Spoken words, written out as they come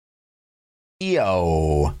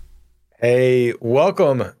Yo. Hey,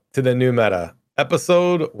 welcome to the new meta,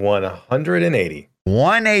 episode 180.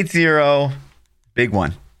 180. Big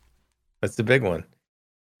one. That's the big one.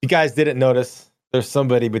 You guys didn't notice there's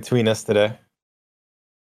somebody between us today.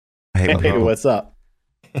 Hey, What's up?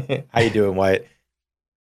 How you doing, Wyatt?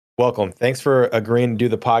 Welcome. Thanks for agreeing to do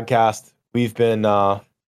the podcast. We've been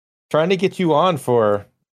trying to get you on for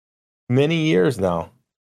many years now.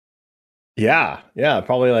 Yeah,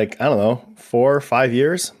 probably like, I don't know, 4 or 5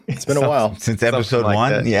 years. It's been a while. Since episode like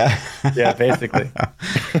 1? that. Yeah. Yeah, basically.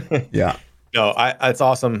 Yeah. No, it's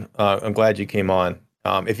awesome. I'm glad you came on.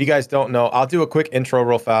 If you guys don't know, I'll do a quick intro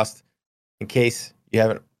real fast in case you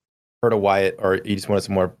haven't heard of Wyatt or you just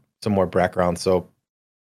wanted some more background. So,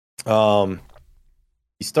 you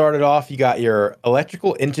started off, you got your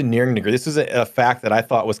electrical engineering degree. This is a fact that I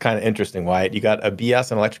thought was kind of interesting, Wyatt. You got a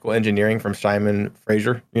BS in electrical engineering from Simon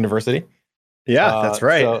Fraser University. Yeah, that's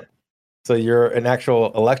right. So you're an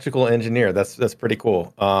actual electrical engineer. That's pretty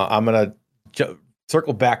cool. I'm gonna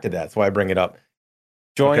circle back to that. That's why I bring it up.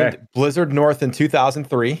 Joined Blizzard North in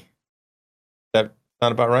 2003. That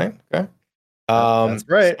sound about right? Okay. That's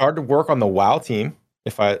right. Started work on the WoW team,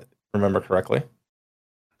 if I remember correctly.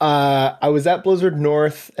 I was at Blizzard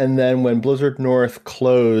North, and then when Blizzard North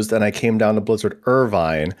closed and I came down to Blizzard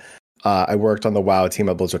Irvine, I worked on the WoW team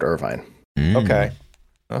at Blizzard Irvine. Okay.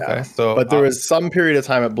 Yeah. So, but there was some period of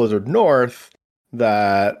time at Blizzard North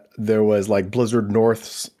that there was like Blizzard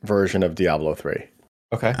North's version of Diablo 3.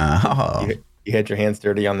 Okay. Oh. You had your hands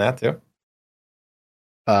dirty on that too?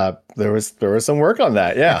 There was some work on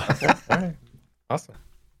that. Yeah. All right. Awesome.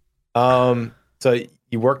 So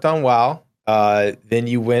you worked on WoW. Then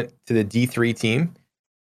you went to the D3 team,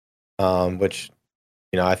 which,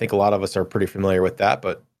 I think a lot of us are pretty familiar with that.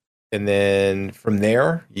 And then from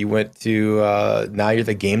there, you went to now you're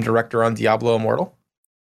the game director on Diablo Immortal.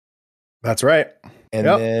 That's right. And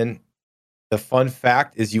then the fun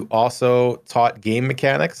fact is you also taught game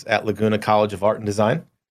mechanics at Laguna College of Art and Design.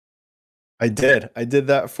 I did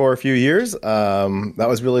that for a few years. That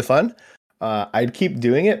was really fun. I'd keep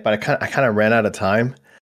doing it, but I kind of ran out of time.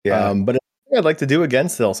 Yeah. But I'd like to do again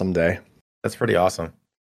still someday. That's pretty awesome.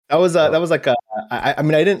 That was like I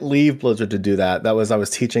didn't leave Blizzard to do that. I was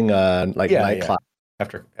teaching night class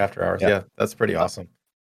after hours. Yeah, that's pretty awesome.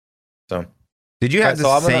 So, did you have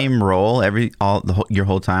the same role your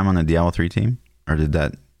whole time on the Diablo 3 team, or did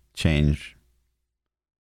that change?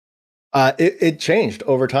 It changed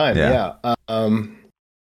over time. Yeah.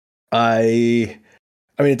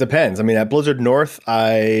 It depends. At Blizzard North,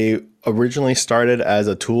 I originally started as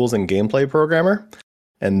a tools and gameplay programmer.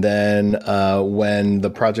 And then when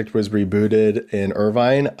the project was rebooted in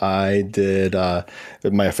Irvine, I did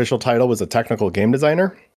my official title was a technical game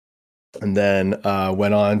designer. And then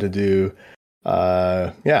went on to do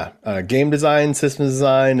game design, system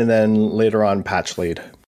design, and then later on patch lead.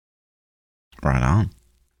 Right on.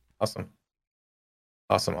 Awesome.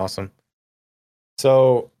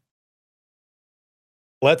 So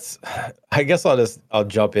I'll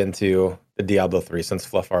jump into the Diablo 3 since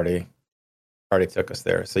Fluff already took us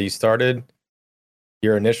there. So you started,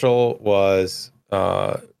 your initial was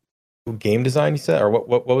game design, you said, or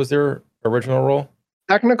what was your original role?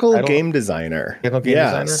 Technical game designer. Technical game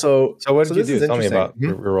designer. So what did you do? Tell me about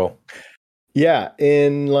your role. Yeah,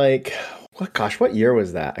 in what year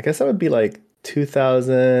was that? I guess that would be like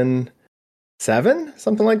 2007,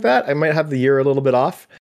 something like that. I might have the year a little bit off.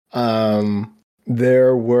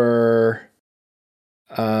 There were,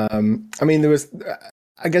 there was,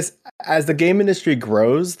 I guess, as the game industry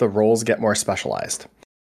grows, the roles get more specialized.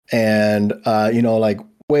 And,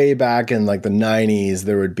 way back in like the 90s,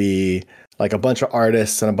 there would be like a bunch of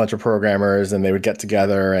artists and a bunch of programmers, and they would get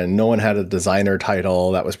together, and no one had a designer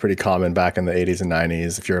title. That was pretty common back in the 80s and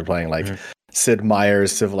 90s. If you were playing like Sid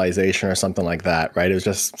Meier's Civilization or something like that, right? It was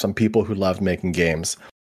just some people who loved making games.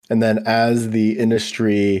 And then as the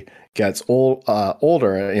industry gets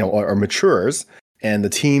older, or matures, and the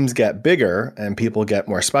teams get bigger and people get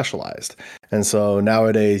more specialized. And so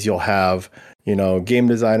nowadays you'll have, game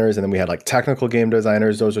designers, and then we had like technical game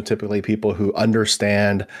designers. Those are typically people who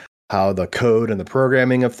understand how the code and the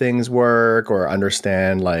programming of things work, or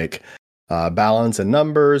understand like balance and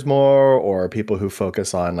numbers more, or people who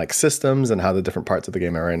focus on like systems and how the different parts of the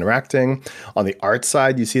game are interacting. On the art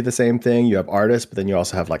side, you see the same thing. You have artists, but then you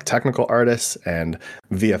also have like technical artists and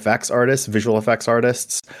VFX artists, visual effects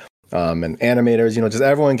artists, and animators. Just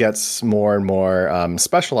everyone gets more and more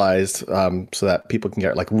specialized, so that people can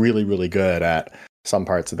get like really, really good at some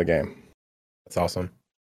parts of the game. That's awesome.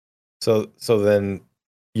 So then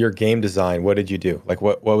your game design, what did you do? Like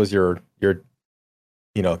what was your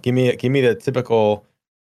give me the typical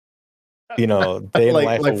day in the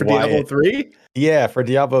life like of for Wyatt. Diablo 3? Yeah, for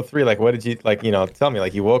Diablo 3, like what did you tell me,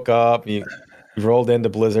 like you woke up, you rolled into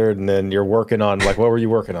Blizzard and then you're working on, like, what were you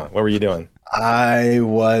working on? What were you doing? I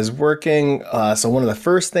was working, so one of the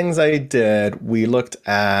first things I did, we looked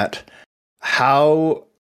at how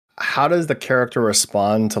does the character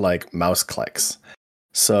respond to like mouse clicks.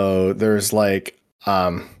 So there's like I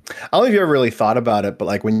don't know if you ever really thought about it, but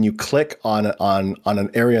like when you click on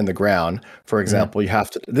an area in the ground, for example, you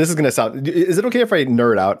have to. This is going to sound. Is it okay if I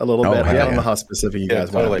nerd out a little bit? I don't know how specific you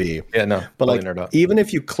guys want to be. Yeah, no. But totally like, nerd out. even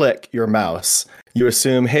if you click your mouse, you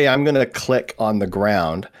assume, hey, I'm going to click on the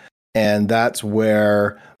ground, and that's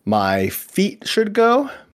where my feet should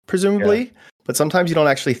go, presumably. Yeah. But sometimes you don't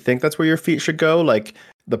actually think that's where your feet should go. Like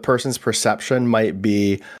the person's perception might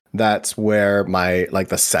be that's where my like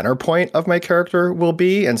the center point of my character will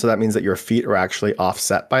be, and so that means that your feet are actually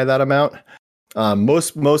offset by that amount.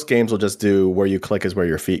 Most games will just do where you click is where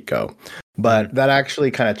your feet go, but that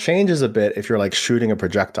actually kind of changes a bit if you're like shooting a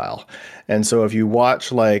projectile. And so if you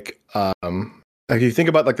watch like if you think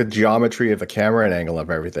about like the geometry of the camera and angle of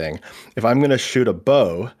everything, if I'm going to shoot a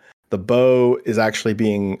bow, the bow is actually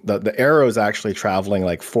being the arrow is actually traveling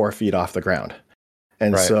like 4 feet off the ground.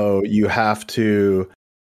 And so you have to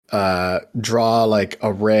draw like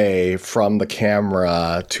a ray from the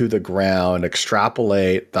camera to the ground,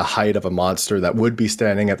 extrapolate the height of a monster that would be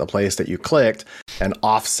standing at the place that you clicked, and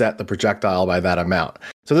offset the projectile by that amount.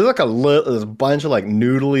 So there's like there's a bunch of like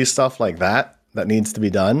noodly stuff like that needs to be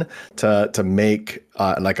done to make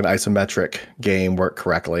like an isometric game work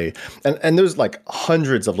correctly. And there's like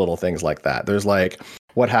hundreds of little things like that. There's like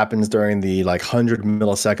what happens during the like 100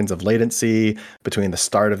 milliseconds of latency between the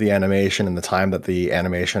start of the animation and the time that the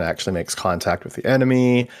animation actually makes contact with the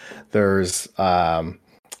enemy. There's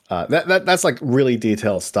that's like really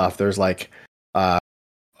detailed stuff. There's like how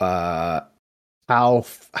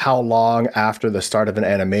long after the start of an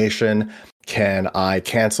animation can I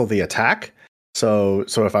cancel the attack? So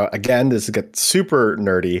if I, again, this gets super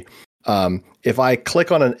nerdy. If I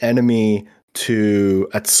click on an enemy to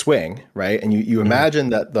a swing, right? And you imagine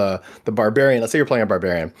that the barbarian, let's say you're playing a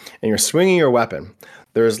barbarian and you're swinging your weapon.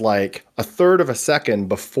 There's like a third of a second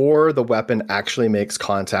before the weapon actually makes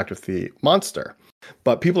contact with the monster.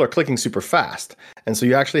 But people are clicking super fast. And so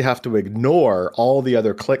you actually have to ignore all the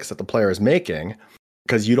other clicks that the player is making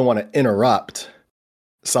because you don't want to interrupt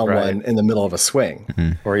someone in the middle of a swing.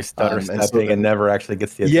 Or he stutters stepping and never actually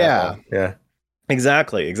gets the attack. Yeah.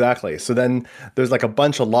 Exactly. So then there's like a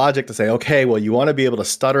bunch of logic to say, okay, well, you want to be able to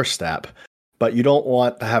stutter step, but you don't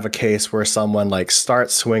want to have a case where someone like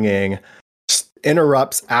starts swinging,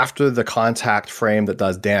 interrupts after the contact frame that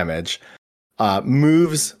does damage,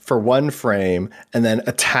 moves for 1 frame, and then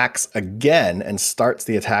attacks again and starts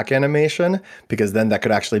the attack animation, because then that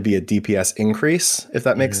could actually be a DPS increase, if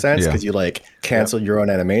that makes sense, because you like canceled your own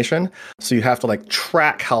animation. So you have to like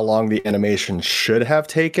track how long the animation should have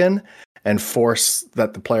taken and force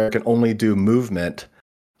that the player can only do movement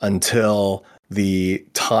until the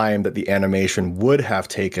time that the animation would have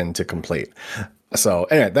taken to complete. So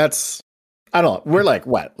anyway, that's, I don't know, we're like,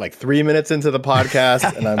 what, like 3 minutes into the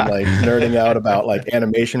podcast and I'm like nerding out about like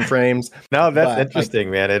animation frames. No, that's interesting,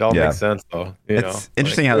 like, man. It all makes sense though. It's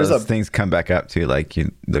interesting how those things come back up too. Like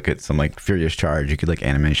you look at some like Furious Charge, you could like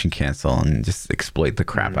animation cancel and just exploit the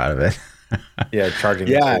crap out of it. Charging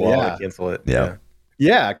cancel it.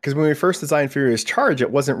 Yeah, because when we first designed Furious Charge, it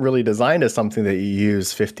wasn't really designed as something that you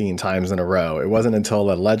use 15 times in a row. It wasn't until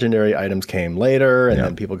the legendary items came later, and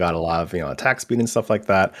then people got a lot of attack speed and stuff like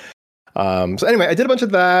that. So anyway, I did a bunch of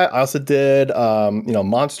that. I also did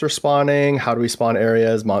monster spawning. How do we spawn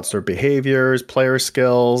areas? Monster behaviors, player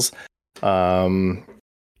skills,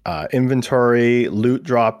 inventory, loot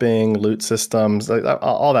dropping, loot systems,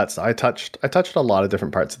 all that stuff. I touched a lot of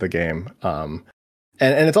different parts of the game.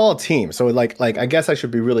 And it's all a team. So like I guess I should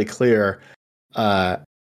be really clear.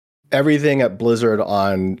 Everything at Blizzard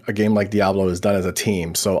on a game like Diablo is done as a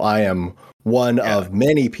team. So I am one of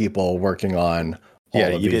many people working on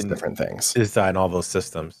all of these different things. Design all those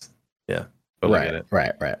systems. Yeah. Right.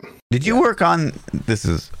 Did you work on, this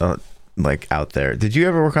is like out there, did you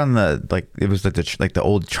ever work on it was the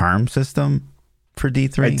old charm system for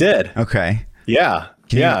D3? I did. Okay. Yeah.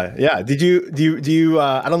 Do you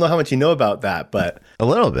I don't know how much you know about that, but a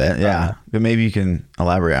little bit, but maybe you can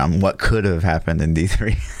elaborate on what could have happened in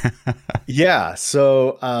D3.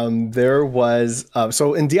 So there was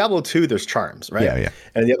so in Diablo 2 there's charms, right?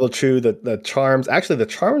 And in Diablo 2 the charms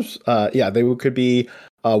they could be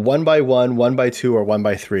 1 by 1, 1 by 2, or 1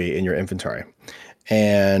 by 3 in your inventory.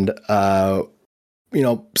 And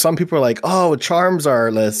some people are like, oh, charms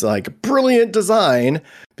are this like brilliant design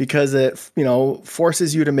because it,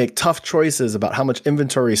 forces you to make tough choices about how much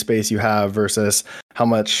inventory space you have versus how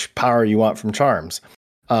much power you want from charms.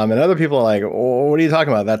 And other people are like, oh, what are you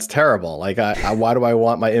talking about? That's terrible. Like, why do I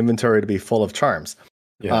want my inventory to be full of charms?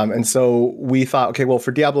 Yeah. And so we thought, okay, well,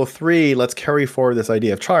 for Diablo 3, let's carry forward this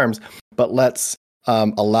idea of charms, but let's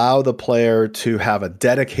allow the player to have a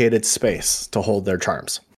dedicated space to hold their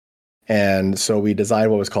charms. And so we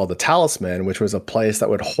designed what was called the Talisman, which was a place that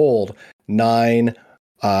would hold 9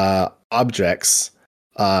 objects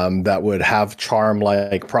that would have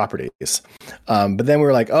charm-like properties. But then we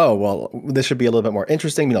were like, oh, well, this should be a little bit more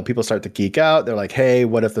interesting. People start to geek out. They're like, hey,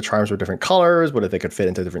 what if the charms were different colors? What if they could fit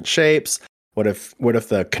into different shapes? What if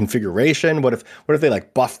the configuration? What if they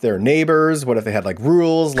like buffed their neighbors? What if they had like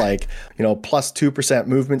rules like, plus 2%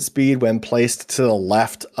 movement speed when placed to the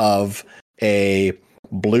left of a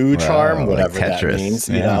blue charm, whatever like that means,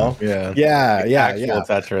 Yeah. Actual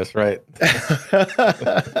Tetris, right?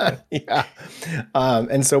 Yeah.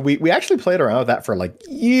 And so we actually played around with that for like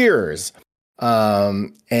years.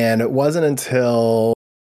 And it wasn't until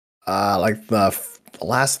like the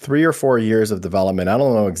last 3 or 4 years of development, I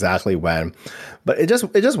don't know exactly when, but it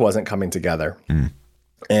just wasn't coming together.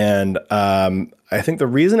 And I think the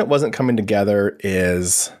reason it wasn't coming together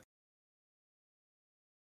is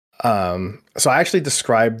so I actually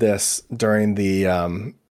described this during the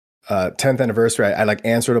 10th anniversary. I like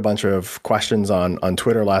answered a bunch of questions on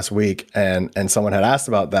Twitter last week, and someone had asked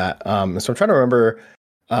about that. So I'm trying to remember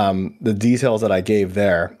the details that I gave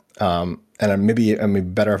there. And maybe it'd be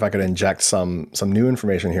better if I could inject some new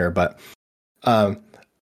information here. But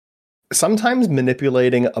sometimes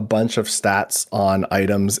manipulating a bunch of stats on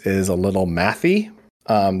items is a little mathy.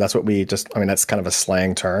 That's what that's kind of a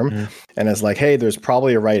slang term. And it's like, hey, there's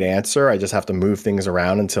probably a right answer. I just have to move things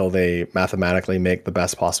around until they mathematically make the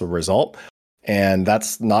best possible result. And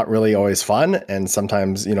that's not really always fun. And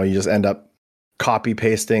sometimes, you just end up copy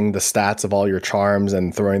pasting the stats of all your charms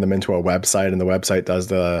and throwing them into a website, and the website does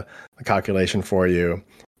the calculation for you.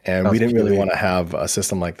 And we didn't really want to have a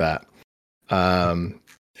system like that.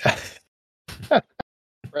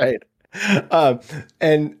 Right.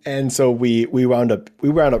 And so we wound up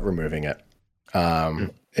removing it.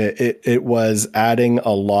 It was adding a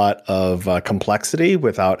lot of complexity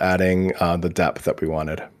without adding the depth that we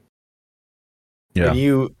wanted. Yeah.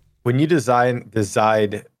 When you decide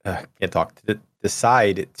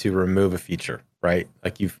to remove a feature, right?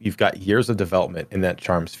 Like you've got years of development in that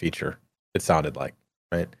charms feature. It sounded like,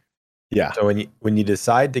 right? Yeah. So when you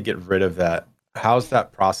decide to get rid of that, how's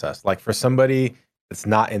that process? Like for somebody that's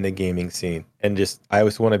not in the gaming scene and I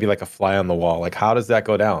always want to be like a fly on the wall. Like how does that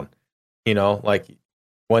go down? Like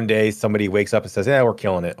one day somebody wakes up and says, "Yeah, we're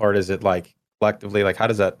killing it," or does it like collectively? Like how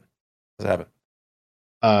does that happen?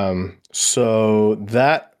 So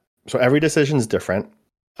every decision is different.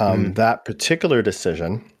 That particular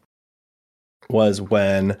decision was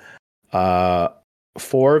when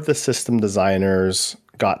 4 of the system designers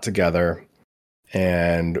got together,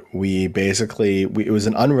 and we basically it was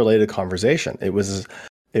an unrelated conversation. It was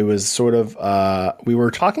sort of we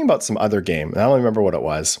were talking about some other game, and I don't remember what it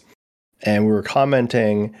was, and we were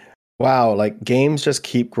commenting, wow, like games just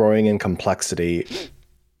keep growing in complexity,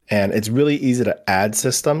 and it's really easy to add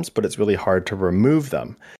systems, but it's really hard to remove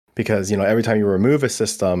them. Because, every time you remove a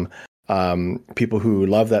system, people who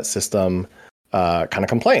love that system kind of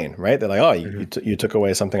complain, right? They're like, oh, you took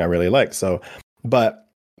away something I really liked. So, but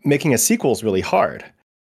making a sequel is really hard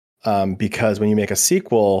because when you make a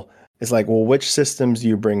sequel, it's like, well, which systems do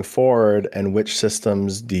you bring forward and which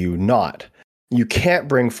systems do you not? You can't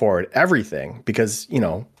bring forward everything because,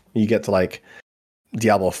 you get to like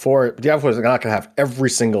Diablo 4. Diablo 4 is not going to have every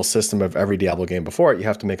single system of every Diablo game before it. You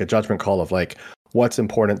have to make a judgment call of like, what's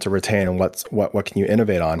important to retain and what can you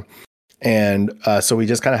innovate on. And so we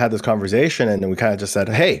just kind of had this conversation, and then we kind of just said,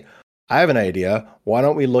 hey, I have an idea. Why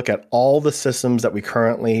don't we look at all the systems that we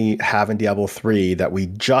currently have in Diablo 3 that we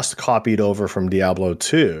just copied over from Diablo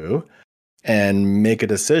 2 and make a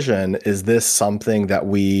decision? Is this something that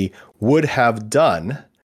we would have done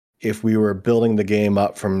if we were building the game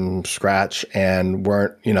up from scratch and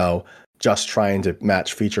weren't, just trying to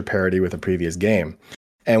match feature parity with a previous game?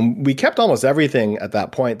 And we kept almost everything at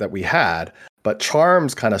that point that we had, but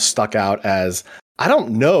charms kind of stuck out as, I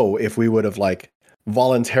don't know if we would have like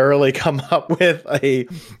voluntarily come up with a,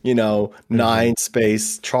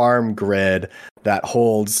 9-space charm grid that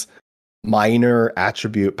holds minor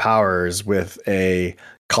attribute powers with a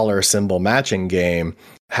color symbol matching game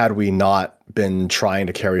had we not been trying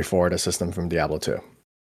to carry forward a system from Diablo 2.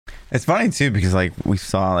 It's funny too, because like we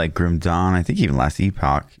saw like Grim Dawn, I think even last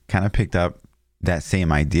Epoch kind of picked up that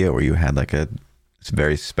same idea where you had like a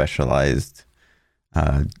very specialized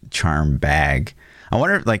charm bag. I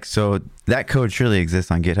wonder, like, so that code surely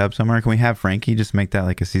exists on GitHub somewhere. Can we have Frankie just make that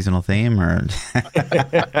like a seasonal theme, or?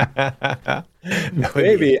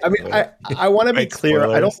 Maybe. I mean, I want to be clear.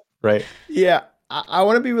 I don't. Right. Yeah, I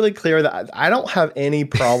want to be really clear that I don't have any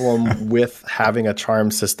problem with having a charm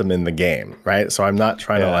system in the game, right? So I'm not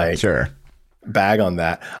trying to like bag on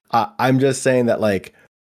that. I'm just saying that like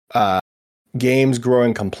games grow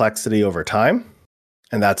in complexity over time,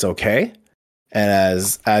 and that's okay. And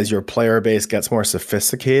as your player base gets more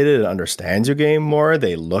sophisticated and understands your game more,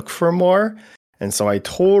 they look for more. And so I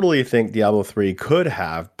totally think Diablo 3 could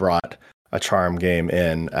have brought a charm game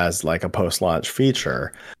in as like a post-launch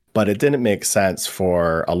feature, but it didn't make sense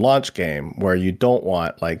for a launch game where you don't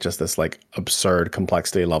want like just this like absurd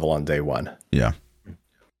complexity level on day one. Yeah.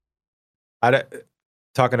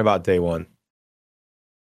 Talking about day one.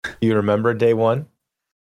 You remember day one?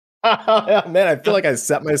 Man, I feel like I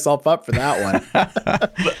set myself up for that one.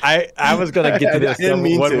 I was gonna get to this one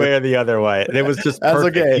way or the other way. It was just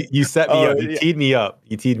perfect. Okay. You set me up.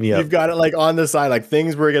 You teed me up. You've got it like on the side, like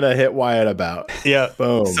things we're gonna hit Wyatt about. Yeah.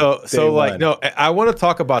 Boom. So like, no, I want to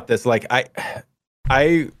talk about this. Like,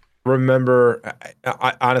 I remember.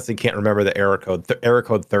 I honestly can't remember the error code. The error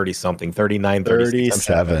code 30 something, 39,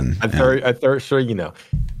 37. I'm sure you know.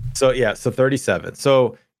 So yeah, so 37.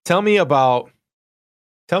 So tell me about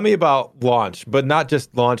launch, but not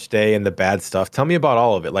just launch day and the bad stuff. Tell me about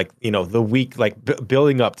all of it. Like, you know, the week, like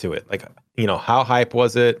building up to it. Like, you know, how hype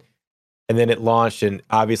was it? And then it launched, and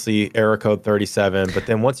obviously error code 37. But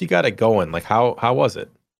then once you got it going, like how was it?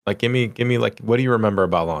 Like, give me like, what do you remember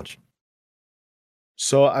about launch?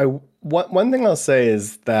 So one thing I'll say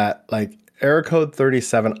is that like error code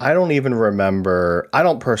 37, I don't even remember. I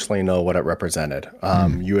don't personally know what it represented.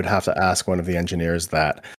 You would have to ask one of the engineers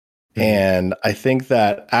that. And I think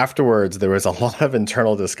that afterwards there was a lot of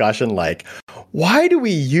internal discussion, like, why do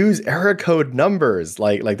we use error code numbers?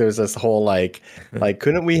 Like there's this whole like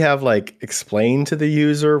couldn't we have like explained to the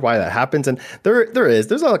user why that happens? And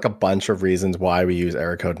there's like a bunch of reasons why we use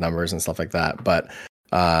error code numbers and stuff like that. But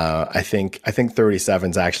I think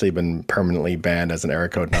 37's actually been permanently banned as an error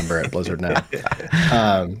code number at Blizzard now.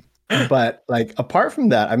 But like apart from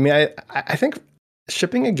that, I mean, I think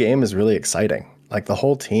shipping a game is really exciting. Like the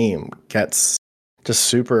whole team gets just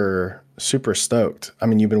super, super stoked. I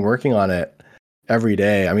mean, you've been working on it every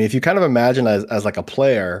day. I mean, if you kind of imagine as like a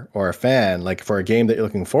player or a fan, like for a game that you're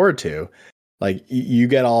looking forward to, like you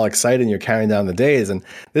get all excited and you're counting down the days. And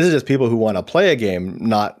this is just people who want to play a game,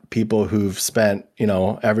 not people who've spent, you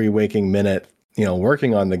know, every waking minute, you know,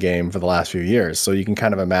 working on the game for the last few years. So you can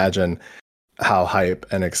kind of imagine how hype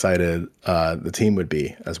and excited the team would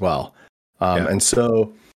be as well. And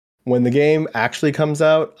so when the game actually comes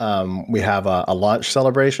out, we have a launch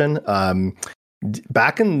celebration.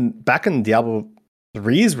 Back in Diablo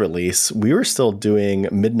 3's release, we were still doing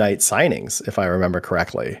midnight signings, if I remember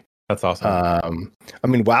correctly. That's awesome. I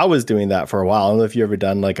mean, WoW was doing that for a while. I don't know if you ever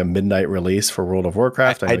done like a midnight release for World of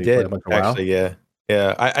Warcraft. I did actually. Yeah.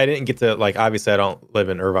 I didn't get to, like, obviously I don't live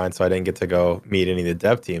in Irvine, so I didn't get to go meet any of the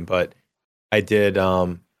dev team, but I did.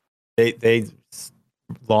 They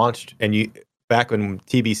launched, and back when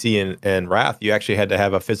TBC and Wrath, you actually had to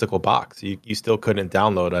have a physical box. You still couldn't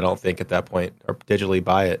download, I don't think, at that point, or digitally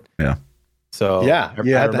buy it. Yeah. So yeah,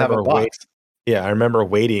 you had to have a box. I remember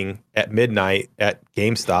waiting at midnight at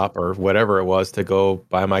GameStop or whatever it was to go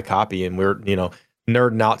buy my copy, and we're, you know,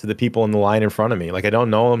 nerding out to the people in the line in front of me. Like, I don't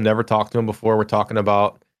know them, never talked to them before. We're talking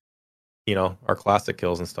about, you know, our classic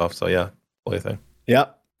kills and stuff. So yeah, totally thing. Yeah,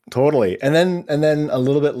 totally. And then a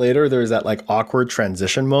little bit later, there's that like awkward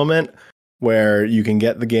transition moment where you can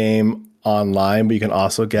get the game online, but you can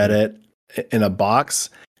also get it in a box.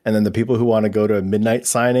 And then the people who want to go to a midnight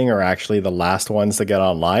signing are actually the last ones to get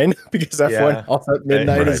online, because everyone else at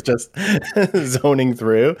midnight is just zoning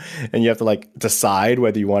through. And you have to like decide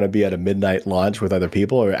whether you want to be at a midnight launch with other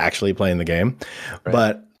people or actually playing the game.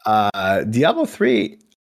 Right. But Diablo 3,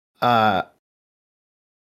 man,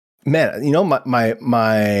 you know,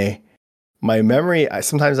 my memory,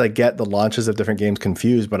 sometimes I get the launches of different games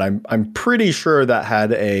confused, but I'm pretty sure that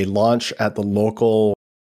had a launch at the local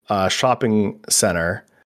shopping center.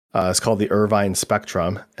 It's called the Irvine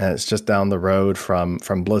Spectrum, and it's just down the road from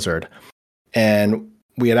Blizzard. And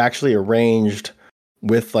we had actually arranged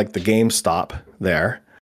with like the GameStop there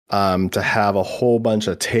to have a whole bunch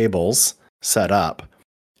of tables set up,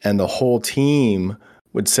 and the whole team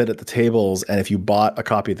would sit at the tables, and if you bought a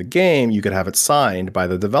copy of the game, you could have it signed by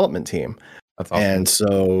the development team. That's awesome. And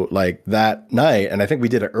so like that night, and I think we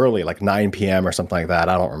did it early, like 9 p.m. or something like that,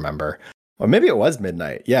 I don't remember. Or maybe it was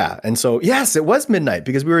midnight. Yeah. And so, yes, it was midnight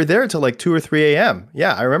because we were there till like 2 or 3 a.m.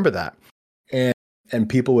 Yeah, I remember that. And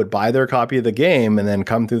people would buy their copy of the game and then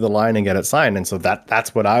come through the line and get it signed. And so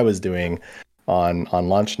that's what I was doing on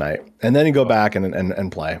launch night. And then you go back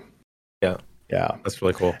and play. Yeah. Yeah. That's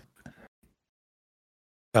really cool.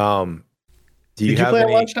 Did you play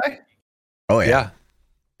on launch day? Oh, yeah.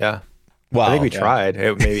 Yeah. Wow. I think we tried.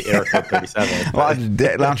 Maybe Air Code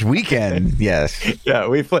 37. Launch weekend, yes. Yeah,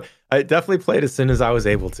 I definitely played as soon as I was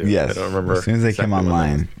able to. Yes. I don't remember. As soon as they came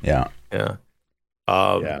online. Yeah. Yeah.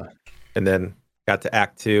 Yeah. And then got to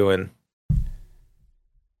Act 2 and,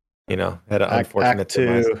 had an unfortunate Act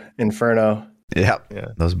 2, Inferno. Yep. Yeah.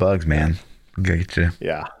 Those bugs, man. Get you.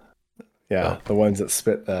 Yeah. Yeah. The ones that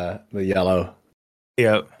spit the yellow.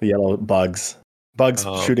 Yeah. The yellow bugs. Bugs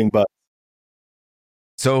shooting bugs.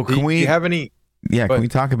 So do you have any? Yeah. Can we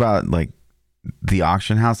talk about like the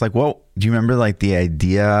auction house? Like, do you remember like the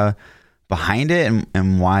idea behind it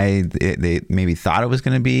and why they maybe thought it was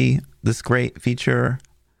going to be this great feature?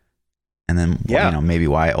 And then, maybe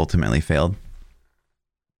why it ultimately failed?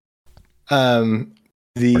 Or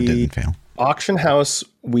didn't fail. Auction house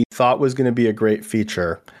we thought was going to be a great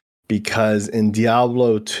feature because in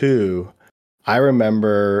Diablo 2, I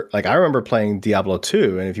remember playing Diablo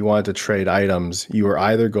 2, and if you wanted to trade items, you were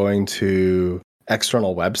either going to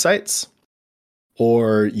external websites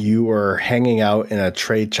or you were hanging out in a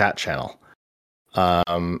trade chat channel.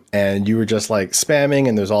 And you were just like spamming,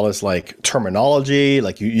 and there's all this like terminology,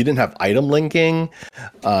 like you didn't have item linking.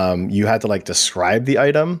 You had to like describe the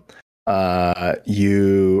item.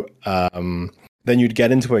 Then you'd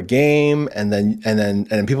get into a game and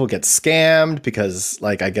then people get scammed because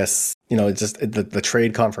like, I guess, it's just the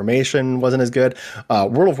trade confirmation wasn't as good.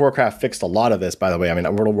 World of Warcraft fixed a lot of this, by the way. I mean,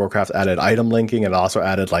 World of Warcraft added item linking and also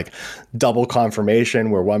added like double confirmation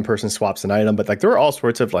where one person swaps an item. But like there were all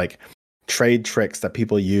sorts of like trade tricks that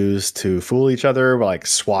people use to fool each other, like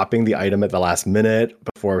swapping the item at the last minute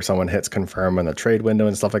before someone hits confirm in the trade window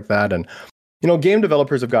and stuff like that. And game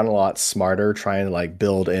developers have gotten a lot smarter trying to like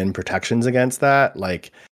build in protections against that.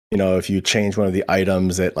 Like, if you change one of the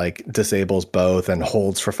items, it like disables both and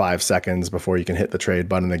holds for 5 seconds before you can hit the trade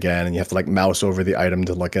button again. And you have to like mouse over the item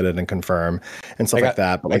to look at it and confirm and stuff like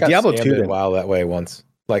that. But like Diablo 2 did. Wow, that way once.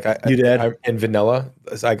 Like you did in vanilla,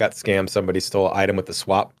 I got scammed. Somebody stole an item with the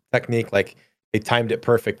swap technique. Like they timed it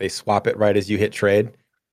perfect. They swap it right as you hit trade.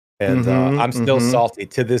 And I'm still salty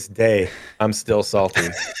to this day. I'm still salty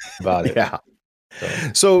about it. Yeah.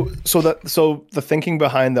 So the thinking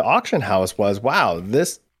behind the auction house was, wow,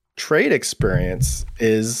 this trade experience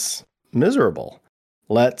is miserable.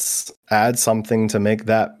 Let's add something to make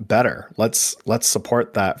that better. Let's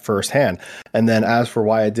support that firsthand. And then as for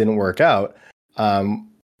why it didn't work out,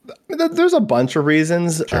 there's a bunch of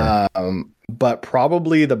reasons, Sure. But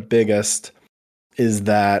probably the biggest is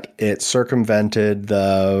that it circumvented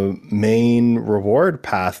the main reward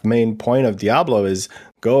path. Main point of Diablo is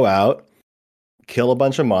go out, kill a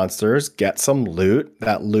bunch of monsters, get some loot.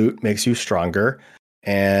 That loot makes you stronger,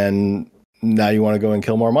 and now you want to go and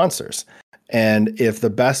kill more monsters. And if the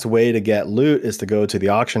best way to get loot is to go to the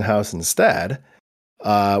auction house instead,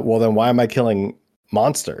 well, then why am I killing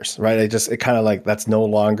monsters, right? It kind of like that's no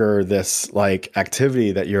longer this like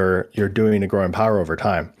activity that you're doing to grow in power over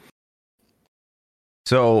time.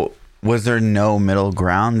 So was there no middle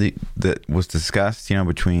ground that was discussed,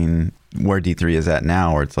 between where D3 is at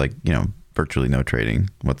now, where it's like, virtually no trading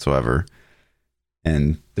whatsoever,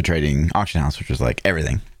 and the trading auction house, which was like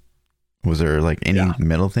everything? Was there like any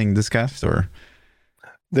middle thing discussed, or?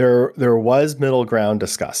 There was middle ground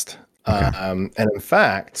discussed. Okay. And in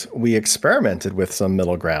fact, we experimented with some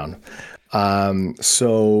middle ground.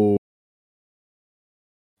 So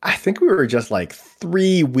I think we were just like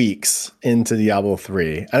 3 weeks into Diablo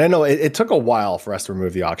 3. And I know it took a while for us to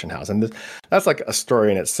remove the auction house. And that's like a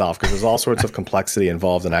story in itself because there's all sorts of complexity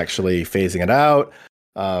involved in actually phasing it out.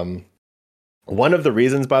 One of the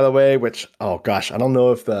reasons, by the way, which, oh gosh, I don't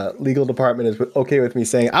know if the legal department is okay with me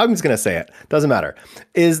saying, I'm just going to say it, doesn't matter,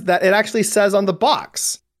 is that it actually says on the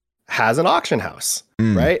box, has an auction house,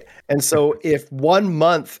 right? And so if 1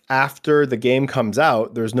 month after the game comes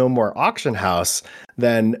out, there's no more auction house,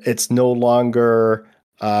 then it's no longer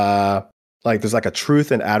like there's like a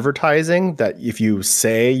truth in advertising that if you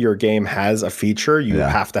say your game has a feature, you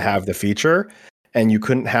have to have the feature. And you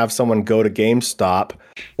couldn't have someone go to GameStop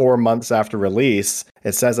 4 months after release.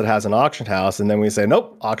 It says it has an auction house, and then we say,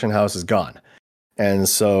 nope, auction house is gone. And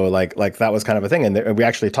so like that was kind of a thing. And we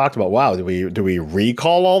actually talked about, wow, do we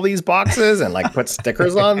recall all these boxes and like put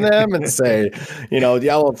stickers on them and say,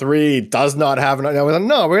 Diablo 3 does not have an, I was like,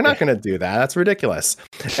 no, we're not going to do that. That's ridiculous.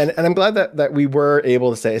 And I'm glad that we were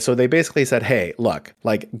able to say, so they basically said, hey, look,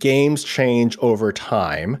 like games change over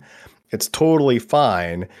time. It's totally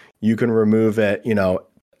fine. You can remove it,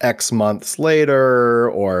 X months later,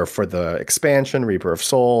 or for the expansion, Reaper of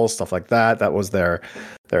Souls, stuff like that. That was their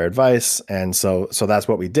advice. And so that's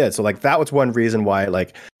what we did. So like that was one reason why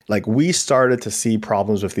like we started to see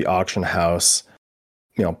problems with the auction house,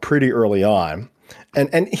 pretty early on.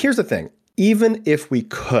 And here's the thing, even if we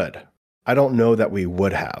could, I don't know that we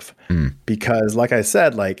would have, because like I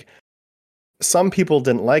said, like some people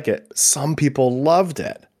didn't like it, some people loved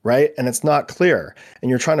it, right? And it's not clear, and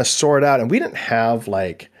you're trying to sort out. And we didn't have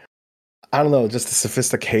like, I don't know, just the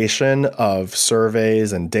sophistication of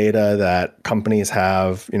surveys and data that companies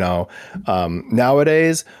have,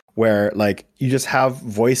 nowadays, where like you just have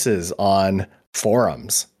voices on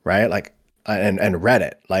forums, right? Like, and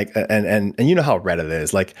Reddit, like, and you know how Reddit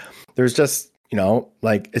is, like, there's just,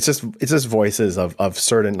 like, it's just voices of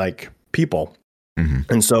certain like people.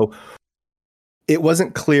 And so it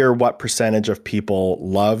wasn't clear what percentage of people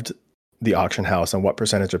loved the auction house and what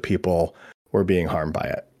percentage of people were being harmed by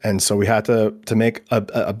it. And so we had to make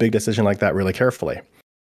a big decision like that really carefully.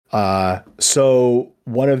 So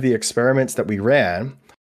one of the experiments that we ran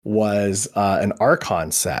was an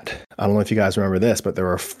Archon set. I don't know if you guys remember this, but there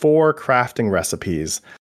were 4 crafting recipes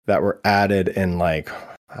that were added in like,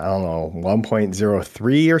 I don't know,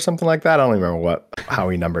 1.03 or something like that. I don't even remember how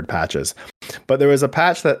we numbered patches. But there was a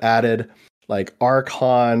patch that added like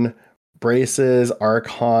Archon braces,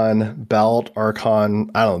 Archon belt, Archon,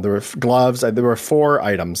 I don't know, there were gloves. There were 4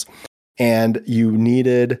 items, and you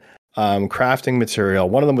needed crafting material.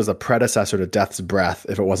 One of them was a predecessor to Death's Breath,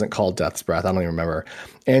 if it wasn't called Death's Breath. I don't even remember.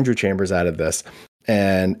 Andrew Chambers added this.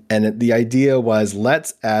 And the idea was,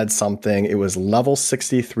 let's add something. It was level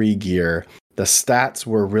 63 gear. The stats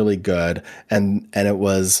were really good, and it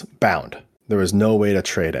was bound. There was no way to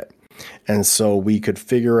trade it. And so we could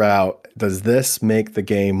figure out, does this make the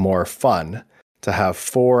game more fun to have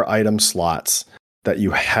 4 item slots that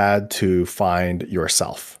you had to find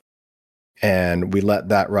yourself? And we let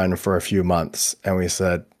that run for a few months, and we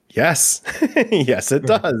said, yes, yes, it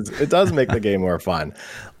does. It does make the game more fun.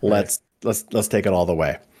 Let's take it all the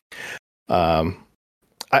way.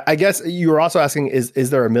 I guess you were also asking, is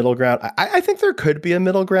there a middle ground? I think there could be a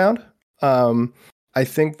middle ground. I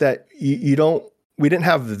think that we didn't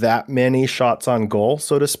have that many shots on goal,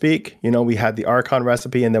 so to speak. We had the Archon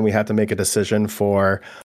recipe, and then we had to make a decision for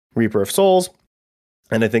Reaper of Souls.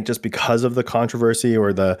 And I think just because of the controversy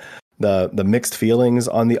or the mixed feelings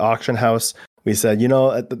on the auction house, we said,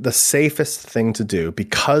 the safest thing to do,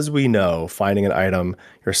 because we know finding an item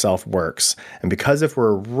yourself works, and because if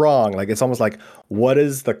we're wrong, like it's almost like, what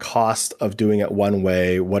is the cost of doing it one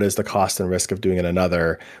way? What is the cost and risk of doing it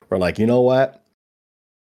another? We're like, you know what?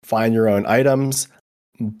 Find your own items,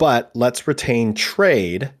 but let's retain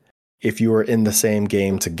trade if you were in the same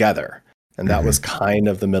game together. And that was kind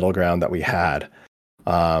of the middle ground that we had.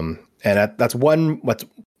 And that's what's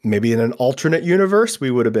maybe in an alternate universe, we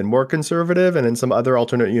would have been more conservative. And in some other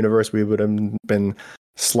alternate universe, we would have been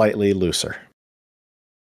slightly looser.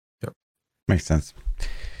 Yep. Makes sense.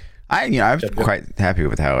 I was quite happy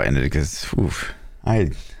with how it ended, because I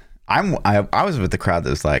was with the crowd that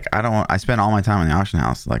was like, I spent all my time in the auction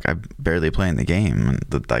house. Like, I barely play in the game. And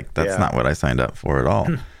that's not what I signed up for at all.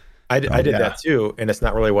 I did that too. And it's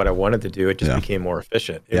not really what I wanted to do. It just became more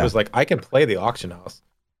efficient. It was like, I can play the auction house.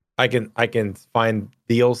 I can find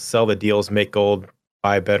deals, sell the deals, make gold,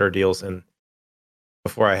 buy better deals. And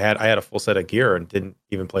before I had a full set of gear and didn't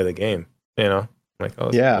even play the game, like,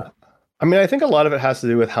 oh, yeah. Cool. I mean, I think a lot of it has to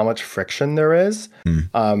do with how much friction there is.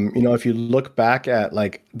 If you look back at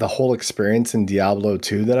like the whole experience in Diablo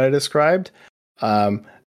 2 that I described,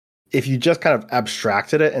 if you just kind of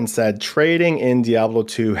abstracted it and said trading in Diablo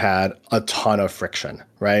 2 had a ton of friction,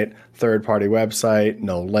 right? Third-party website,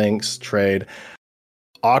 no links, trade.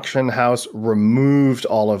 Auction house removed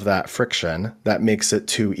all of that friction. That makes it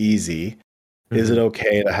too easy. Is it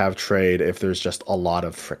okay to have trade if there's just a lot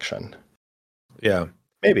of friction? Yeah.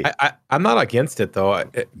 Maybe. I'm not against it, though,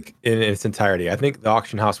 in its entirety. I think the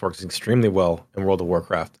auction house works extremely well in World of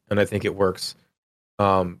Warcraft, and I think it works.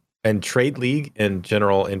 And Trade League in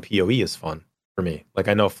general in PoE is fun for me. Like,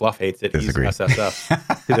 I know Fluff hates it. Disagree. He's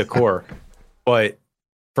SSF to the core. But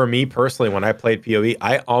for me personally, when I played PoE,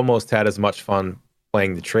 I almost had as much fun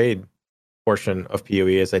playing the trade portion of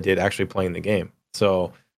PoE as I did actually playing the game.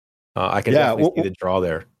 So I can definitely see the draw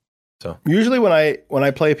there. So usually when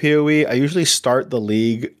I play PoE, I usually start the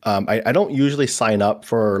league. I don't usually sign up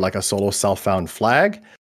for like a solo self-found flag.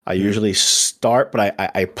 I usually start, but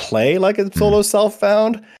I play like a solo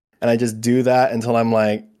self-found, and I just do that until I'm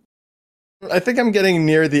like, I think I'm getting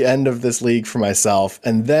near the end of this league for myself,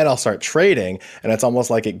 and then I'll start trading, and it's almost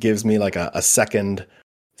like it gives me like a second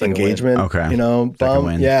engagement, win. Okay. bump.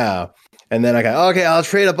 Win. Yeah. And then I go, okay, I'll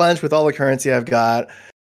trade a bunch with all the currency I've got.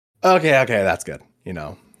 Okay, that's good.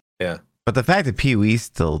 Yeah. But the fact that PoE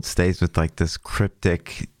still stays with like this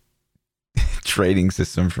cryptic trading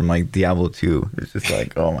system from like Diablo 2 is just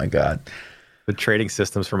like, oh my God. The trading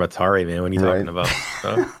systems from Atari, man. What are you talking about?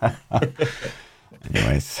 Huh?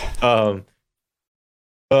 Anyways.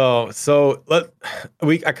 So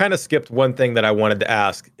I kind of skipped one thing that I wanted to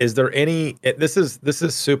ask. Is there any? This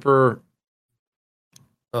is super,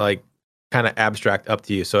 like, kind of abstract, up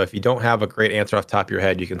to you. So if you don't have a great answer off the top of your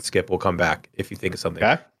head, you can skip. We'll come back if you think of something.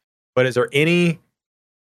 Okay. But is there any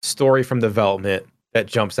story from development that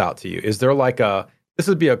jumps out to you? Is there like this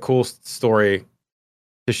would be a cool story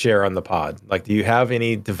to share on the pod? Like, do you have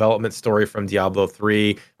any development story from Diablo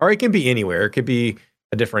 3? Or it can be anywhere. It could be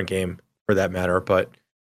a different game for that matter. But,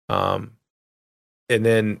 and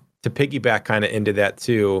then to piggyback kind of into that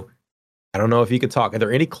too, I don't know if you could talk. Are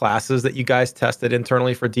there any classes that you guys tested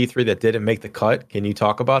internally for D3 that didn't make the cut? Can you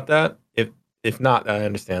talk about that? If not, I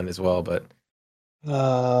understand as well, but.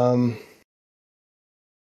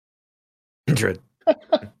 Kindred.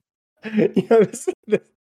 This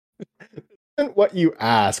isn't what you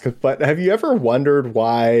ask, but have you ever wondered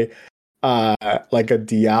why like a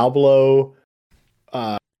Diablo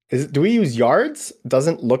do we use yards?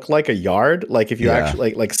 Doesn't look like a yard. Like if you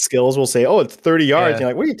actually like skills will say, oh, it's 30 yards. You're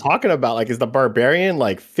like, what are you talking about? Like, is the barbarian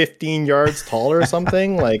like 15 yards tall or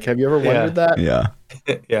something? Like, have you ever wondered that? Yeah.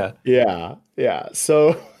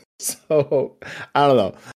 So I don't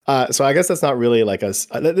know. So I guess that's not really like this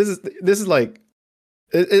is like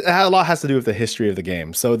a lot has to do with the history of the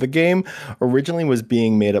game. So the game originally was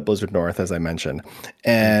being made at Blizzard North, as I mentioned.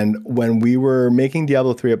 And when we were making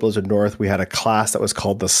Diablo 3 at Blizzard North, we had a class that was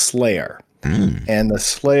called the Slayer. And the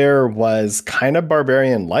Slayer was kind of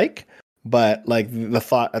barbarian-like, but like the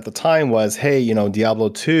thought at the time was, hey, Diablo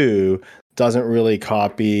 2 doesn't really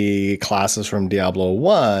copy classes from Diablo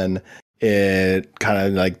 1. It kind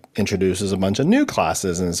of like introduces a bunch of new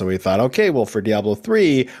classes. And so we thought, okay, well, for Diablo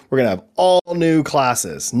 3, we're going to have all new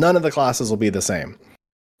classes. None of the classes will be the same.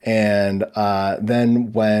 And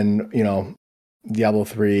then when, Diablo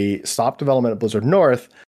 3 stopped development at Blizzard North,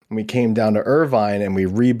 and we came down to Irvine and we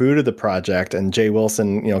rebooted the project, and Jay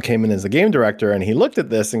Wilson, came in as the game director, and he looked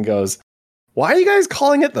at this and goes, why are you guys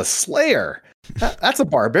calling it the Slayer? That's a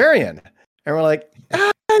barbarian. And we're like,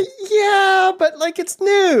 yeah, but like it's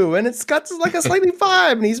new and it's got like a slightly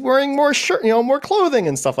vibe, and he's wearing more shirt, more clothing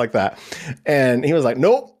and stuff like that. And he was like,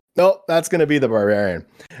 nope, that's going to be the barbarian.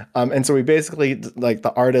 And so we basically, like,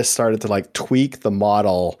 the artist started to like tweak the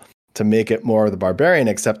model to make it more of the barbarian,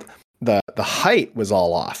 except the height was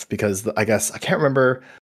all off because I guess I can't remember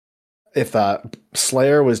if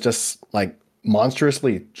Slayer was just like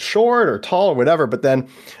monstrously short or tall or whatever. But then,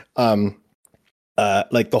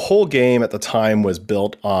 like the whole game at the time was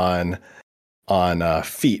built on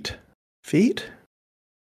feet,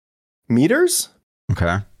 meters.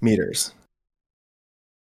 Okay. Meters.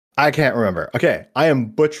 I can't remember. Okay, I am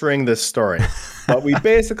butchering this story, but we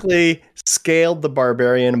basically scaled the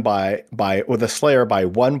barbarian with the Slayer by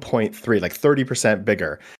 1.3, like 30%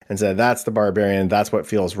 bigger, and said that's the barbarian. That's what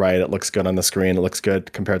feels right. It looks good on the screen. It looks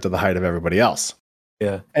good compared to the height of everybody else.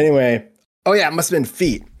 Yeah. Anyway, it must have been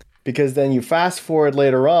feet. Because then you fast forward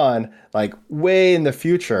later on, like way in the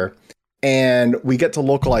future, and we get to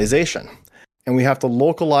localization. And we have to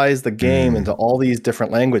localize the game into all these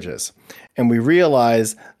different languages. And we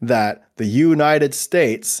realize that the United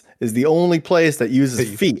States is the only place that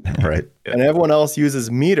uses feet. Right. And everyone else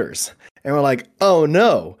uses meters. And we're like, oh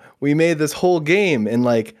no, we made this whole game in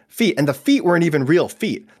like feet. And the feet weren't even real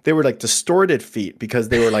feet. They were like distorted feet because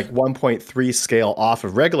they were like 1.3 scale off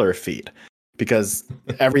of regular feet. Because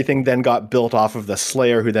everything then got built off of the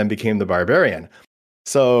Slayer, who then became the barbarian.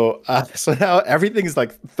 So now everything's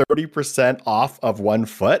like 30% off of 1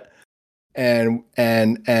 foot, and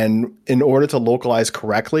in order to localize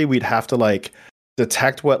correctly, we'd have to like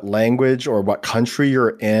detect what language or what country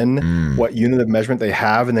you're in, what unit of measurement they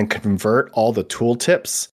have, and then convert all the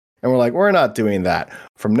tooltips. And we're not doing that.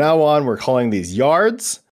 From now on, we're calling these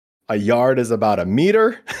yards. A yard is about a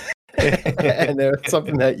meter. And there's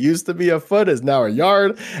something that used to be a foot is now a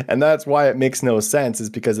yard, and that's why it makes no sense, is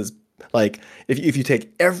because it's like if you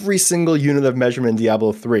take every single unit of measurement in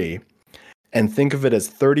Diablo 3 and think of it as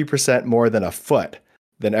 30% more than a foot,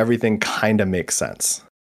 then everything kind of makes sense.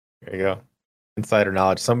 There you go. Insider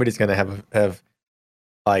knowledge. Somebody's gonna have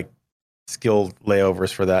like skilled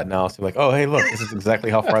layovers for that now. So like, oh hey, look, this is exactly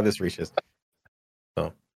how far this reaches.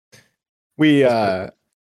 So we I'm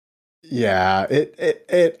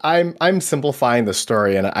simplifying the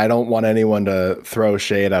story, and I don't want anyone to throw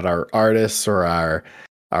shade at our artists or our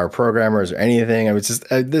programmers or anything. I was just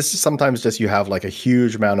this is sometimes just you have like a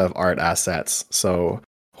huge amount of art assets, so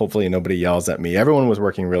hopefully nobody yells at me. Everyone was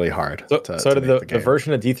working really hard. So did the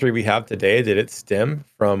version of D3 we have today, did it stem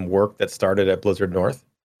from work that started at Blizzard North?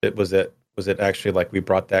 Was it actually like we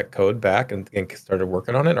brought that code back and started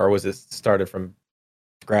working on it, or was it started from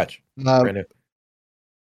scratch? Let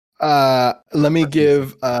me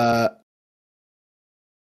give I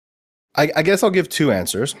guess I'll give two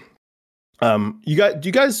answers. You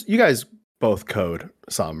guys both code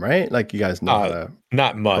some, right? Like you guys know how to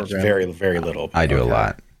not much, program. very little. I do a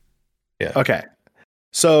lot. Yeah. Okay.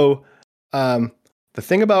 So the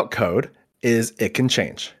thing about code is it can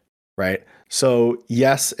change, right? So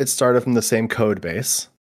yes, it started from the same code base,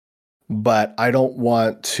 but I don't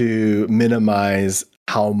want to minimize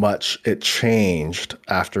how much it changed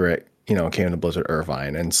after it, came to Blizzard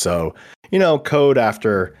Irvine. And so, code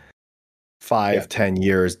after 5-10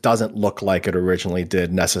 years doesn't look like it originally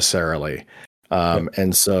did necessarily.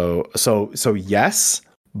 And so yes,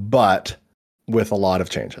 but with a lot of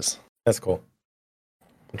changes. That's cool.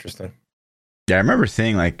 Interesting. Yeah, I remember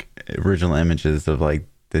seeing like original images of like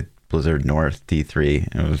the Blizzard North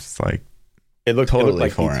D3. It was like it looked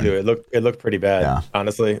like foreign. D2. It looked pretty bad,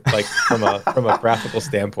 honestly. Like from a graphical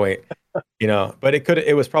standpoint, But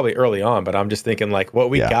it was probably early on. But I'm just thinking like what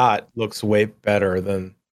we got looks way better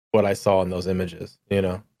than what I saw in those images.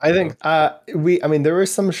 I think there were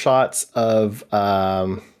some shots of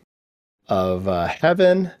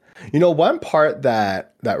heaven. One part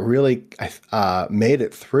that really made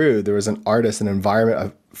it through, there was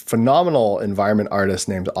a phenomenal environment artist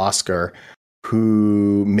named Oscar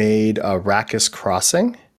who made a Arrakis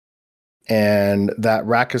Crossing. And that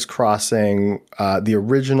Arrakis Crossing, the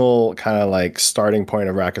original kind of like starting point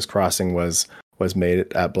of Arrakis Crossing was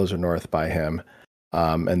made at Blizzard North by him.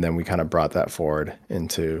 And then we kind of brought that forward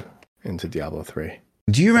into Diablo 3.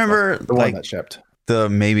 Do you remember the one that shipped?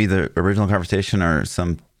 Maybe the original conversation or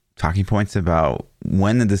some talking points about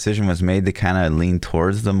when the decision was made to kind of lean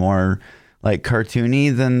towards the more like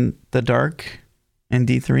cartoony than the dark in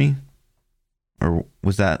D3? Or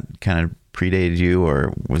was that kind of predated you,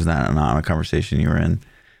 or was that not a conversation you were in?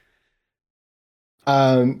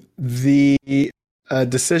 The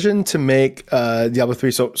decision to make Diablo 3.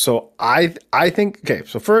 So I think, okay,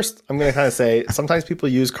 so first I'm going to kind of say sometimes people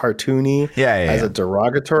use cartoony as a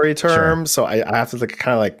derogatory term. Sure. So I have to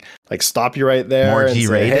kind of like stop you right there. More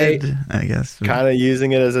G-rated, say, hey, I guess. Kind of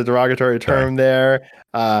using it as a derogatory term there.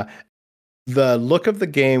 The look of the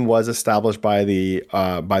game was established by the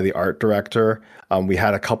art director. We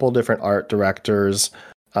had a couple different art directors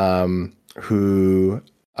who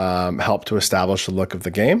helped to establish the look of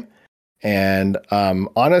the game. And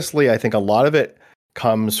honestly, I think a lot of it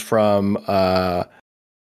comes from kind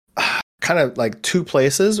of like two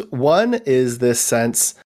places. One is this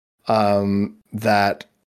sense that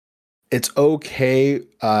it's okay.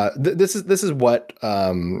 This is what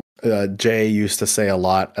Jay used to say a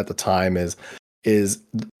lot at the time is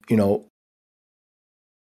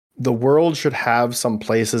the world should have some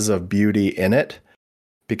places of beauty in it,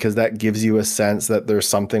 because that gives you a sense that there's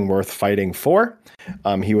something worth fighting for.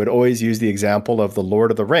 He would always use the example of the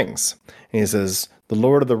Lord of the Rings. And he says, the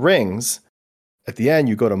Lord of the Rings, at the end,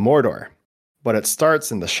 you go to Mordor, but it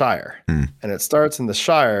starts in the Shire. And it starts in the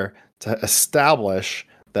Shire to establish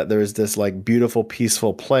that there's this like beautiful,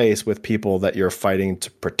 peaceful place with people that you're fighting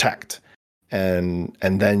to protect. And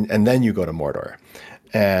then you go to Mordor.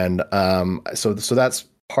 And so that's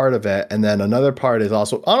part of it. And then another part is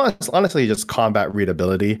also honestly just combat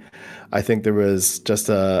readability. I think there was just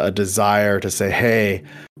a desire to say, hey,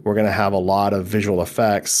 we're going to have a lot of visual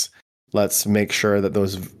effects. Let's make sure that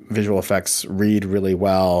those visual effects read really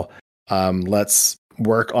well. Let's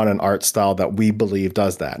work on an art style that we believe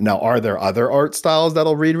does that. Now, are there other art styles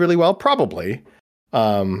that'll read really well? Probably.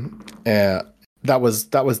 And that was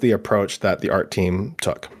the approach that the art team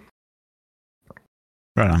took.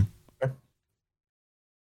 Right on.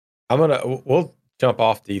 We'll jump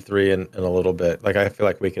off D3 in a little bit. Like I feel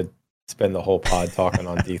like we could spend the whole pod talking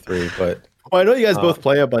on D3, but well, I know you guys both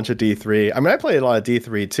play a bunch of D3. I mean, I played a lot of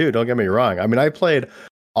D3 too. Don't get me wrong. I mean, I played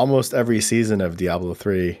almost every season of Diablo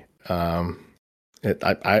 3.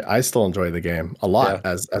 I still enjoy the game a lot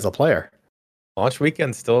as a player. Launch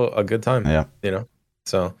weekend's still a good time. Yeah,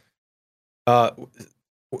 So,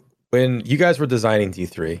 when you guys were designing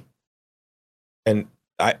D3, and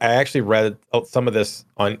I actually read some of this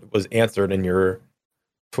was answered in your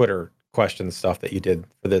Twitter question stuff that you did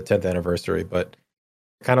for the 10th anniversary, but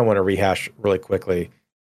I kind of want to rehash really quickly.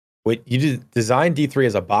 You designed D3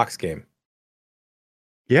 as a box game.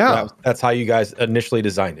 Yeah. That's how you guys initially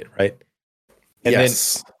designed it, right? And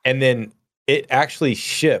yes. then it actually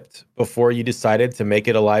shipped before you decided to make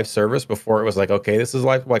it a live service, before it was like, okay, this is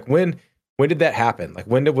live. Like when did that happen? Like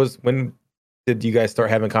when did you guys start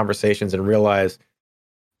having conversations and realize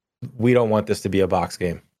we don't want this to be a box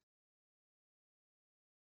game?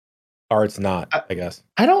 Or it's not, I guess.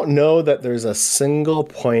 I don't know that there's a single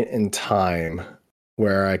point in time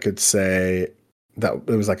where I could say that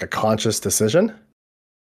it was like a conscious decision.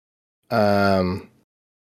 I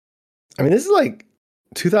mean, this is like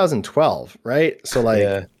 2012, right? So like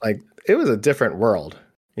it was a different world,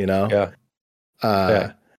 you know?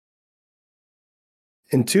 Yeah.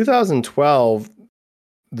 In 2012,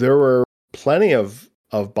 there were plenty of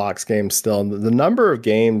box games still. The number of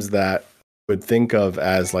games that would think of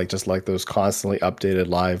as like just like those constantly updated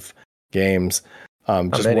live games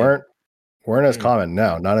just weren't as common.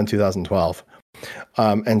 No, not in 2012.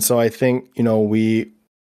 And so I think, you know, we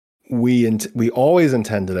always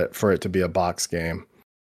intended it for it to be a box game,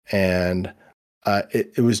 and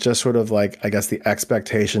it was just sort of like, I guess the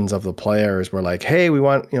expectations of the players were like, hey, we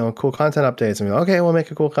want, you know, cool content updates, and we're like, okay, we'll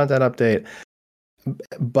make a cool content update.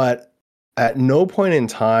 But at no point in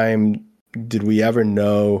time did we ever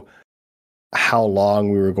know how long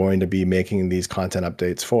we were going to be making these content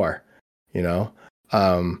updates for, you know?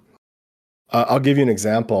 I'll give you an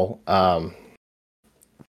example.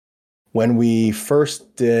 When we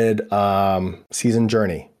first did Season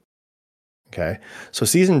Journey, okay? So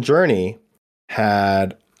Season Journey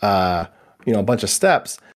had, you know, a bunch of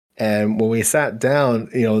steps. And when we sat down,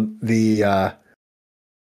 you know, the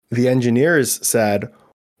engineers said,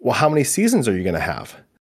 well, how many seasons are you going to have?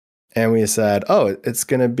 And we said, oh, it's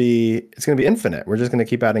going to be infinite. We're just going to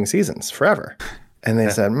keep adding seasons forever. And they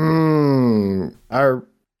said,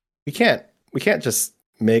 we can't just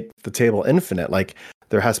make the table infinite. Like,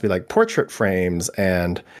 there has to be like portrait frames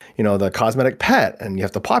and, you know, the cosmetic pet, and you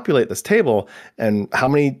have to populate this table. And how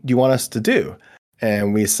many do you want us to do?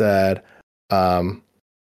 And we said,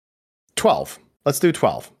 12. Let's do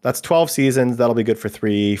 12. That's 12 seasons. That'll be good for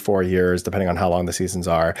 3-4 years, depending on how long the seasons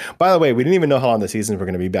are. By the way, we didn't even know how long the seasons were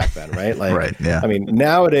going to be back then, right? Like, right, yeah. I mean,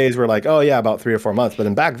 nowadays we're like, oh yeah, about 3 or 4 months. But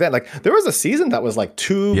then back then, like, there was a season that was like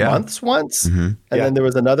 2 months once. Mm-hmm. And then there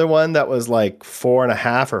was another one that was like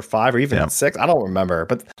 4.5 or 5 or even 6. I don't remember.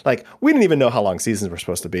 But like, we didn't even know how long seasons were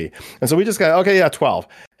supposed to be. And so we just got, okay, yeah, 12.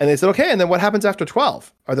 And they said, okay, and then what happens after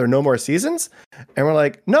 12? Are there no more seasons? And we're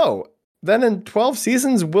like, no. Then in 12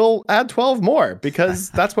 seasons, we'll add 12 more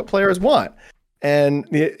because that's what players want. And,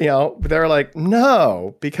 you know, they're like,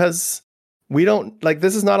 no, because we don't, like,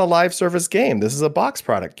 this is not a live service game. This is a box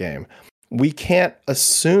product game. We can't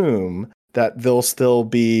assume that there'll still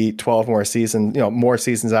be 12 more seasons, you know, more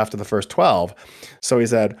seasons after the first 12. So he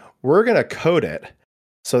said, we're going to code it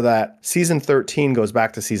so that season 13 goes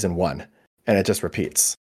back to season 1 and it just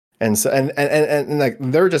repeats. And so, and like,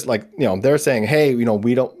 they're just like, you know, they're saying, hey, you know,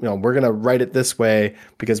 we don't, you know, we're going to write it this way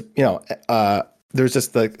because, you know, there's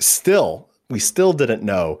just like, we still didn't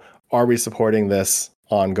know, are we supporting this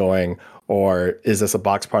ongoing, or is this a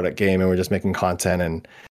box product game and we're just making content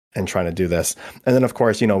and trying to do this? And then of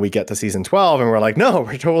course, you know, we get to season 12 and we're like, no,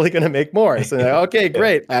 we're totally going to make more. So like, okay,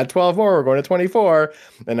 great. Add 12 more. We're going to 24.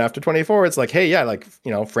 And after 24, it's like, hey, yeah, like,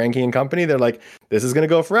 you know, Frankie and company, they're like, this is going to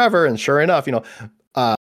go forever. And sure enough, you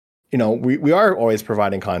know, we are always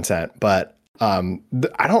providing content, but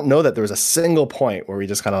I don't know that there was a single point where we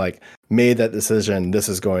just kind of like made that decision. This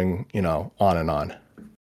is going, you know, on and on.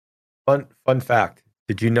 Fun fact.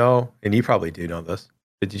 Did you know, and you probably do know this,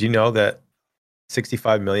 but did you know that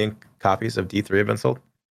 65 million copies of D3 have been sold?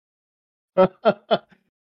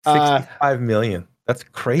 65 million. That's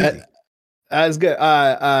crazy. That's good.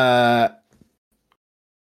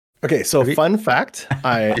 Okay, so fun fact,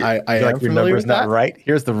 I am familiar with that. Not right.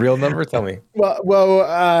 Here's the real number. Tell me.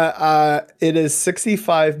 Well, it is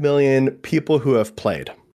 65 million people who have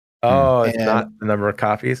played. Oh, it's not the number of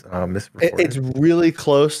copies. It's really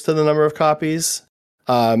close to the number of copies.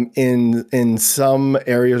 In some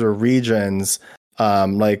areas or regions,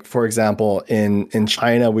 like for example, in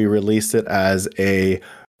China, we released it as a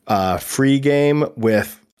free game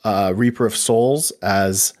with Reaper of Souls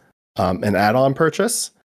as an add-on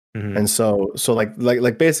purchase. Mm-hmm. And so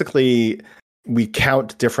like basically we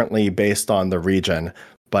count differently based on the region,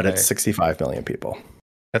 but it's 65 million people.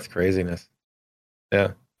 That's craziness.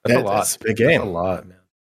 Yeah. That's a lot. It's a big game. That's a lot, man.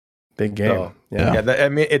 Big game. So, yeah. I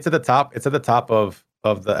mean, it's at the top. It's at the top of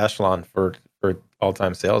the echelon for all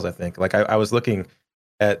time sales. I think. Like I was looking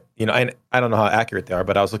at, I don't know how accurate they are,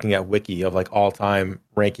 but I was looking at Wiki of like all time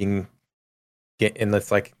ranking, and it's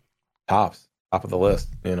like top of the list.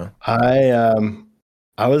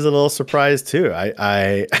 I was a little surprised too.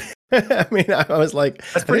 I I mean, I was like,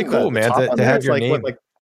 that's pretty cool, man. To have your name.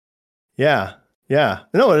 Yeah.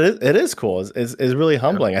 No, it is cool. It's really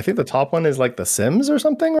humbling. I think the top one is like The Sims or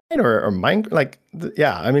something, right? Or Minecraft. Like,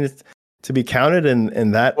 yeah. I mean, it's to be counted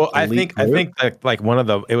in that. Well, I think that like one of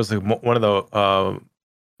the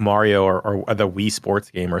Mario or the Wii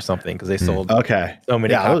Sports game or something, because they sold so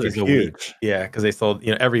many copies of Wii. Yeah, because they sold,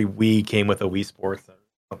 every Wii came with a Wii Sports or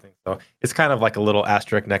something. So it's kind of like a little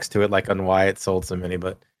asterisk next to it, like on why it sold so many.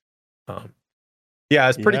 But yeah,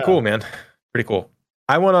 it's pretty cool, man. Pretty cool.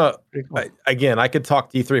 I want to, again, I could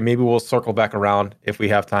talk D3. Maybe we'll circle back around if we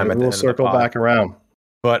have time. We'll circle back around.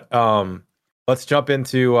 But let's jump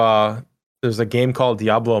into, there's a game called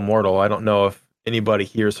Diablo Immortal. I don't know if anybody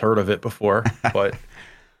here's heard of it before, but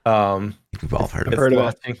we've all heard of it.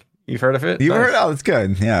 You've heard of it? You've heard? Oh, it's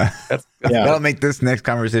good. Yeah. That'll make this next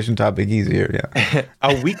conversation topic easier. Yeah.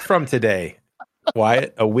 A week from today,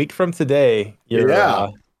 Wyatt,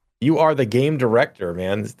 you are the game director,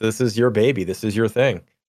 man. This is your baby. This is your thing.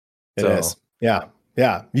 It is. Yeah.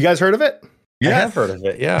 You guys heard of it? Yes. I have heard of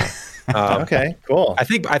it. Yeah. Okay, cool. I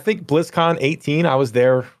think BlizzCon 18, I was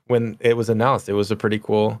there when it was announced. It was a pretty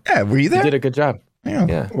cool. Yeah, were you there? You did a good job.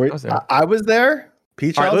 Yeah. I was there. I was there.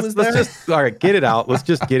 ThaPchild was there. All right, get it out. Let's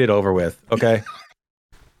just get it over with. Okay.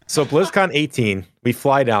 So BlizzCon 18, we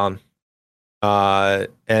fly down,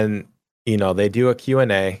 and they do a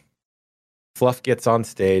Q&A. Fluff gets on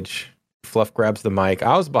stage. Fluff grabs the mic.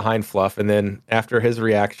 I was behind Fluff, and then after his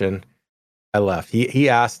reaction, I left. He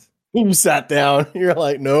asked. You sat down. You're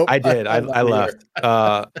like, nope. I did. I left.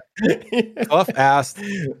 Fluff asked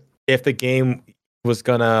if the game was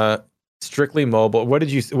gonna strictly mobile. What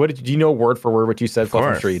did you know word for word what you said, Fluff?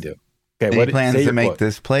 I'm sure you do. Okay. Any plans to make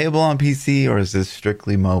this playable on PC, or is this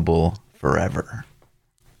strictly mobile forever?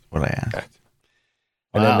 What I asked. Okay.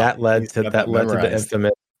 And then that led to the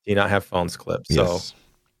infamous do not have phones clip. Yes.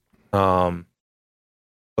 So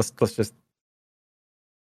let's just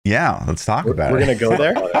let's talk about it. We're gonna go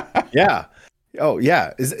there. Yeah. Oh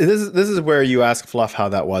yeah. This is where you ask Fluff how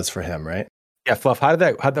that was for him, right? Yeah, Fluff, how'd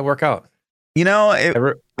that work out?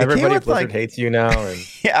 Everybody at Blizzard hates you now.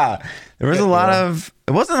 And yeah, there was a lot of.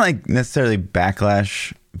 It wasn't like necessarily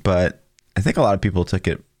backlash, but I think a lot of people took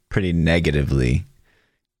it pretty negatively.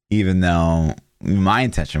 Even though my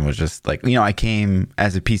intention was just like, I came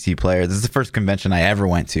as a PC player. This is the first convention I ever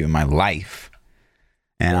went to in my life,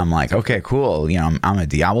 and I'm like, okay, cool. I'm a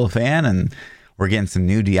Diablo fan, and we're getting some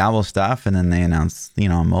new Diablo stuff. And then they announced, a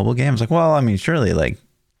mobile game. I was like, well, I mean, surely like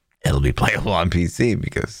it'll be playable on PC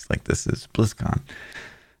because like this is BlizzCon.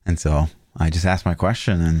 And so I just asked my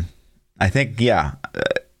question, and I think,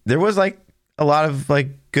 there was like a lot of like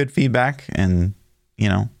good feedback, and,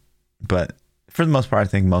 but for the most part, I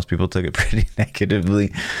think most people took it pretty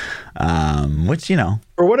negatively, which,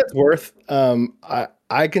 For what it's worth,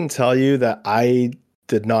 I can tell you that I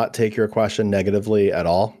did not take your question negatively at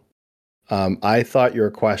all. I thought your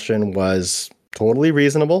question was totally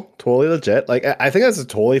reasonable, totally legit. Like, I think that's a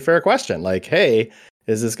totally fair question. Like, hey,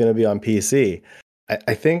 is this going to be on PC?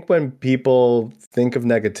 I think when people think of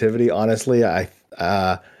negativity, honestly,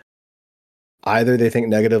 either they think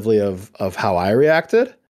negatively of how I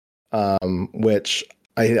reacted, which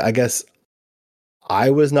I guess I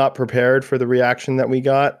was not prepared for the reaction that we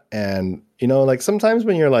got. And, like sometimes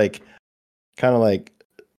when you're like, kind of like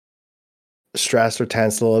stressed or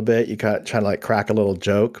tense a little bit, you kind of try to like crack a little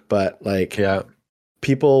joke, but like,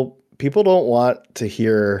 people don't want to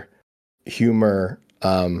hear humor,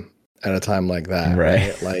 at a time like that.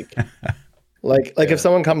 Right. Like if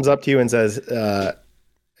someone comes up to you and says,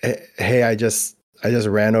 hey, I just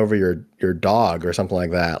ran over your dog or something like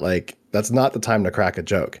that. Like, that's not the time to crack a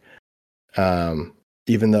joke.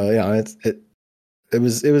 Even though, it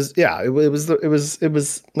was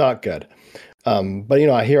not good.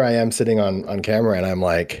 But here I am sitting on camera, and I'm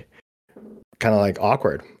like, kind of like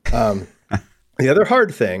awkward. The other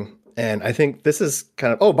hard thing, and I think this is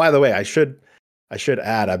kind of, oh, by the way, I should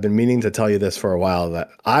add, I've been meaning to tell you this for a while, that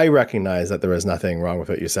I recognize that there was nothing wrong with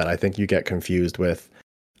what you said. I think you get confused with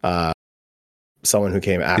someone who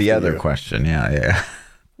came after the other you. Question. Yeah.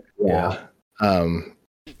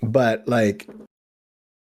 But like,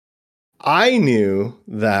 I knew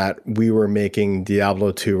that we were making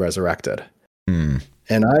Diablo 2 Resurrected. And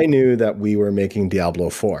I knew that we were making Diablo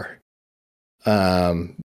 4.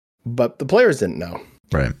 But the players didn't know.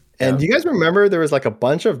 Right. And do you guys remember there was like a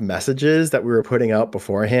bunch of messages that we were putting out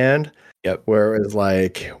beforehand? Yep. Where it was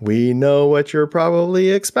like, we know what you're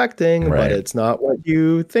probably expecting, Right. but it's not what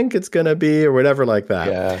you think it's going to be or whatever like that.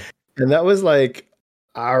 Yeah. And that was like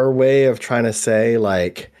our way of trying to say,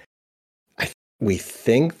 like, we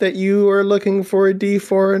think that you are looking for a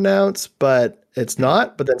D4 announce, but it's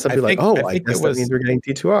not. But then somebody like, oh, I guess that means we're getting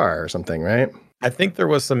D2R or something, right? I think there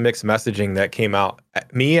was some mixed messaging that came out.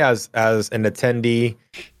 Me as an attendee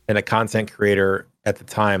and a content creator at the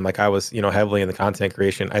time, like I was, heavily in the content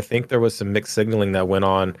creation. I think there was some mixed signaling that went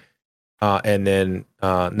on. And then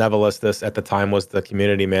Nevelistus at the time was the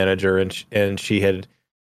community manager, and she had,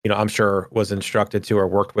 I'm sure was instructed to or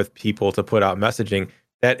worked with people to put out messaging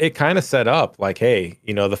that it kind of set up like, hey,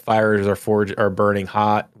 the fires are burning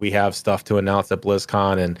hot. We have stuff to announce at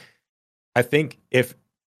BlizzCon. And I think if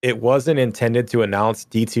it wasn't intended to announce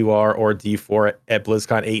D2R or D4 at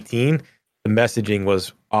BlizzCon 18, the messaging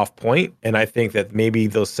was off point. And I think that maybe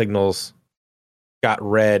those signals got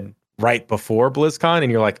read right before BlizzCon,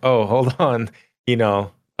 and you're like, oh, hold on,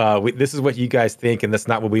 this is what you guys think, and that's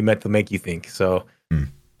not what we meant to make you think. So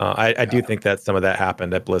I do think that some of that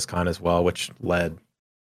happened at BlizzCon as well, which led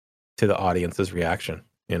to the audience's reaction,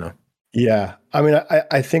 Yeah. I mean,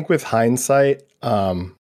 I think with hindsight,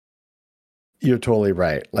 you're totally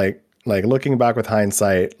right. Like looking back with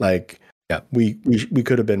hindsight, like we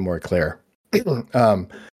could have been more clear. And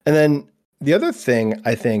then the other thing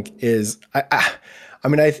I think is, I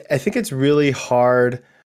think it's really hard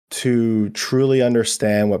to truly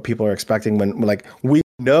understand what people are expecting when, like, we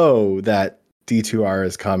know that D2R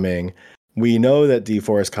is coming, we know that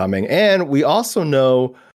D4 is coming, and we also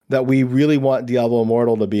know that we really want Diablo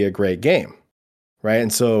Immortal to be a great game, right?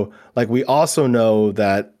 And so, like, we also know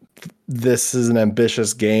that this is an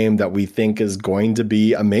ambitious game that we think is going to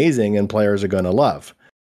be amazing and players are going to love.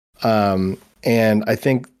 And I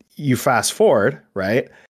think you fast forward, right?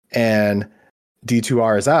 And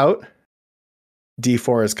D2R is out,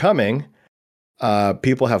 D4 is coming.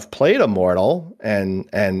 People have played Immortal and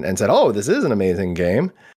said, "Oh, this is an amazing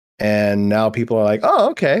game," and now people are like, "Oh,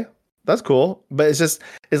 okay, that's cool." But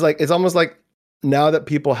it's almost like now that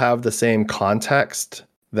people have the same context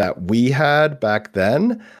that we had back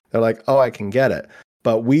then, they're like, "Oh, I can get it."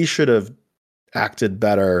 But we should have acted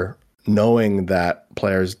better, knowing that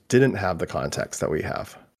players didn't have the context that we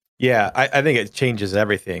have. Yeah, I think it changes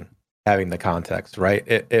everything having the context, right?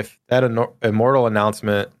 If that Immortal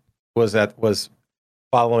announcement was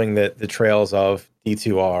following the trails of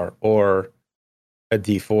D2R or a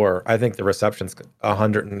D4, I think the reception's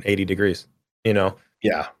 180 degrees,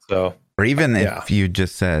 Yeah. So, or even if you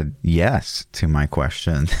just said yes to my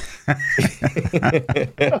question.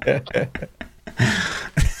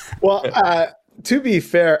 Well, to be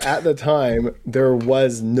fair, at the time, there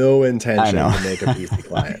was no intention to make a PC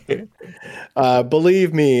client.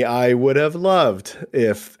 Believe me, I would have loved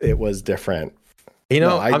if it was different.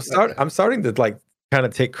 I'm starting to like kind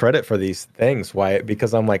of take credit for these things, Wyatt,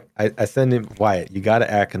 because I'm like, I send him, Wyatt, you got to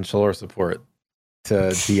add controller support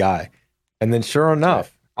to DI. And then sure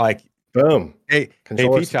enough, like, boom. Hey,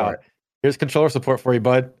 ThaPchild, here's controller support for you,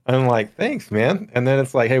 bud. I'm like, thanks, man. And then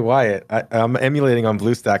it's like, hey, Wyatt, I'm emulating on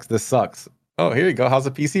BlueStacks. This sucks. Oh, here you go. How's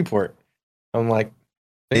a PC port? I'm like,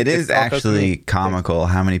 it is actually comical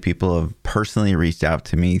how many people have personally reached out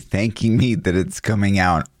to me thanking me that it's coming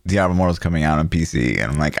out. Diablo Immortal's coming out on PC.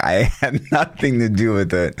 And I'm like, I had nothing to do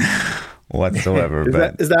with it whatsoever.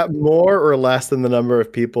 Is that more or less than the number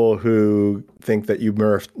of people who think that you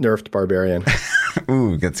nerfed Barbarian?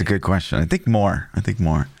 Ooh, that's a good question. I think more.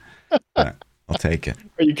 But I'll take it.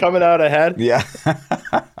 Are you coming out ahead? Yeah.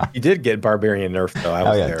 You did get Barbarian nerfed, though. I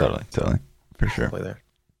was there. Totally. For sure. There.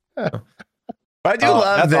 But I do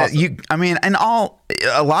love that awesome. and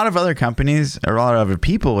a lot of other companies or a lot of other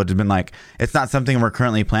people would have been like, it's not something we're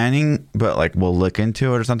currently planning, but like we'll look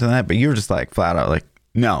into it or something like that. But you're just like flat out like,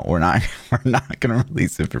 no, we're not going to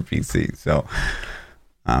release it for PC. So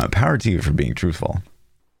power to you for being truthful.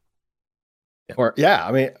 Or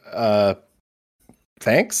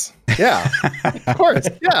thanks. Yeah, of course.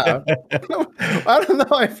 Yeah. I don't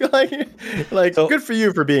know. I feel like so, good for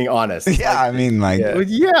you for being honest. Yeah.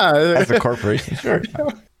 As a corporation, sure.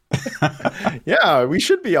 Yeah, we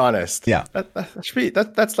should be honest. Yeah.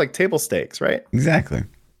 That's like table stakes, right? Exactly.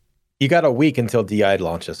 You got a week until DI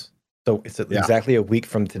launches. So it's exactly a week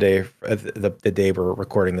from today, the day we're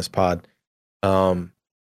recording this pod. How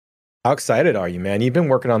excited are you, man? You've been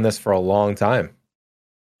working on this for a long time.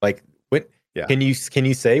 Like, yeah. Can you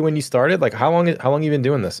say when you started? Like, how long you been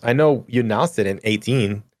doing this? I know you announced it in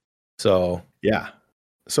 18. So yeah.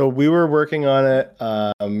 So we were working on it,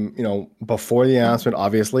 before the announcement.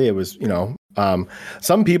 Obviously, it was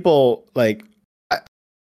Some people like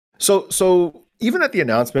so even at the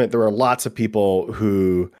announcement, there were lots of people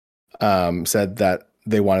who said that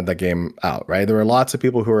they wanted the game out, right? There were lots of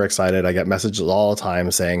people who were excited. I get messages all the time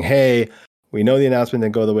saying, "Hey, we know the announcement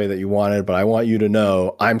didn't go the way that you wanted, but I want you to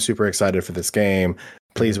know I'm super excited for this game.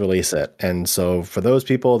 Please release it." And so for those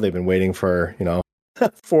people, they've been waiting for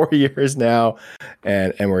 4 years now,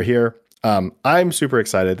 and we're here. I'm super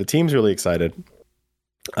excited. The team's really excited.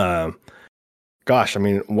 Gosh, I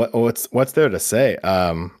mean, what's there to say?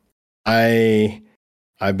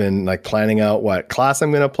 I've been like planning out what class I'm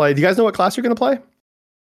going to play. Do you guys know what class you're going to play?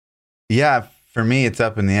 Yeah, for me, it's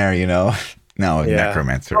up in the air, No, Yeah.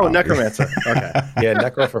 Necromancer. Oh, Necromancer. Okay. Yeah,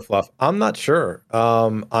 Necro for fluff. I'm not sure.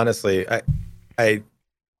 Honestly, I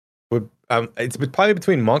would. It's probably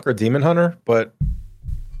between Monk or Demon Hunter, but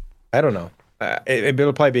I don't know.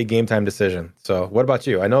 It'll probably be a game time decision. So, what about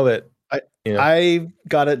you? I know that I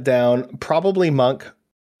got it down. Probably Monk,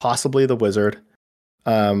 possibly the Wizard.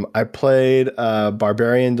 I played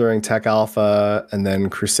Barbarian during Tech Alpha, and then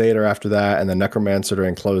Crusader after that, and then Necromancer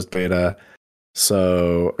during closed beta.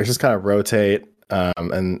 So I just kind of rotate,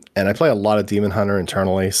 and I play a lot of Demon Hunter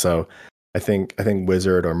internally. So I think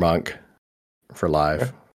Wizard or Monk for live.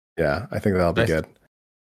 Okay. Yeah, I think that'll be good.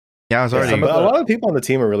 Yeah, I was already. But a lot of people on the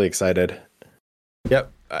team are really excited.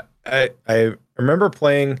 Yep, I remember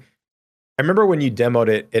playing. I remember when you demoed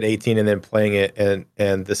it at 18 and then playing it,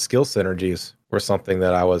 and the skill synergies were something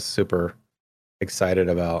that I was super excited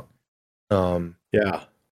about. Yeah.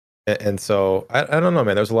 And so I don't know,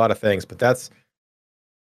 man. There's a lot of things, but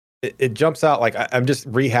it jumps out. Like I'm just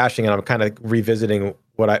rehashing and I'm kind of revisiting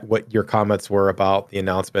what your comments were about the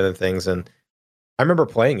announcement and things. And I remember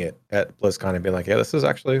playing it at BlizzCon and being like, yeah, this is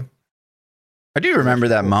actually. I do remember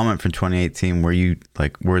that moment from 2018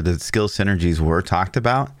 where the skill synergies were talked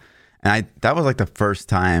about. And that was like the first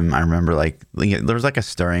time I remember there was like a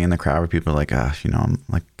stirring in the crowd where people were like, gosh, I'm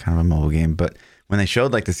like kind of a mobile game. But when they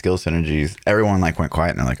showed like the skill synergies, everyone like went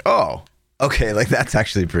quiet and they're like, oh, okay, like that's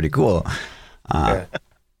actually pretty cool. I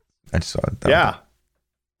just saw it. Yeah.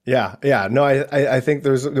 No, I think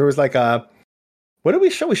there was like a, what did we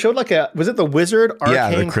show? We showed like was it the Wizard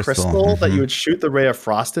Arcane the crystal that you would shoot the Ray of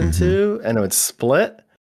Frost into and it would split?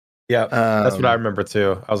 Yeah, that's what I remember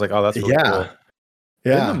too. I was like, oh, that's really cool. Yeah.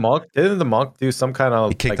 Didn't the monk do some kind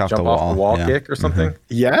of kicked like off jump off the wall kick or something?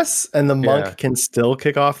 Yes, and the monk can still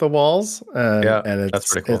kick off the walls, and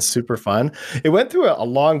that's pretty cool. It's super fun. It went through a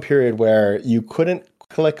long period where you couldn't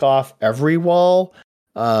click off every wall,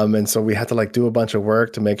 and so we had to like do a bunch of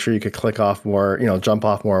work to make sure you could click off more, jump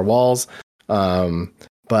off more walls. The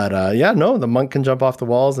monk can jump off the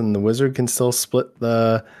walls, and the wizard can still split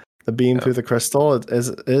the beam through the crystal. It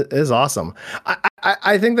is awesome.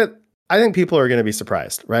 I think people are going to be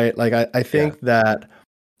surprised, right? Like I think that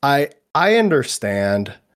I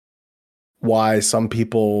understand why some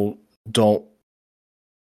people don't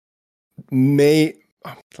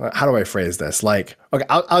how do I phrase this? Like, okay,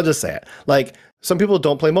 I'll just say it. Like some people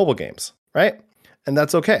don't play mobile games, right? And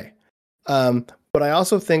that's okay. But I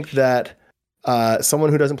also think that someone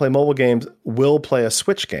who doesn't play mobile games will play a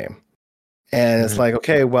Switch game. And it's like,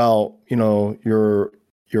 okay, well, your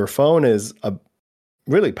phone is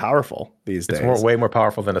really powerful these days. It's way more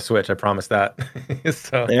powerful than a Switch. I promise that.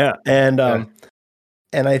 So yeah, and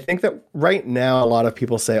I think that right now a lot of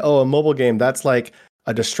people say, "Oh, a mobile game that's like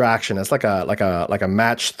a distraction. It's like a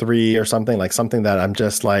match 3 or something, like something that I'm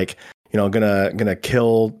just like gonna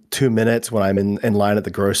kill 2 minutes when I'm in line at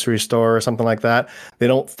the grocery store or something like that." They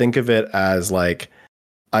don't think of it as like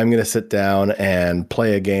I'm gonna sit down and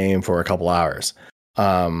play a game for a couple hours.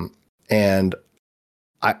 And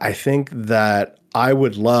I think that I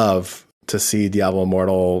would love to see Diablo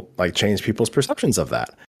Immortal like change people's perceptions of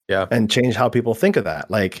that. Yeah. And change how people think of that.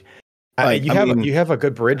 You have a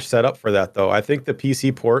good bridge set up for that though. I think the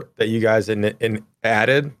PC port that you guys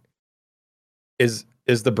added is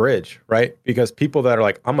the bridge, right? Because people that are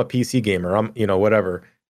like, I'm a PC gamer, I'm whatever,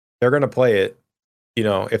 they're gonna play it.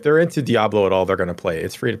 If they're into Diablo at all, they're gonna play it.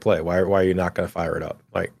 It's free to play. Why are you not gonna fire it up?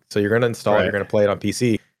 Like, so you're gonna install it, you're gonna play it on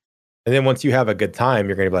PC. And then once you have a good time,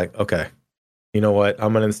 you're going to be like, okay, you know what?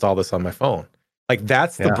 I'm going to install this on my phone. Like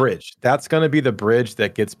that's the bridge. That's going to be the bridge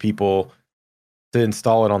that gets people to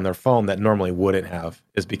install it on their phone that normally wouldn't have,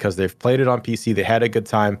 is because they've played it on PC. They had a good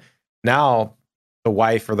time. Now the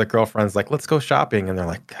wife or the girlfriend's like, let's go shopping. And they're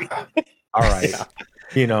like, all right,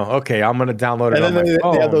 okay, I'm going to download it on my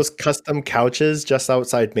phone. They have those custom couches just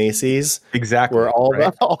outside Macy's. Exactly. Where all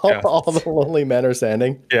the lonely men are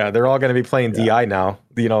standing. Yeah. They're all going to be playing DI now,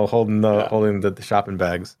 holding the shopping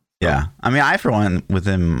bags. Yeah. I mean, I, for one,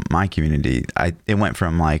 within my community, it went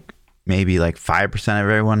from like maybe like 5% of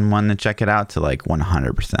everyone wanted to check it out to like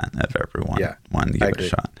 100% of everyone wanted to give it a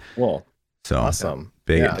shot. Well, so awesome.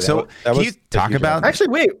 Big. Yeah, so can you talk about? Actually,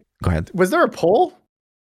 wait. Go ahead. Was there a poll?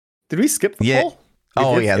 Did we skip the poll?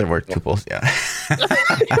 There were 2 polls. Yeah.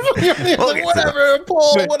 Whatever,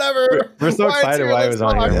 poll, whatever. We're so excited Wyatt was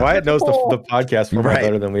on here. Wyatt knows the podcast format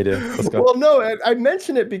better than we do. Let's go. Well, no, I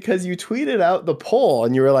mentioned it because you tweeted out the poll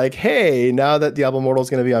and you were like, hey, now that Diablo Immortal is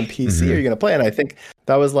going to be on PC, are you going to play? And I think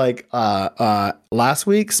that was like last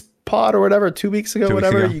week's pod or whatever, 2 weeks ago,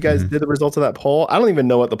 you guys did the results of that poll. I don't even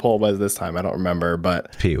know what the poll was this time. I don't remember,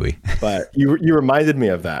 but Pee-wee. But you reminded me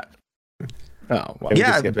of that. Oh, well,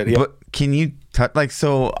 but can you touch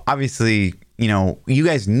so obviously, you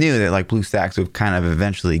guys knew that like BlueStacks would kind of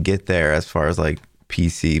eventually get there as far as like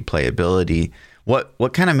PC playability.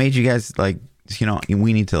 What kind of made you guys like,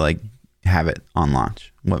 we need to like have it on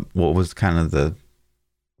launch? What was kind of the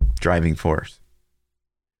driving force?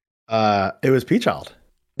 It was ThaPchild.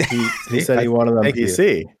 He said he wanted on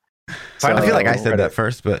PC. So, I feel like I said that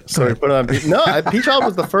first, but so we put it on PC. No, ThaPchild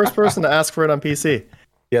was the first person to ask for it on PC.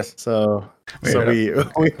 Yes. So we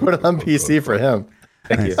put it on PC for him.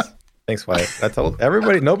 Thank you. Thanks, Wyatt. I told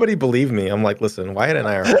everybody, nobody believed me. I'm like, listen, Wyatt and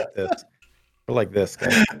I are like this. We're like this,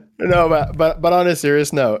 guys. No, but on a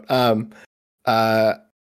serious note, a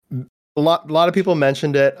lot of people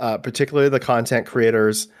mentioned it, particularly the content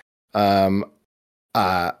creators. Fluff,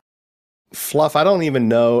 I don't even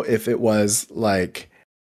know if it was like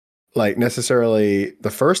necessarily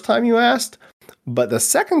the first time you asked, but the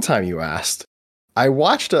second time you asked, I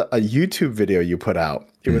watched a YouTube video you put out.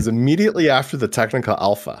 It was immediately after the technical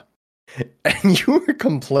alpha. And you were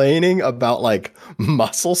complaining about like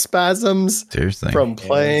muscle spasms from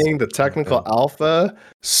playing the technical alpha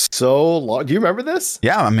so long. Do you remember this?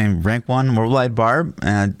 Yeah, I mean, rank 1 worldwide barb,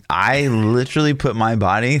 and I literally put my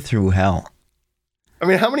body through hell. I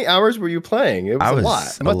mean, how many hours were you playing? It was a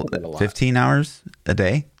lot. It must have been a lot. 15 hours a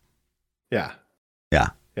day. Yeah. Yeah.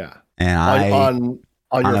 Yeah. And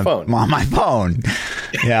on your phone. On my phone.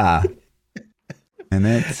 Yeah. And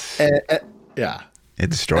it's yeah. It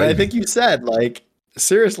destroyed me. I think you said, like,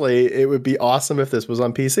 seriously, it would be awesome if this was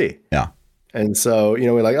on PC. Yeah. And so,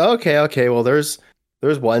 we're like, okay, well, there's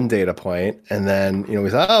one data point. And then, we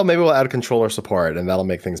thought, maybe we'll add controller support and that'll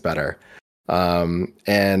make things better. And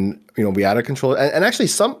we added controller, and actually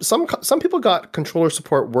some people got controller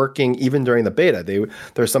support working even during the beta.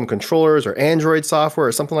 There's some controllers or Android software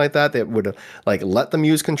or something like that would like let them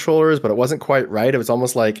use controllers, but it wasn't quite right. It was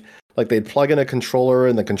almost like they'd plug in a controller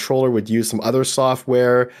and the controller would use some other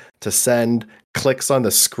software to send clicks on the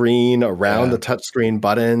screen around the touchscreen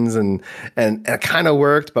buttons, and it kind of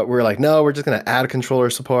worked, but we're like, no, we're just gonna add controller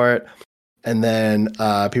support. And then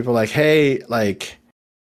people were like, hey, like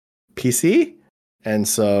PC. And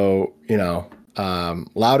so,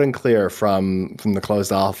 loud and clear from the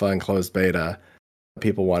closed alpha and closed beta,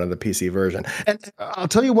 people wanted the PC version. And I'll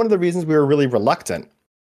tell you one of the reasons we were really reluctant.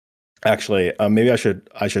 Actually, maybe I should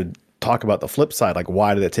talk about the flip side. Like,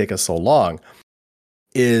 why did it take us so long?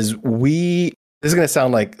 This is going to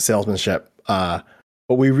sound like salesmanship, but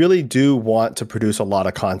we really do want to produce a lot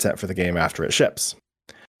of content for the game after it ships.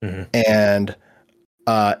 Mm-hmm. And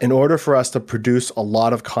in order for us to produce a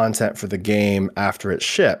lot of content for the game after it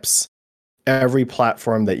ships, every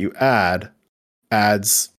platform that you adds,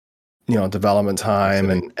 development time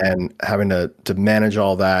and having to manage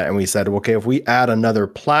all that. And we said, okay, if we add another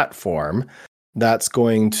platform, that's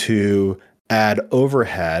going to add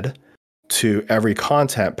overhead to every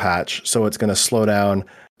content patch. So it's going to slow down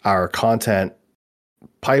our content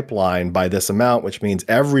pipeline by this amount, which means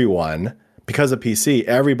everyone, because of PC,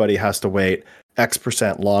 everybody has to wait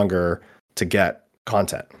X% longer to get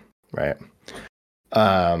content, right?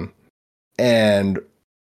 And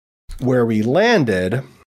where we landed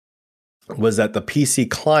was that the PC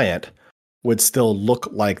client would still look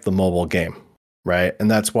like the mobile game, right? And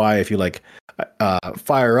that's why if you like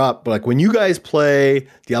fire up, like when you guys play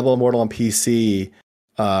Diablo Immortal on PC,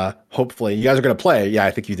 hopefully you guys are going to play. Yeah,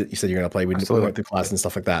 I think you said you're going to play. We went through class and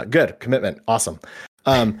stuff like that. Good commitment, awesome.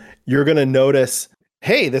 You're going to notice,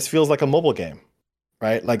 hey, this feels like a mobile game,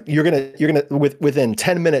 right? Like you're gonna within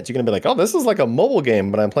 10 minutes, you're gonna be like, oh, this is like a mobile game,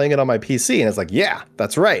 but I'm playing it on my PC, and it's like, yeah,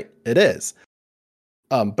 that's right, it is.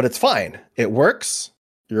 But it's fine. It works.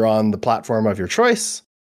 You're on the platform of your choice,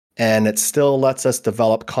 and it still lets us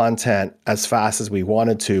develop content as fast as we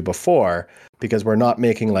wanted to before, because we're not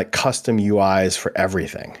making like custom UIs for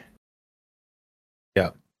everything. Yeah,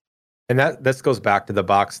 and that goes back to the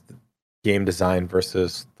box game design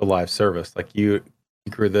versus the live service. Like you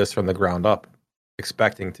grew this from the ground up,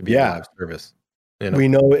 expecting to be a live service. We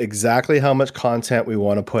know exactly how much content we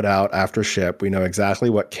want to put out after ship. We know exactly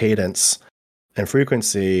what cadence and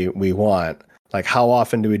frequency we want. Like, how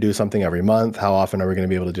often do we do something every month? How often are we going to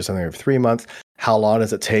be able to do something every 3 months? How long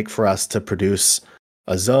does it take for us to produce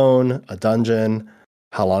a zone, a dungeon?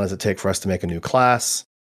 How long does it take for us to make a new class?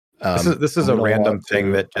 This is a random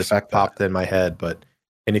thing that just popped in my head,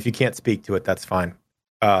 and if you can't speak to it, that's fine.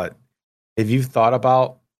 Have you thought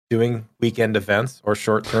about doing weekend events or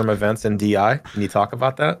short-term events in DI? Can you talk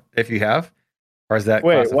about that if you have, or is that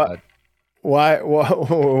classified? Why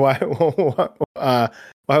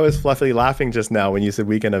was Fluffy laughing just now when you said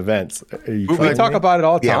weekend events? We talk about it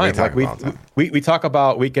all the time. We talk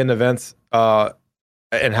about weekend events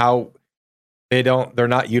and how they're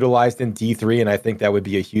not utilized in D3, and I think that would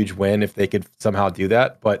be a huge win if they could somehow do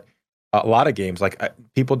that. But a lot of games, like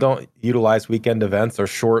people don't utilize weekend events or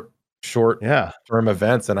short term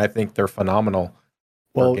events, and I think they're phenomenal.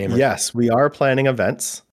 Well, yes, we are planning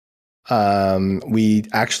events. We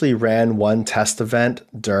actually ran one test event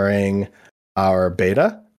during our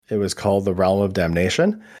beta. It was called the Realm of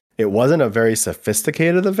Damnation. It wasn't a very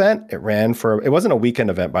sophisticated event. It wasn't a weekend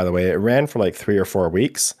event, by the way. It ran for like 3 or 4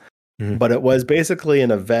 weeks. But it was basically an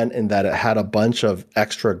event in that it had a bunch of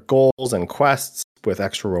extra goals and quests with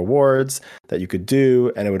extra rewards that you could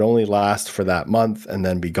do, and it would only last for that month and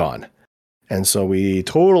then be gone. And so we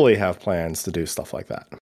totally have plans to do stuff like that.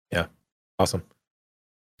 Yeah. Awesome.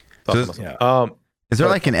 Is there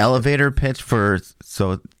like an elevator pitch for,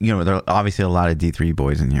 there are obviously a lot of D3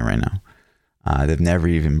 boys in here right now. They've never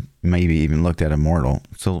maybe even looked at Immortal.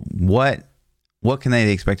 So what can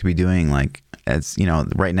they expect to be doing? Like, as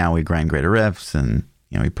right now we grind greater rifts and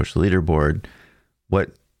we push the leaderboard.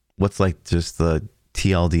 What's like just the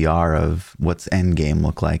TLDR of what's end game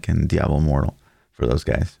look like in Diablo Immortal for those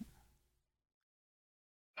guys?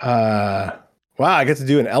 Wow, I get to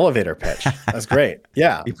do an elevator pitch. That's great.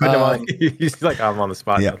 Yeah. He's like, I'm on the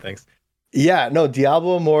spot. Yeah. No, thanks. Yeah, no,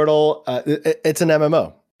 Diablo Immortal, it's an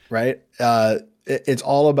MMO, right? It's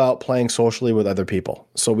all about playing socially with other people.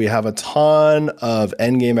 So we have a ton of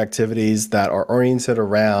endgame activities that are oriented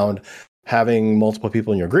around having multiple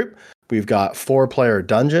people in your group. We've got 4-player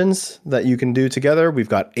dungeons that you can do together. We've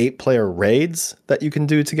got 8-player raids that you can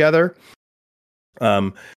do together.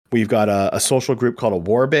 We've got a social group called a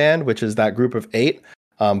War Band, which is that group of 8,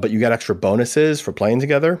 but you get extra bonuses for playing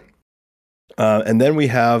together. And then we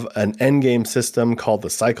have an endgame system called the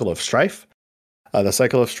Cycle of Strife. The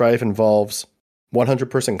Cycle of Strife involves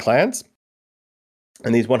 100-person clans.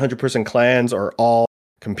 And these 100-person clans are all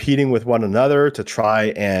competing with one another to try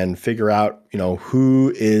and figure out,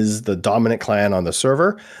 who is the dominant clan on the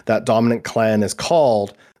server. That dominant clan is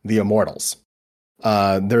called the Immortals.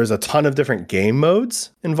 There's a ton of different game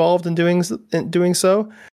modes involved in doing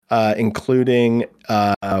so, including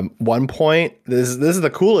one point. This is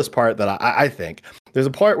the coolest part that I think. There's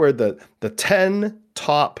a part where the 10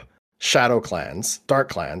 top shadow clans, dark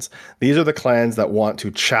clans, these are the clans that want to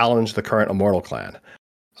challenge the current Immortal clan.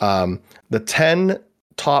 The 10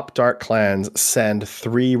 top dark clans send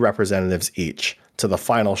 3 representatives each to the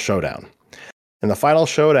final showdown. And the final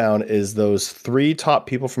showdown is those 3 top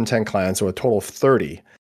people from 10 clans, so a total of 30.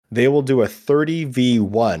 They will do a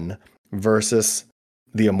 30v1 versus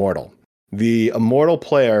the Immortal. The Immortal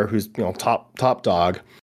player, who's top dog,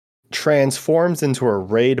 transforms into a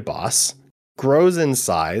raid boss, grows in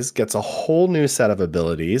size, gets a whole new set of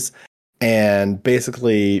abilities, and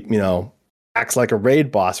basically, acts like a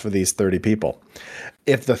raid boss for these 30 people.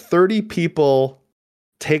 If the 30 people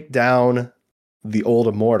take down the old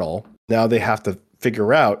Immortal, now they have to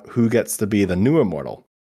figure out who gets to be the new Immortal.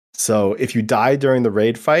 So if you die during the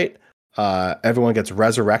raid fight, everyone gets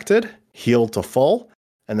resurrected, healed to full,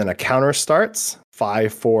 and then a counter starts,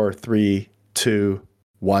 5, 4, 3, 2,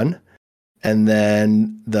 1. And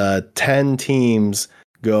then the 10 teams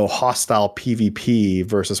go hostile PvP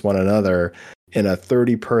versus one another in a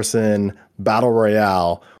 30-person battle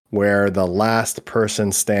royale where the last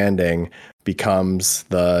person standing becomes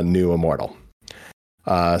the new Immortal.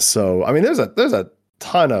 So I mean, there's a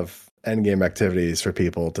ton of endgame activities for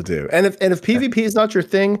people to do. And if PvP is not your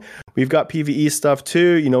thing, we've got PvE stuff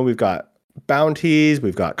too. We've got bounties,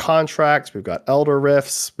 we've got contracts, we've got Elder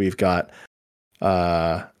Rifts, we've got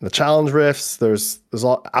the challenge rifts. There's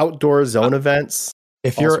all outdoor zone events.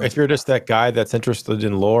 If you're just that guy that's interested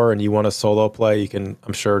in lore and you want to solo play, you can,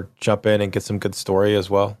 I'm sure, jump in and get some good story as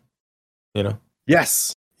well.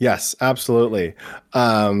 Yes, absolutely.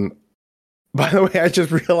 By the way, I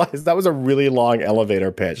just realized that was a really long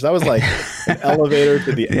elevator pitch. That was like an elevator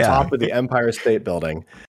to the top of the Empire State Building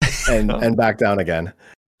and back down again.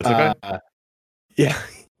 Okay. Yeah.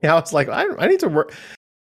 I was like, I need to work.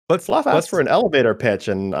 Fluff asked for an elevator pitch,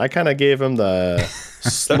 and I kind of gave him the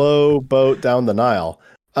slow boat down the Nile.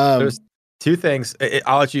 There's two things.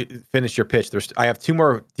 I'll let you finish your pitch. I have two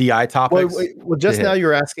more DI topics. Well, just now you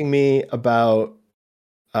were asking me about.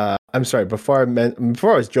 I'm sorry. Before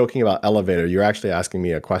I was joking about elevator, you're actually asking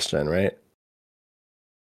me a question, right?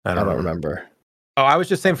 I don't remember. Oh, I was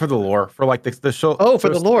just saying for the lore, for like the show. Oh, for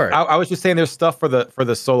the lore. I was just saying there's stuff for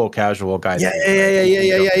the solo casual guys.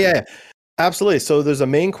 Yeah. Absolutely. So there's a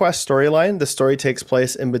main quest storyline. The story takes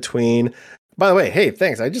place in between. By the way, hey,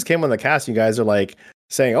 thanks. I just came on the cast. You guys are like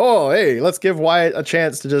saying, "Oh, hey, let's give Wyatt a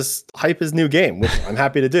chance to just hype his new game," which I'm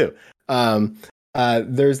happy to do.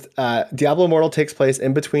 There's Diablo Immortal takes place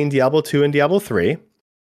in between Diablo 2 and Diablo 3,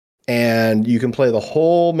 and you can play the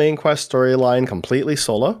whole main quest storyline completely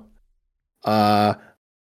solo,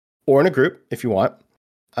 or in a group if you want.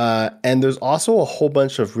 And there's also a whole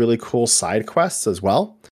bunch of really cool side quests as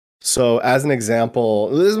well. So as an example,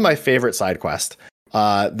 this is my favorite side quest.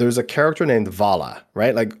 There's a character named Vala,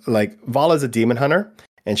 right? Like Vala is a demon hunter,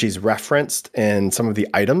 and she's referenced in some of the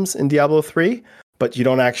items in Diablo 3, but you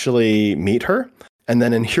don't actually meet her. And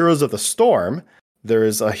then in Heroes of the Storm,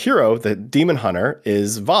 there's a hero, the demon hunter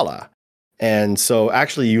is Vala. And so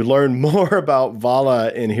actually you learn more about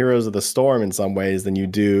Vala in Heroes of the Storm in some ways than you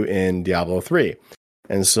do in Diablo 3.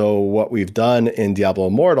 And so what we've done in Diablo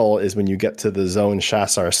Immortal is when you get to the Zone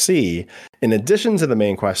Shassar Sea, in addition to the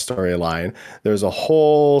main quest storyline, there's a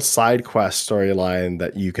whole side quest storyline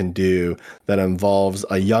that you can do that involves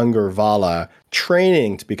a younger Vala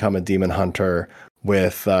training to become a demon hunter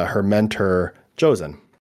with her mentor, Josen.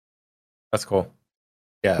 That's cool.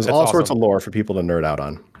 Yeah, there's all sorts of lore for people to nerd out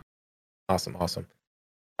on. Awesome. All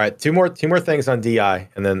right, two more things on DI,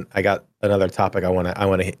 and then I got another topic I want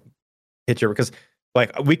to hit you because.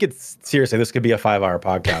 Like we could seriously, this could be a 5-hour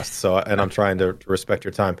podcast. So, and I'm trying to respect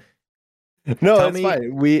your time. No, that's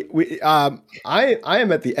fine. I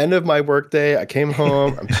am at the end of my workday. I came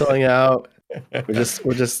home. I'm chilling out.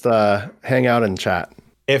 We'll just hang out and chat.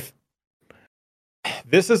 If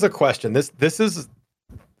this is a question, this is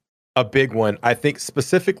a big one. I think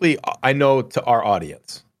specifically, I know to our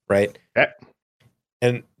audience, right? Okay.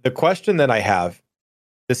 And the question that I have,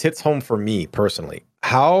 this hits home for me personally.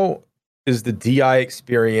 How is the DI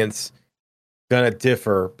experience going to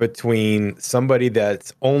differ between somebody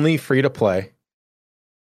that's only free to play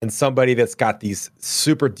and somebody that's got these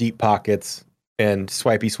super deep pockets and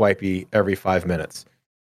swipey every 5 minutes?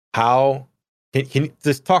 How can you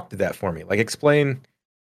just talk to that for me? Like explain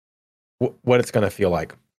what it's going to feel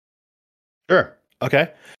like. Sure.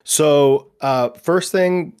 Okay. So first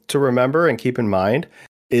thing to remember and keep in mind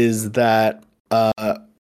is that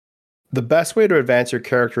the best way to advance your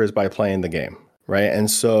character is by playing the game, right?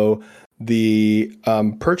 And so the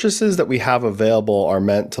purchases that we have available are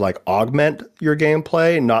meant to like augment your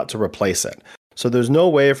gameplay, not to replace it. So there's no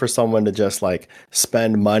way for someone to just like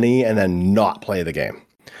spend money and then not play the game.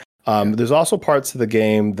 There's also parts of the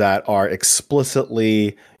game that are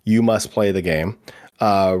explicitly you must play the game.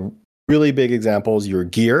 Really big examples, your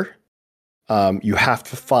gear, you have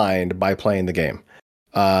to find by playing the game.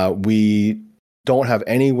 We don't have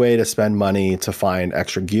any way to spend money to find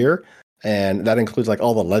extra gear, and that includes like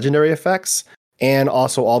all the legendary effects and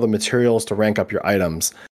also all the materials to rank up your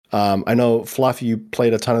items. I know, Fluff, you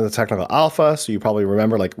played a ton of the technical alpha, so you probably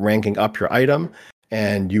remember like ranking up your item,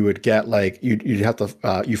 and you would get like you'd have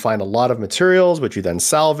to you find a lot of materials which you then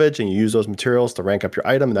salvage, and you use those materials to rank up your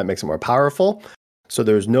item, and that makes it more powerful. So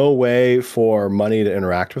there's no way for money to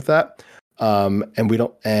interact with that, and we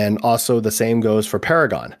don't. And also the same goes for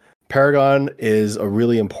Paragon. Paragon is a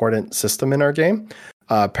really important system in our game.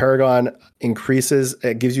 Paragon increases,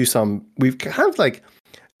 it gives you some, we've kind of like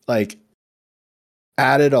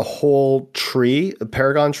added a whole tree, a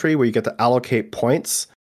Paragon tree, where you get to allocate points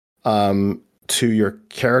to your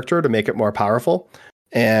character to make it more powerful.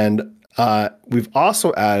 And we've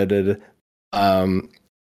also added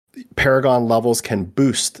Paragon levels can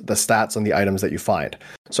boost the stats on the items that you find.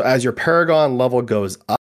 So as your Paragon level goes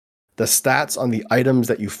up, the stats on the items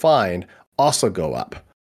that you find also go up.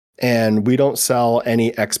 And we don't sell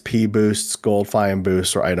any XP boosts, gold find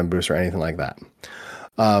boosts, or item boosts, or anything like that.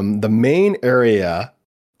 The main area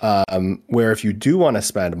where if you do want to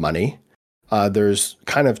spend money, there's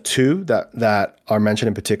kind of two that are mentioned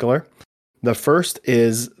in particular. The first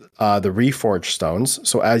is the Reforged Stones.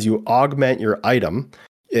 So as you augment your item,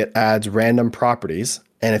 it adds random properties.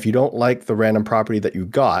 And if you don't like the random property that you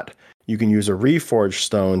got, you can use a Reforged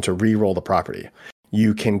Stone to re-roll the property.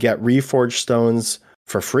 You can get Reforged Stones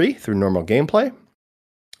for free through normal gameplay,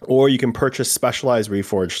 or you can purchase specialized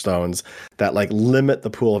Reforged Stones that like limit the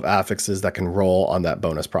pool of affixes that can roll on that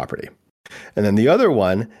bonus property. And then the other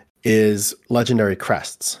one is legendary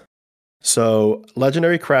crests. So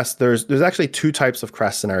legendary crests, there's actually two types of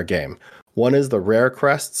crests in our game. One is the rare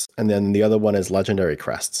crests, and then the other one is legendary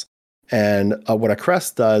crests. And what a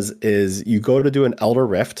crest does is you go to do an Elder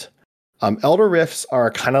Rift. Elder Rifts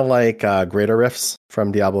are kind of like Greater Rifts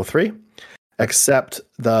from Diablo 3, except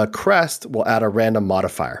the crest will add a random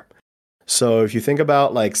modifier. So if you think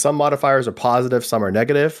about like some modifiers are positive, some are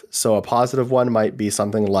negative. So a positive one might be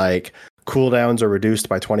something like cooldowns are reduced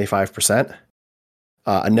by 25%.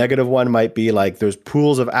 A negative one might be like there's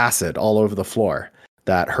pools of acid all over the floor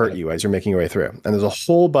that hurt you as you're making your way through. And there's a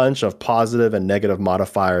whole bunch of positive and negative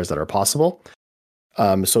modifiers that are possible.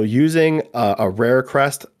 So using a rare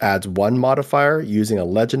crest adds one modifier. Using a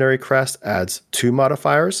legendary crest adds two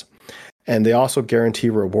modifiers. And they also guarantee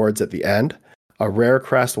rewards at the end. A rare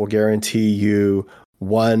crest will guarantee you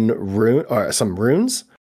one rune or some runes,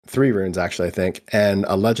 3 runes actually, I think. And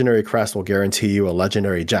a legendary crest will guarantee you a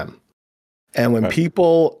legendary gem. And when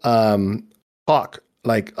people talk,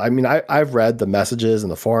 like, I mean, I've read the messages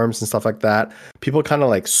and the forums and stuff like that. People kind of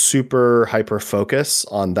like super hyper focus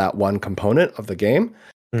on that one component of the game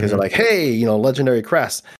because they're like, hey, you know, legendary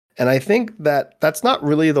crest. And I think that that's not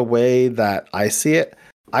really the way that I see it.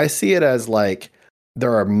 I see it as like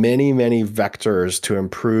there are many, many vectors to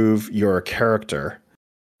improve your character.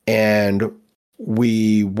 And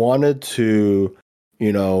we wanted to,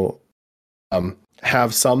 you know,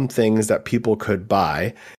 have some things that people could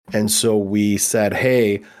buy. And so we said,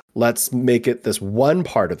 hey, let's make it this one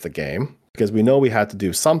part of the game because we know we had to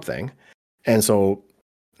do something. And so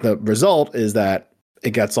the result is that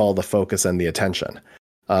it gets all the focus and the attention.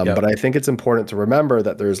 But I think it's important to remember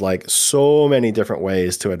that there's like so many different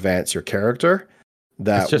ways to advance your character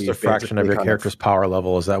that it's just a fraction of your character's power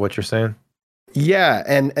level. Is that what you're saying? Yeah.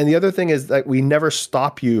 And the other thing is that we never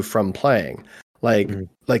stop you from playing. Like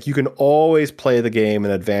you can always play the game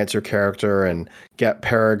and advance your character and get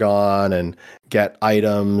Paragon and get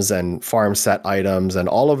items and farm set items. And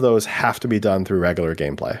all of those have to be done through regular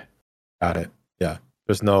gameplay. Got it. Yeah.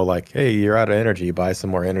 There's no like, hey, you're out of energy, buy some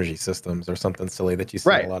more energy systems or something silly that you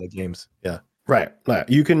see in a lot of games. Yeah. Right.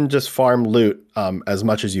 You can just farm loot as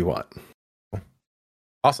much as you want.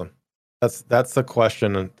 Awesome. That's the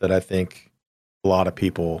question that I think a lot of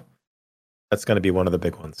people, that's going to be one of the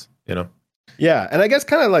big ones, you know? Yeah. And I guess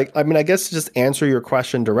kind of like, I mean, I guess to just answer your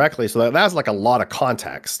question directly. So that's like a lot of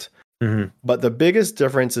context. But the biggest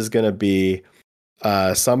difference is going to be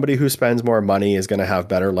somebody who spends more money is going to have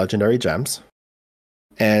better legendary gems.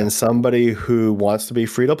 And somebody who wants to be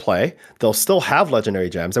free to play, they'll still have legendary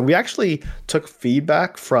gems. And we actually took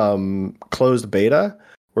feedback from closed beta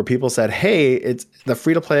where people said, hey, it's the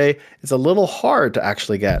free to play. It's a little hard to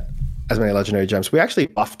actually get as many legendary gems. We actually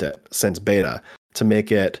buffed it since beta to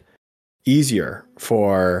make it easier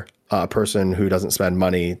for a person who doesn't spend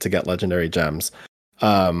money to get legendary gems.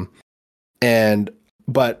 But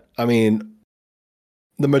I mean,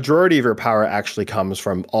 the majority of your power actually comes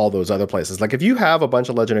from all those other places. Like if you have a bunch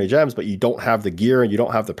of legendary gems, but you don't have the gear and you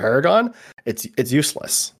don't have the Paragon, it's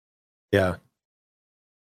useless. Yeah.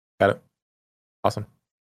 Got it. Awesome.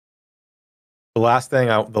 The last thing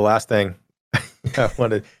I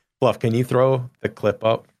wanted, Fluff, can you throw the clip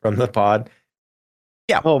up from the pod?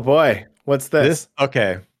 Yeah. Oh boy. What's this?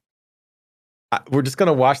 Okay. We're just going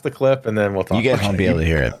to watch the clip and then we'll talk. You guys won't be able to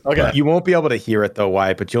hear it. Okay. You won't be able to hear it though,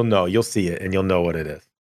 Wyatt, but you'll see it and you'll know what it is.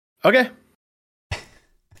 Okay.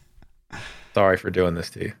 Sorry for doing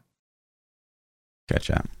this to you.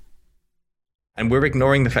 Gotcha. And we're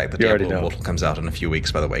ignoring the fact that Diablo Immortal comes out in a few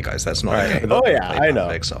weeks, by the way, guys. That's not a game. Oh, yeah, I know.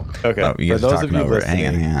 Okay. Oh, you guys are talking over it.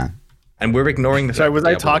 Hang on. And we're ignoring the fact Sorry, was that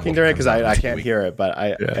I Diablo talking during it? Because I can't weeks. hear it, but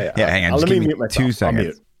hang on. Let me mute myself. 2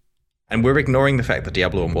 seconds. And we're ignoring the fact that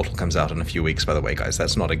Diablo Immortal comes out in a few weeks, by the way, guys.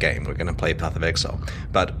 That's not a game. We're going to play Path of Exile.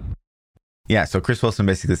 But yeah, so Chris Wilson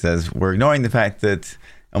basically says, we're ignoring the fact that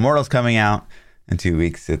Immortal's coming out in 2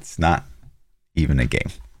 weeks. It's not even a game,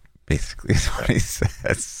 basically, is what he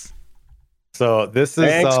says. So this is...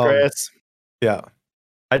 Thanks, Chris. Yeah.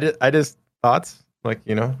 I just thoughts? Like,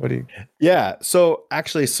 you know, what do you... Yeah, so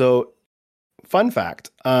actually, fun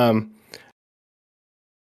fact.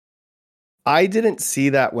 I didn't see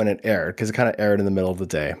that when it aired because it kind of aired in the middle of the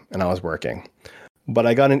day and I was working. But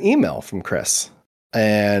I got an email from Chris.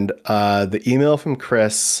 And the email from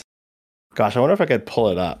Chris, gosh, I wonder if I could pull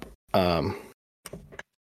it up.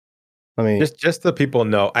 Let me just so people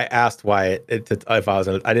know, I asked Wyatt if I was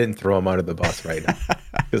I didn't throw him under the bus right now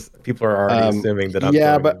because people are already assuming that I'm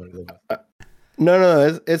throwing him under the bus.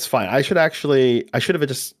 No, it's fine. I should have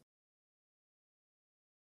just.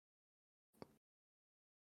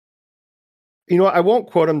 You know what? I won't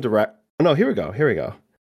quote him direct. Oh, no, here we go.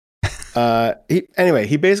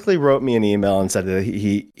 He basically wrote me an email and said that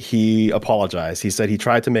he apologized. He said he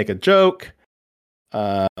tried to make a joke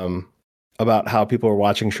about how people were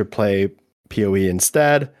watching should play PoE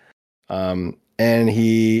instead. And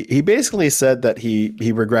he basically said that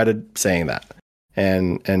he regretted saying that.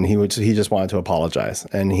 And he just wanted to apologize.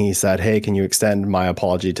 And he said, "Hey, can you extend my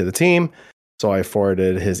apology to the team?" So I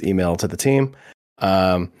forwarded his email to the team.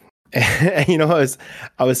 And I was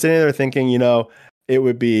sitting there thinking, it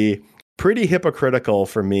would be pretty hypocritical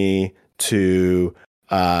for me to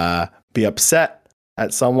be upset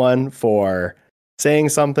at someone for saying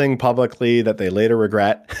something publicly that they later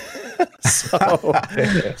regret. There's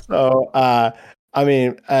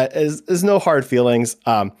no hard feelings.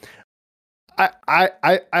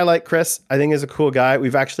 I like Chris. I think he's a cool guy.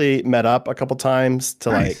 We've actually met up a couple times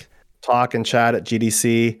to like talk and chat at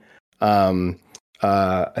GDC.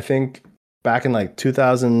 I think back in like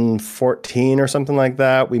 2014 or something like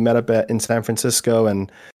that, we met up in San Francisco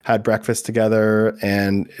and had breakfast together.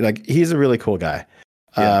 And like, he's a really cool guy.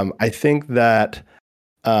 Yeah. I think that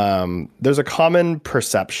there's a common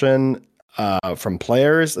perception from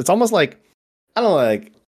players. It's almost like, I don't know,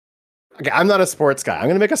 like, okay, I'm not a sports guy. I'm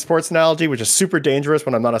going to make a sports analogy, which is super dangerous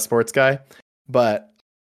when I'm not a sports guy, but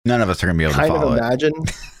none of us are going to be able to follow imagine.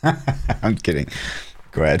 I'm kidding.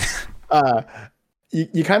 Go ahead.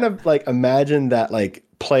 You kind of like imagine that like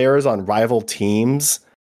players on rival teams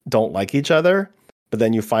don't like each other, but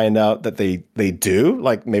then you find out that they do.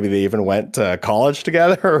 Like maybe they even went to college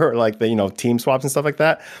together or like team swaps and stuff like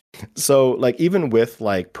that. So like even with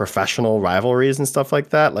like professional rivalries and stuff like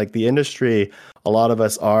that, like the industry, a lot of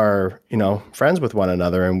us are, friends with one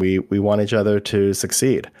another and we want each other to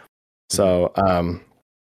succeed. So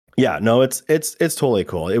it's totally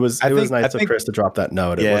cool. It was nice of Chris to drop that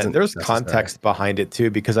note. There's context behind it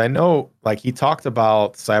too, because I know like he talked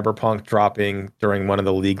about Cyberpunk dropping during one of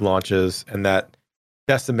the league launches and that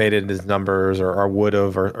decimated his numbers or would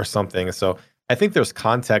have or something. So I think there's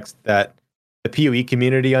context that the PoE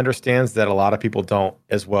community understands that a lot of people don't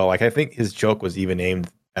as well. Like I think his joke was even aimed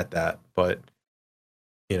at that, but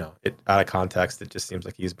it out of context, it just seems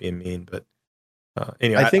like he's being mean. But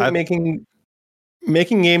anyway, I think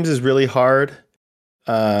making games is really hard.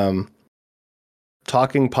 Talking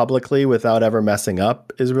publicly without ever messing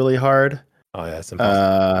up is really hard. Oh yeah, it's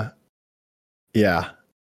impossible.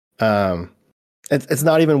 It's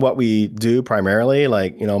not even what we do primarily.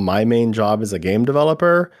 Like, my main job is a game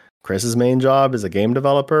developer. Chris's main job is a game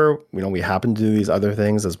developer. We happen to do these other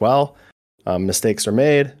things as well. Mistakes are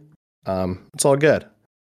made. It's all good.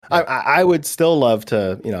 I would still love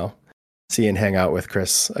to, see and hang out with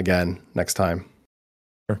Chris again next time.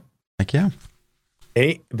 Heck yeah.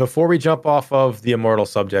 Hey, before we jump off of the Immortal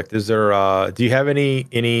subject, is there do you have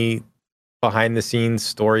any behind the scenes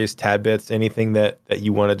stories, tidbits, anything that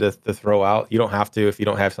you wanted to throw out? You don't have to if you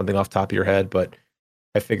don't have something off the top of your head, but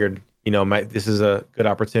I figured, this is a good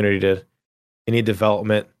opportunity to any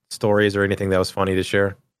development stories or anything that was funny to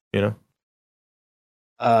share,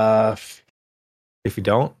 If you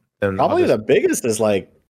don't, then probably the biggest is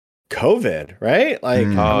like COVID, right? Like,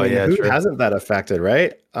 who true. hasn't that affected,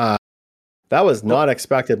 right? That was not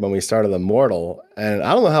expected when we started Immortal, and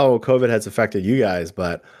I don't know how COVID has affected you guys,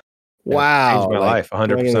 but wow, changed my life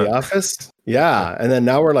 100%. In the office, yeah, and then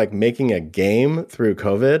now we're like making a game through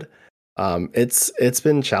COVID. It's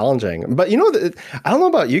been challenging, but I don't know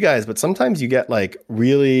about you guys, but sometimes you get like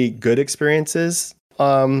really good experiences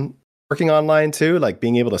working online too, like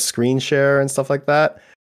being able to screen share and stuff like that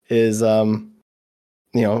is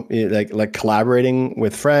like collaborating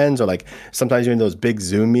with friends, or like sometimes you're in those big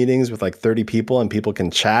Zoom meetings with like 30 people and people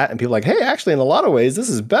can chat and people are like, hey, actually in a lot of ways this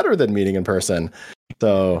is better than meeting in person.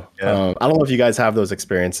 So I don't know if you guys have those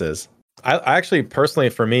experiences. I actually personally,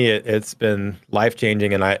 for me, it's been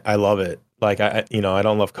life-changing and I love it. Like I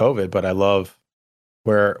don't love COVID, but I love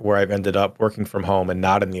where I've ended up working from home and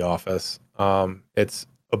not in the office. It's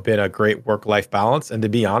been a great work-life balance, and to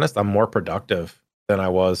be honest, I'm more productive than I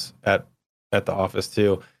was at the office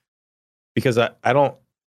too, because I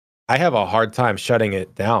have a hard time shutting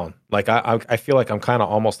it down. Like I feel like I'm kind of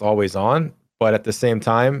almost always on, but at the same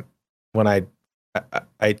time, when I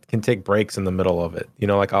can take breaks in the middle of it,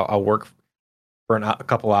 like I'll work for a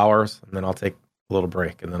couple hours and then I'll take a little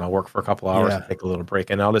break, and then I'll work for a couple hours and take a little break,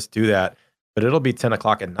 and I'll just do that. But it'll be 10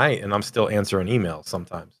 o'clock at night and I'm still answering emails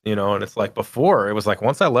sometimes, and it's like before it was like,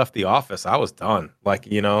 once I left the office, I was done. Like,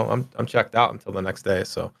 I'm checked out until the next day.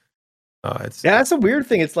 So that's a weird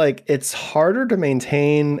thing. It's like, it's harder to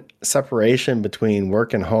maintain separation between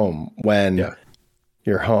work and home when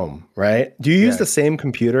you're home, right? Do you use the same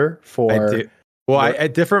computer for? I do. Well, a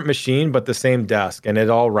different machine, but the same desk, and it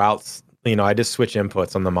all routes I just switch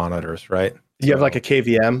inputs on the monitors, right? Do you have like a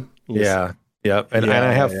KVM? Yeah. Yep. And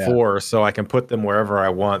I have 4, so I can put them wherever I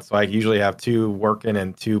want. So I usually have 2 working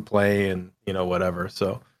and 2 play and, whatever.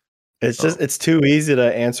 So it's too easy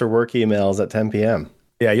to answer work emails at 10 p.m.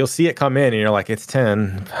 Yeah, you'll see it come in and you're like, it's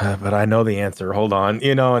 10, but I know the answer. Hold on,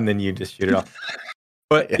 and then you just shoot it off.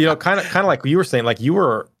 But, kind of like you were saying, like you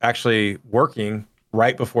were actually working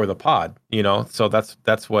right before the pod, so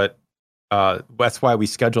that's why we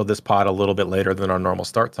scheduled this pod a little bit later than our normal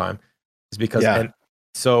start time, is because, and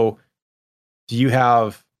so do you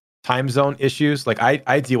have time zone issues? Like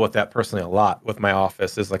I deal with that personally a lot with my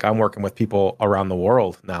office, is like I'm working with people around the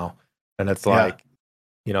world now. And it's like,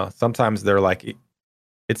 sometimes they're like,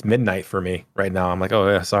 it's midnight for me right now. I'm like, oh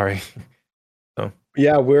yeah, sorry. So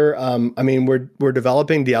yeah, we're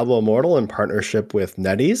developing Diablo Immortal in partnership with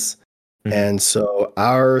NetEase. Mm-hmm. And so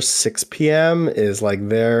our 6 p.m. is like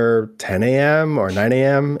their 10 a.m. or 9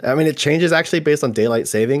 a.m. I mean, it changes actually based on daylight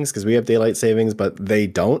savings, because we have daylight savings, but they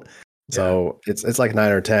don't. So it's like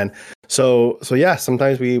 9 or 10. So yeah,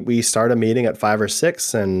 sometimes we start a meeting at 5 or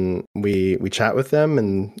 6 and we chat with them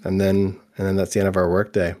and then that's the end of our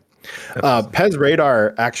workday. Pez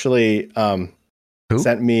Radar actually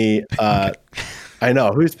sent me I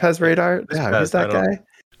know, who's Pez Radar? Yeah, who's that guy?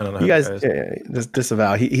 I don't know. You guys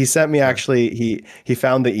disavow. He sent me actually he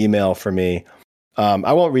found the email for me.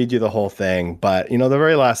 I won't read you the whole thing, but the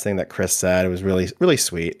very last thing that Chris said, it was really, really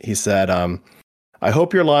sweet. He said, I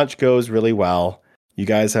hope your launch goes really well. You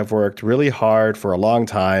guys have worked really hard for a long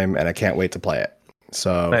time, and I can't wait to play it.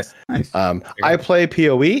 So nice. I play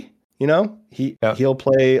PoE, he'll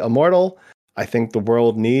play Immortal. I think the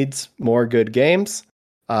world needs more good games.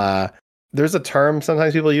 There's a term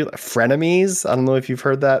sometimes people use, frenemies. I don't know if you've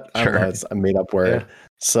heard that. I don't know, it's a made up word. Yeah.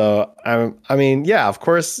 So I mean, yeah, of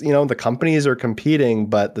course, the companies are competing,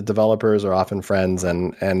 but the developers are often friends,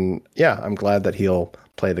 and yeah, I'm glad that he'll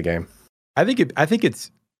play the game. I think it's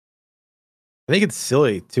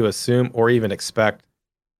silly to assume or even expect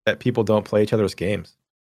that people don't play each other's games.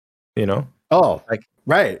 Oh, like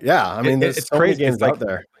right, yeah. I mean, there's so crazy many games out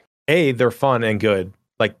there. A, they're fun and good.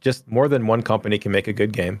 Like, just more than one company can make a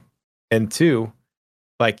good game, and 2,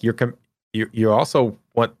 like you also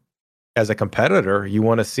want, as a competitor, you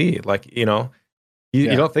want to see, like, you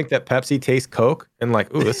don't think that Pepsi tastes Coke and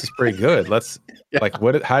like, ooh, this is pretty good. Let's like,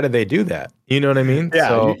 how did they do that? You know what I mean? Yeah.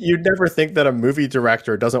 So, you'd never think that a movie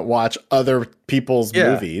director doesn't watch other people's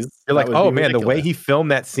movies. You're like, oh man, the way he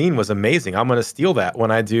filmed that scene was amazing. I'm going to steal that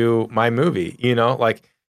when I do my movie. Like,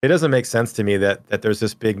 it doesn't make sense to me that there's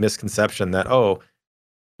this big misconception that,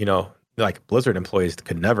 like Blizzard employees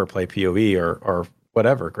could never play PoE or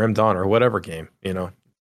whatever, Grim Dawn or whatever game,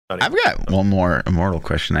 I've got one more Immortal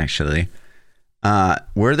question, actually.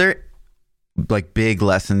 Were there like big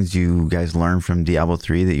lessons you guys learned from Diablo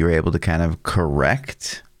 3 that you were able to kind of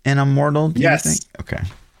correct in Immortal? Yes. You think? Okay.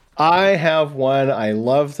 I have one I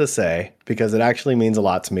love to say because it actually means a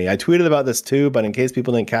lot to me. I tweeted about this too, but in case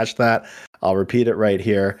people didn't catch that, I'll repeat it right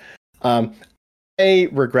here. I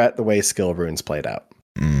regret the way skill runes played out.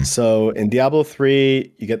 So in Diablo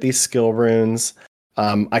 3, you get these skill runes.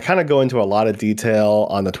 I kind of go into a lot of detail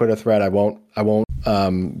on the Twitter thread. I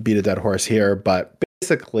won't beat a dead horse here, but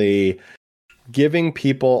basically giving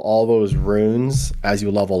people all those runes as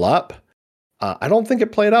you level up, I don't think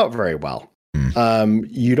it played out very well.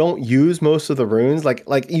 You don't use most of the runes.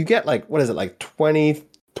 Like you get like, what is it? Like 20,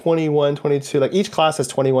 21, 22, like each class has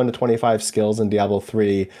 21 to 25 skills in Diablo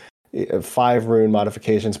 3, 5 rune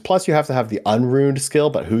modifications. Plus you have to have the unruned skill,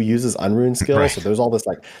 but who uses unruned skills? Right. So there's all this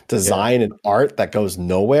like design and art that goes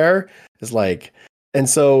nowhere. It's like, and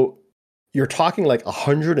so you're talking like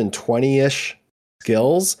 120-ish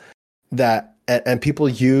skills that, and people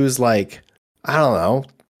use like, I don't know,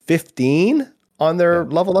 15 on their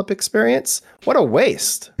level up experience. What a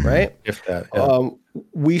waste, right? If that,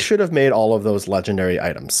 we should have made all of those legendary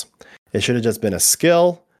items. It should have just been a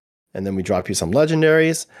skill, and then we drop you some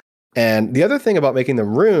legendaries. And the other thing about making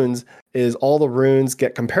them runes is all the runes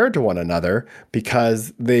get compared to one another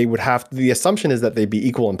because they would have, the assumption is that they'd be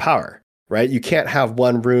equal in power, right? You can't have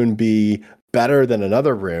one rune be better than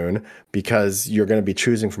another rune because you're going to be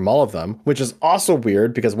choosing from all of them, which is also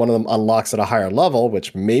weird because one of them unlocks at a higher level,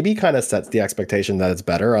 which maybe kind of sets the expectation that it's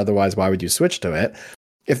better. Otherwise, why would you switch to it?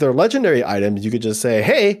 If they're legendary items, you could just say,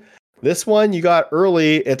 hey, this one you got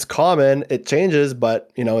early, it's common, it changes, but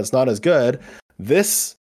it's not as good.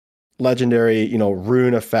 This legendary,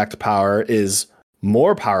 rune effect power is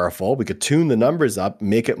more powerful. We could tune the numbers up,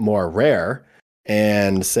 make it more rare,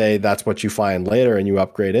 and say that's what you find later and you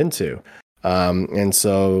upgrade into. And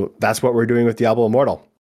so that's what we're doing with Diablo Immortal.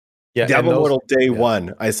 Yeah, Diablo Immortal day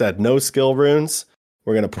 1, I said no skill runes.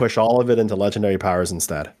 We're going to push all of it into legendary powers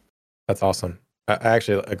instead. That's awesome. I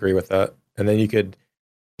actually agree with that. And then you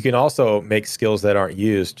can also make skills that aren't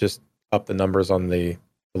used, just up the numbers on the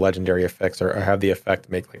legendary effects, or have the effect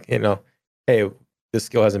make hey, this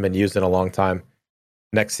skill hasn't been used in a long time.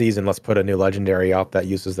 Next season, let's put a new legendary out that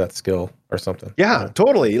uses that skill or something. Yeah,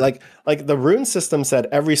 totally. Like the rune system said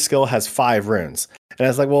every skill has 5 runes. And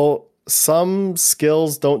it's like, well, some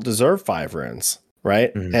skills don't deserve 5 runes,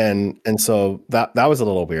 right? Mm-hmm. And so that was a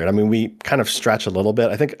little weird. I mean, we kind of stretch a little bit.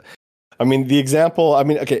 The example,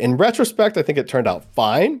 okay, in retrospect, I think it turned out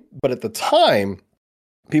fine, but at the time,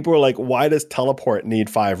 people were like, why does teleport need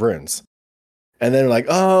 5 runes? And then like,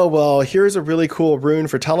 oh, well, here's a really cool rune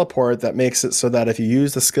for teleport that makes it so that if you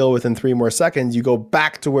use the skill within 3 more seconds, you go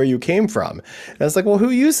back to where you came from. And it's like, well, who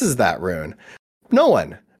uses that rune? No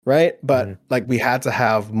one, right? But like we had to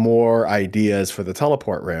have more ideas for the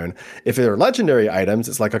teleport rune. If they're legendary items,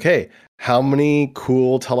 it's like, okay, how many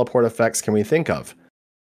cool teleport effects can we think of?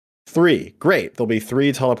 3. Great. There'll be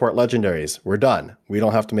 3 teleport legendaries. We're done. We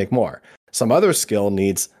don't have to make more. Some other skill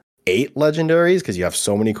needs 8 legendaries because you have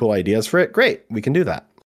so many cool ideas for it. Great. We can do that.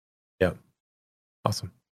 Yeah.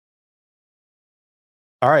 Awesome.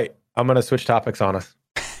 All right. I'm going to switch topics on us.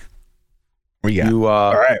 You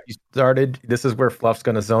all right. You started. This is where Fluff's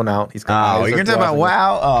going to zone out. He's going you're going to talk about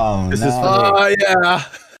WoW? Oh, this is funny. Yeah.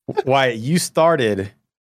 Wyatt, you started.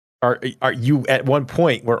 Are you at one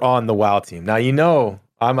point were on the WoW team? Now,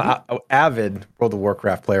 I'm an avid World of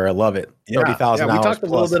Warcraft player. I love it. 30,000 hours. We talked a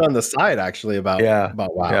little bit on the side actually about WoW. Yeah,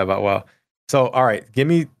 about WoW. So, all right,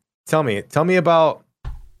 tell me about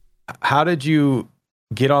how did you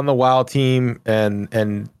get on the WoW team,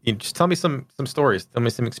 and just tell me some stories. Tell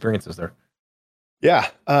me some experiences there. Yeah.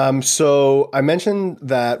 So I mentioned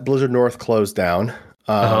that Blizzard North closed down.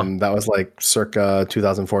 That was like circa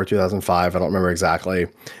 2004, 2005. I don't remember exactly.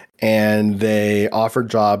 And they offered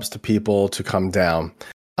jobs to people to come down.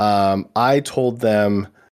 I told them,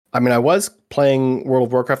 I was playing World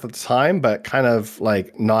of Warcraft at the time, but kind of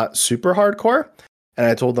like not super hardcore. And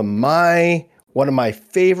I told them one of my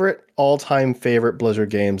all-time favorite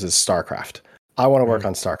Blizzard games is StarCraft. I want to work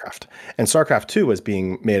on StarCraft. And StarCraft 2 was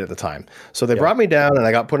being made at the time. So they brought me down and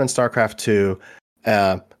I got put in StarCraft 2.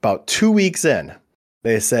 About 2 weeks in,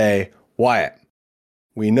 they say, Wyatt,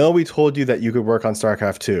 we know we told you that you could work on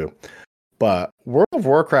StarCraft 2, but World of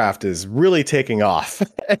Warcraft is really taking off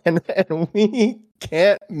and we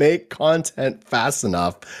can't make content fast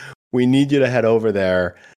enough. We need you to head over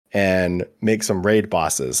there and make some raid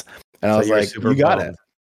bosses. And I was like, you got it.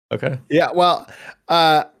 Okay. Yeah. Well,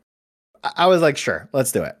 I was like, sure,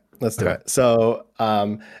 let's do it. Let's do it. So,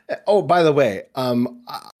 by the way,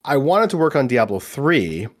 I wanted to work on Diablo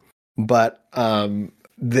 3, but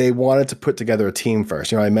they wanted to put together a team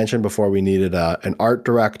first. I mentioned before we needed an art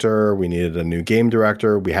director, we needed a new game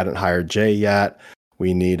director. We hadn't hired Jay yet.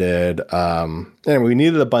 We needed we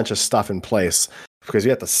needed a bunch of stuff in place because we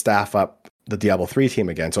had to staff up the Diablo 3 team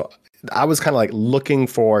again. So I was kind of like looking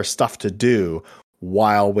for stuff to do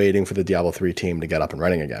while waiting for the Diablo 3 team to get up and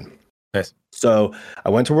running again. Nice. So I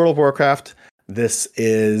went to World of Warcraft. This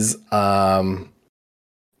is after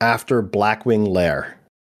Blackwing Lair.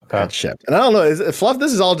 Got shipped. And I don't know, Fluff,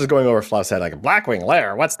 this is all just going over Fluff's head, like Blackwing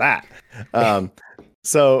Lair, what's that?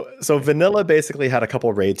 So vanilla basically had a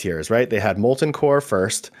couple raid tiers, right? They had Molten Core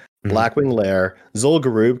first, Blackwing Lair,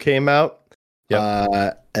 Zul'Gurub came out,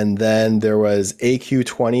 and then there was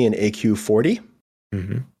AQ20 and AQ40.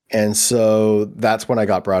 And so that's when I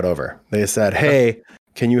got brought over. They said, hey,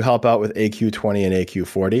 can you help out with AQ20 and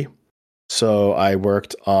AQ40? So I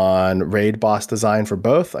worked on raid boss design for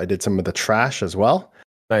both. I did some of the trash as well.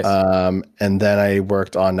 Nice. And then I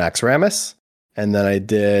worked on Naxxramas, and then I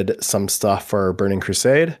did some stuff for Burning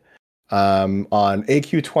Crusade. On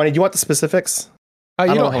AQ20, do you want the specifics?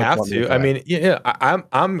 You don't have to.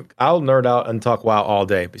 I'll nerd out and talk WoW all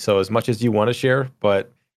day. So as much as you want to share,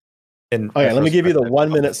 but let me give you the 1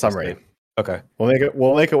 minute summary. Okay. We'll make it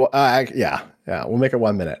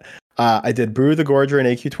 1 minute. I did Brew the Gorger in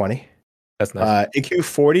AQ20. That's nice.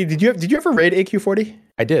 AQ40. Did you ever raid AQ40?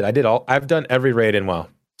 I did. I've done every raid in WoW.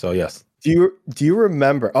 So yes. Do you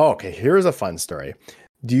remember? Oh, okay. Here's a fun story.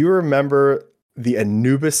 Do you remember the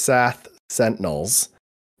Anubisath Sentinels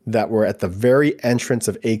that were at the very entrance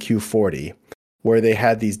of AQ40, where they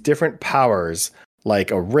had these different powers, like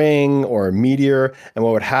a ring or a meteor? And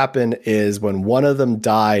what would happen is when one of them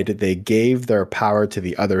died, they gave their power to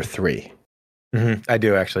the other 3. I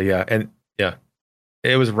do actually. Yeah. And yeah,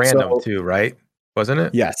 it was random too, right? Wasn't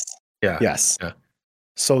it? Yes. Yeah. Yes. Yeah.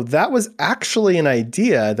 So that was actually an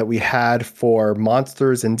idea that we had for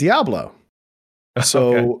monsters in Diablo.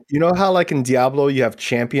 So Okay. you know how like in Diablo you have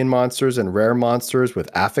champion monsters and rare monsters with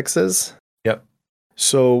affixes? Yep.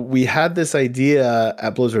 So we had this idea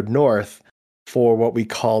at Blizzard North for what we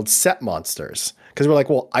called set monsters. Because we're like,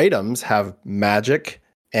 well, items have magic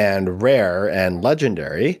and rare and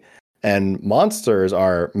legendary, and monsters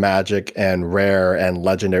are magic and rare and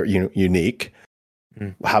legendary, unique.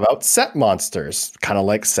 How about set monsters? Kind of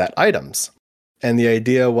like set items. And the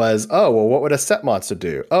idea was, oh, well, what would a set monster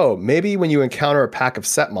do? Oh, maybe when you encounter a pack of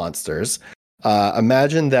set monsters,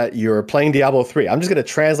 imagine that you're playing Diablo 3. I'm just going to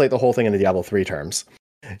translate the whole thing into Diablo 3 terms.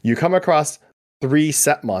 You come across 3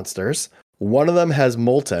 set monsters. One of them has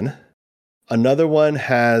Molten. Another one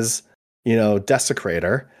has,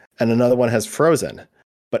 Desecrator. And another one has Frozen.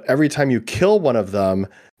 But every time you kill one of them,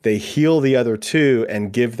 they heal the other 2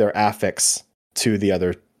 and give their affix to the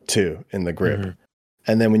other 2 in the group. Mm-hmm.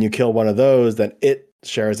 And then when you kill one of those, then it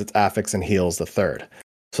shares its affix and heals the third.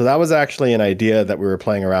 So that was actually an idea that we were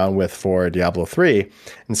playing around with for Diablo 3.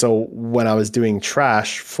 And so when I was doing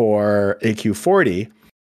trash for AQ40,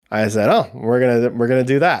 I said, "Oh, we're gonna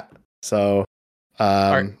do that." So,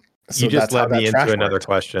 right. So you just led me into another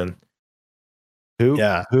question.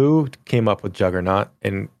 Who came up with Juggernaut,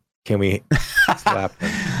 and can we slap him?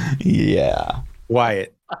 Yeah,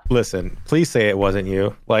 Wyatt, listen, please say it wasn't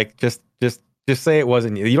you. Like, just say it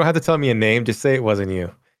wasn't you. You don't have to tell me a name. Just say it wasn't you.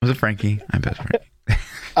 Was it Frankie? I bet Frankie.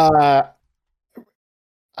 We're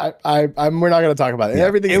not going to talk about it. Yeah.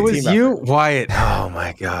 Everything. It was you, effort. Wyatt. Oh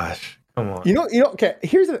my gosh! Come on.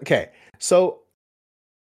 Okay. So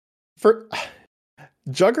for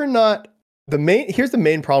Juggernaut, here's the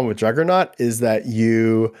main problem with Juggernaut is that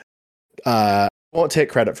you won't take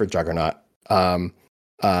credit for Juggernaut. I'm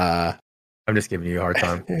just giving you a hard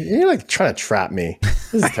time. You're like trying to trap me.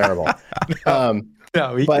 This is terrible. We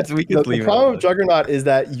could leave the problem with Juggernaut is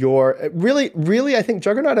that you're really, I think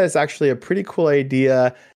Juggernaut is actually a pretty cool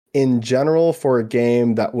idea in general for a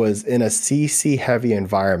game that was in a CC heavy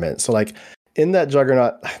environment. So like in that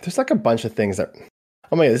Juggernaut, there's like a bunch of things that,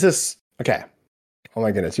 oh my God, this is, okay. Oh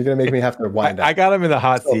my goodness, you're going to make me have to wind up. I got him in the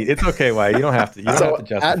hot seat. It's okay, Wyatt. You don't have to. You don't have to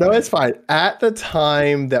justify. No, it's fine. At the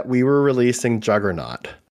time that we were releasing Juggernaut,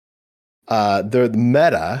 the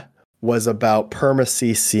meta was about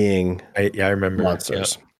perma-CCing I remember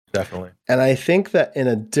monsters. Yep, definitely. And I think that in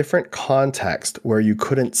a different context where you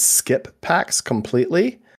couldn't skip packs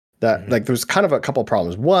completely, that like there's kind of a couple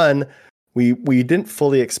problems. One, we didn't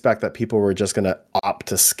fully expect that people were just going to opt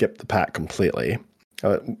to skip the pack completely.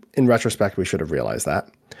 In retrospect, we should have realized that.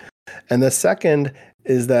 And the second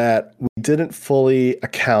is that we didn't fully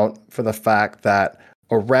account for the fact that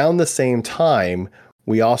around the same time,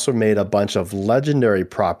 we also made a bunch of legendary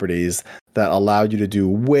properties that allowed you to do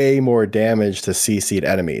way more damage to CC'd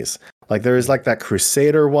enemies. Like there is like that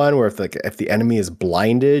Crusader one where if the enemy is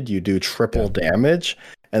blinded, you do triple damage.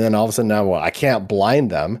 And then all of a sudden now, well, I can't blind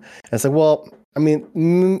them. And it's like, well, I mean,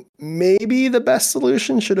 maybe the best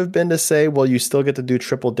solution should have been to say, well, you still get to do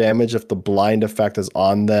triple damage if the blind effect is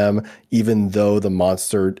on them, even though the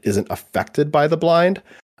monster isn't affected by the blind.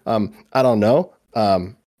 I don't know.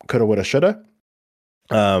 Coulda, woulda, shoulda.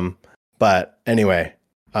 But anyway,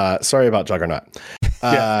 sorry about Juggernaut.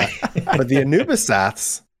 But the Anubis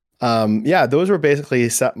Saths, those were basically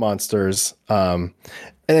set monsters.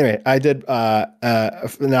 Anyway, I did,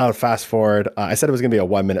 now fast forward, I said it was going to be a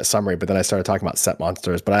 1-minute summary, but then I started talking about set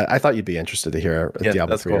monsters, but I thought you'd be interested to hear a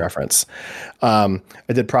Diablo 3 reference. I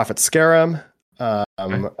did Prophet Scarum. I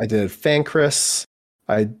did Fankris.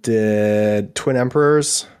 I did Twin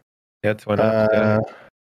Emperors. Yeah, Twin Emperors.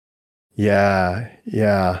 Yeah.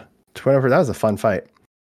 Twin Emperors, that was a fun fight.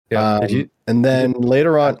 Yeah. And then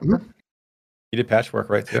later on... You did Patchwork,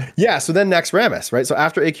 right, too? Yeah, so then Naxxramas, right? So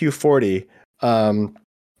after AQ40...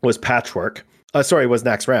 was Patchwork. Was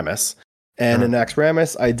Naxxramas. And in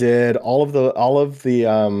Naxxramas, I did all of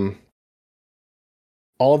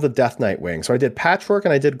the Death Knight wing. So I did Patchwork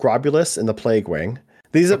and I did Grobulus in the Plague Wing.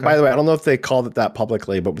 These are, by the way, I don't know if they called it that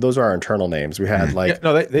publicly, but those are our internal names. We had they did.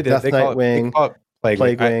 Death Knight Wing, they call it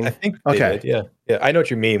Plague Wing. I think they did. Yeah. I know what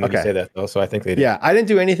you mean when you say that, though. So I think they did. Yeah, I didn't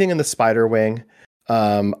do anything in the Spider Wing.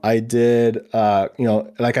 I did, I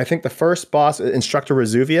think the first boss, Instructor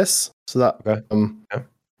Resuvius. So that,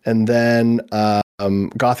 and then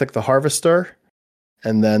Gothic the Harvester,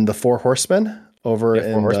 and then the Four Horsemen over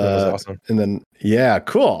in Four Horsemen was awesome. And then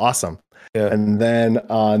awesome. Yeah. And then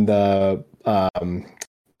on the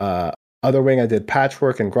other wing, I did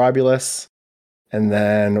Patchwork and Grobulus, and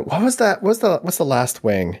then what was that? What's the last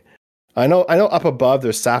wing? I know up above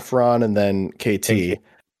there's Saffron and then KT. Yeah.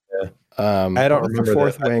 I don't remember the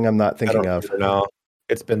fourth wing. I'm not thinking of. No,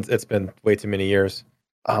 it's been way too many years.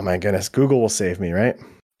 Oh my goodness, Google will save me, right?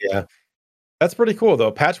 Yeah. That's pretty cool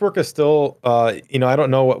though. Patchwork is still, I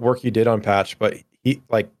don't know what work you did on Patch, but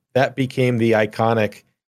that became the iconic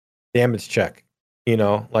damage check.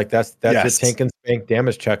 That's Yes. the tank and spank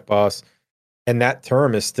damage check boss, and that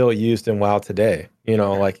term is still used in WoW today.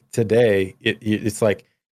 Today it's like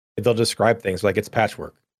they'll describe things like it's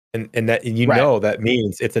patchwork, and that that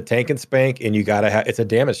means it's a tank and spank, and you gotta have it's a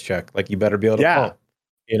damage check. Like you better be able to pump.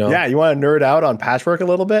 Yeah, you want to nerd out on patchwork a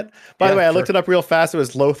little bit? By the way, I looked it up real fast. It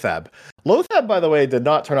was Lotheb. Lotheb, by the way, did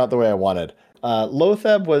not turn out the way I wanted.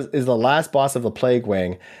 Lotheb is the last boss of the Plague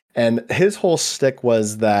Wing, and his whole shtick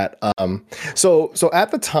was that. So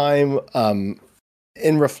at the time,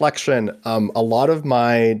 in reflection, a lot of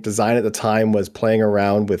my design at the time was playing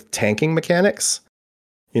around with tanking mechanics.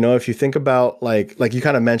 If you think about like you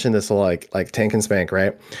kind of mentioned this, like tank and spank,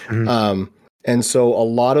 right? Mm-hmm. And so a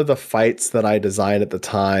lot of the fights that I designed at the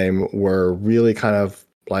time were really kind of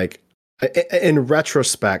like, in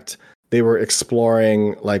retrospect, they were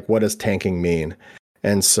exploring like, what does tanking mean?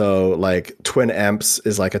 And so like Twin Emps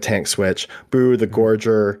is like a tank switch. Boo the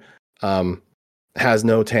Gorger has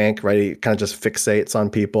no tank, right? He kind of just fixates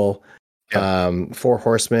on people. Yeah. Four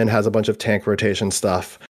Horsemen has a bunch of tank rotation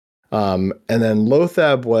stuff. And then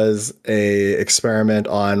Lotheb was a experiment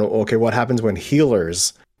on, okay, what happens when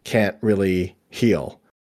healers can't really heal,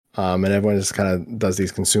 and everyone just kind of does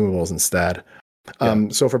these consumables instead.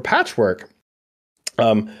 So for Patchwork,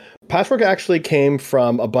 Patchwork actually came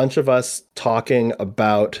from a bunch of us talking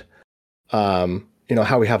about,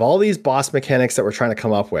 how we have all these boss mechanics that we're trying to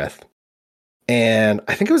come up with, and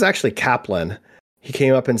I think it was actually Kaplan. He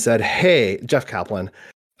came up and said, "Hey, Jeff Kaplan."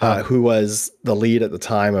 Who was the lead at the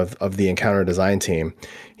time of the Encounter design team.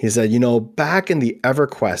 He said, back in the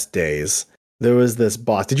EverQuest days, there was this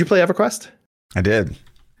boss. Did you play EverQuest? I did.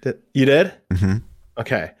 You did? Mm-hmm.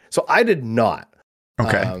 Okay. So I did not.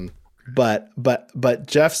 Okay. But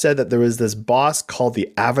Jeff said that there was this boss called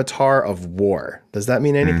the Avatar of War. Does that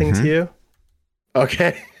mean anything to you?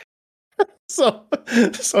 Okay. So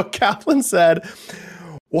Kaplan said,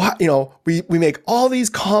 we make all these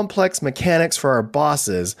complex mechanics for our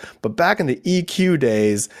bosses, but back in the EQ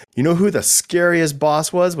days, who the scariest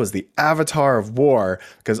boss was the Avatar of War,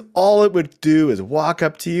 because all it would do is walk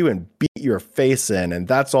up to you and beat your face in, and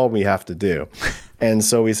that's all we have to do. And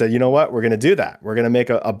so we said, you know what, we're going to do that. We're going to make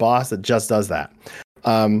a boss that just does that.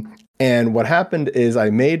 And what happened is I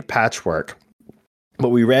made Patchwork, but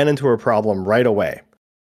we ran into a problem right away,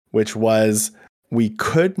 which was we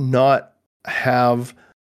couldn't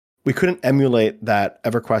emulate that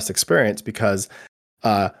EverQuest experience because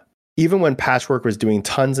even when Patchwork was doing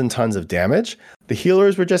tons and tons of damage, the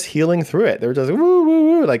healers were just healing through it. They were just woo,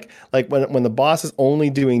 woo, woo. Like when the boss is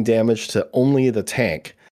only doing damage to only the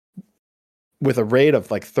tank, with a rate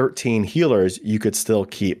of like 13 healers, you could still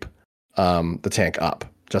keep the tank up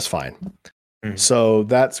just fine. Mm-hmm. So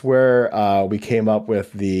that's where we came up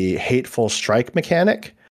with the Hateful Strike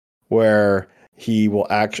mechanic, where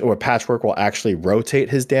Patchwork will actually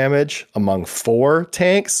rotate his damage among 4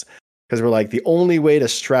 tanks, because we're like, the only way to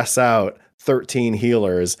stress out 13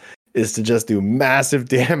 healers is to just do massive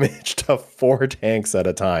damage to 4 tanks at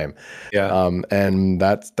a time. Yeah. And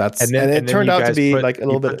it turned out to be like a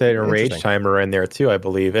little bit. The rage timer in there too, I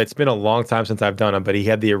believe. It's been a long time since I've done it, but he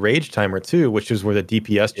had the rage timer too, which is where the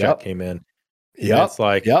DPS check came in. Yep.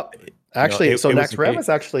 Actually, Naxxramas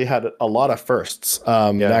actually had a lot of firsts.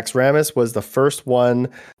 Naxxramas was the first one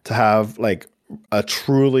to have like a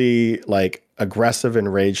truly like aggressive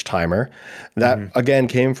and rage timer. That again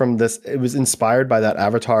came from this. It was inspired by that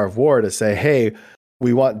Avatar of War to say, hey,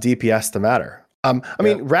 we want DPS to matter. I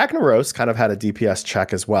mean, Ragnaros kind of had a DPS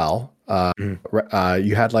check as well.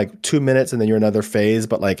 You had like 2 minutes and then you're another phase,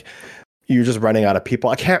 but like you're just running out of people.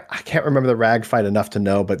 I can't remember the Rag fight enough to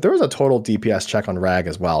know, but there was a total DPS check on Rag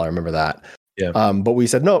as well. I remember that. Yeah. But we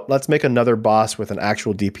said, no, let's make another boss with an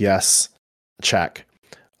actual DPS check.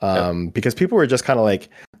 Because people were just kind of like,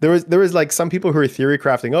 there was like some people who were theory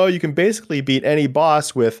crafting, oh, you can basically beat any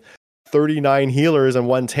boss with 39 healers and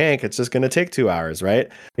 1 tank. It's just going to take 2 hours, right?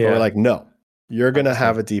 Yeah. But we're like, no, you're going to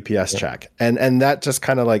have a DPS check. And that just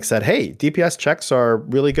kind of like said, hey, DPS checks are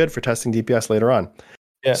really good for testing DPS later on.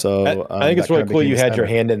 Yeah, so I think it's really cool you had your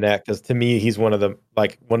hand in that, because to me he's one of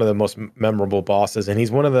the most memorable bosses, and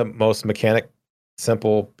he's one of the most mechanic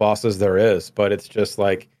simple bosses there is. But it's just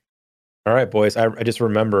like, all right, boys, I just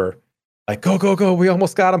remember like, go, go, go. We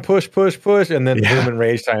almost got him. Push, push, push. And then boom,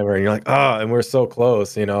 enrage timer. And you're like, oh, and we're so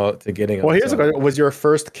close, to getting him. Well, here's a question. Was your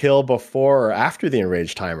first kill before or after the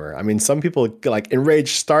enrage timer? I mean, some people like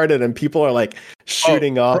enrage started and people are like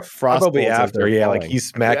shooting off frost probably bolts after. Yeah, like he's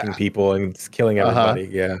smacking people and killing everybody.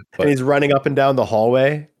 Yeah. And he's running up and down the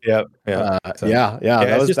hallway. Yep. Yeah.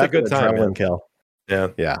 That was just a good time, adrenaline kill.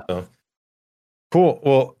 Yeah. So. Cool.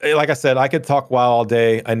 Well, like I said, I could talk WoW all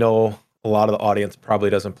day. I know a lot of the audience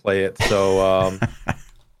probably doesn't play it, so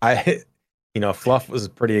Fluff was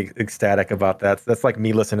pretty ecstatic about that. That's like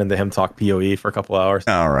me listening to him talk PoE for a couple hours.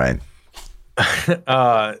 All right.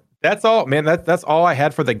 That's all, man. That's all I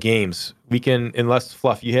had for the games. We can, unless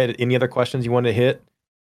Fluff, you had any other questions you wanted to hit?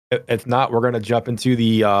 If not, we're gonna jump into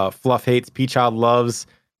the Fluff hates, ThaPchild loves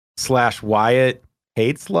 / Wyatt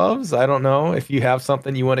hates loves. I don't know if you have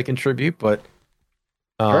something you want to contribute, but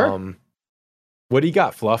Sure. What do you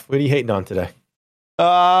got, Fluff? What are you hating on today?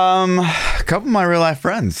 A couple of my real life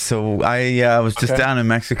friends. So I was just down in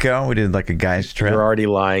Mexico. We did like a guys trip. You're already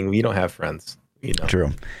lying. We don't have friends.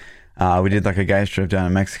 True. We did like a guys trip down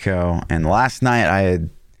in Mexico, and last night I had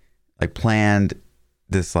like planned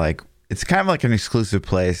this it's kind of like an exclusive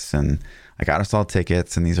place, and I got us all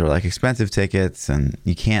tickets, and these are like expensive tickets, and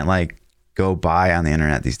you can't like go buy on the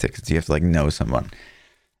internet these tickets. You have to like know someone.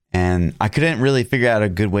 And I couldn't really figure out a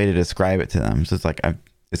good way to describe it to them. So it's like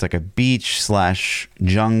a beach /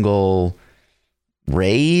 jungle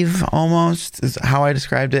rave almost is how I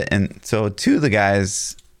described it. And so two of the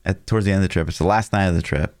guys towards the end of the trip, it's the last night of the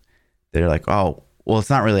trip, they're like, oh, well, it's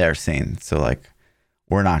not really our scene. So like,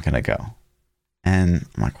 we're not going to go. And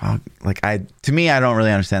I'm like, wow, to me, I don't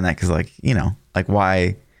really understand that. Cause like,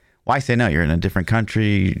 why say no? You're in a different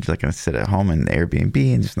country. You're like going to sit at home in the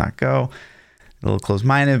Airbnb and just not go. A little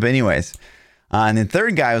close-minded, but anyways. And then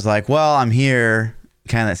third guy was like, well, I'm here.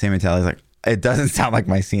 Kind of that same mentality. He's like, it doesn't sound like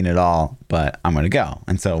my scene at all, but I'm going to go.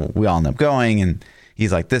 And so we all end up going, and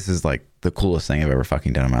he's like, this is like the coolest thing I've ever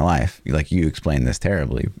fucking done in my life. Like, you explained this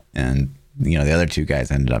terribly. And, the other two guys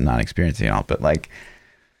ended up not experiencing it all. But like,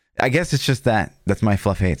 I guess it's just that's my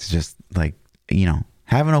Fluff hates. It's just like,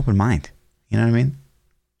 have an open mind. You know what I mean?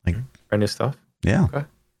 Like, try new stuff. Yeah. Okay.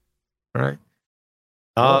 All right.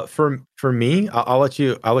 For me, I'll let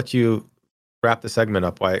you wrap the segment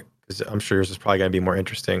up, Wyatt, because I'm sure yours is probably going to be more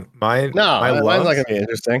interesting. Mine's not going to be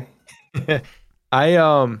interesting.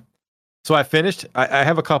 So I finished. I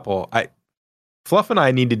have a couple. Fluff and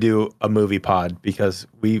I need to do a movie pod because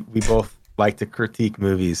we both like to critique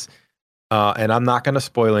movies, and I'm not going to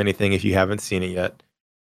spoil anything if you haven't seen it yet.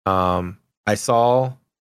 I saw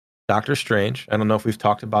Doctor Strange. I don't know if we've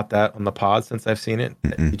talked about that on the pod since I've seen it.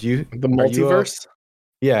 Mm-mm. Did you? The multiverse?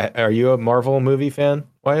 Are you a Marvel movie fan,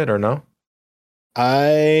 Wyatt, or no?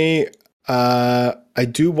 I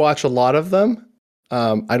do watch a lot of them.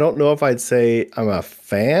 I don't know if I'd say I'm a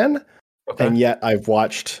fan, and yet I've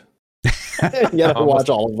watched. I watch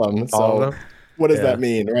all of them. So what does that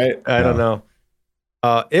mean, right? I don't know.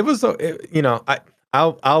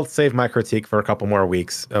 I'll save my critique for a couple more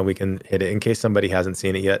weeks. We can hit it in case somebody hasn't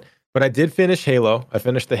seen it yet. But I did finish Halo. I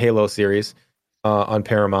finished the Halo series on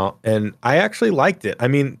Paramount, and I actually liked it. I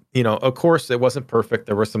mean, of course, it wasn't perfect.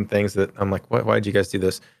 There were some things that I'm like, why did you guys do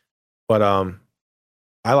this? But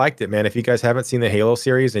I liked it, man. If you guys haven't seen the Halo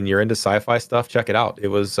series and you're into sci-fi stuff, check it out. It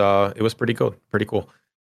was pretty cool,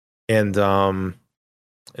 And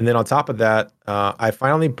then on top of that, I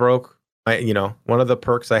finally broke my, one of the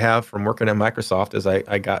perks I have from working at Microsoft is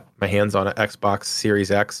I got my hands on an Xbox Series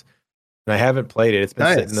X, and I haven't played it. It's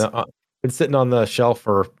been sitting on the shelf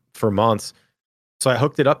for months. So I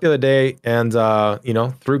hooked it up the other day and,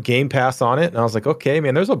 threw Game Pass on it. And I was like, okay,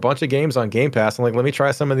 man, there's a bunch of games on Game Pass. I'm like, let me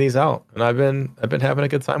try some of these out. And I've been having a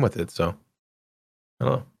good time with it. So I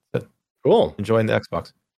don't know. Cool. Enjoying the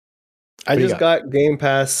Xbox. I just got Game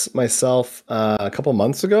Pass myself a couple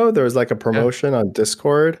months ago. There was like a promotion on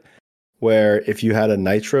Discord where if you had a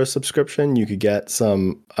Nitro subscription, you could get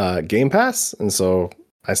some Game Pass. And so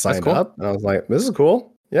I signed up and I was like, this is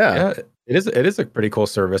cool. Yeah. It is a pretty cool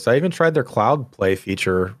service. I even tried their Cloud Play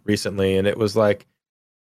feature recently, and it was like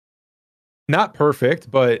not perfect,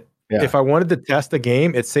 but if I wanted to test a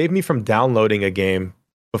game, it saved me from downloading a game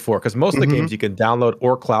before, because most of the games you can download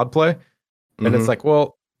or Cloud Play, and it's like,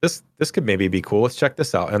 well, this could maybe be cool. Let's check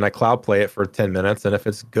this out, and I Cloud Play it for 10 minutes, and if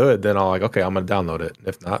it's good, then I'll like, okay, I'm gonna download it.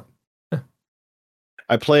 If not,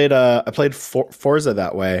 I played Forza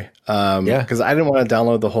that way, because I didn't want to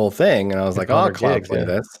download the whole thing, and I was like, I'll Cloud Play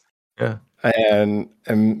this. Yeah, and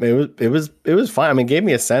it was fine. I mean, it gave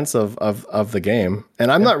me a sense of the game.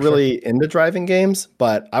 And I'm not really into driving games,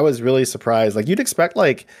 but I was really surprised. Like, you'd expect,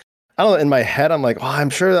 like, I don't know, in my head, I'm like, oh, I'm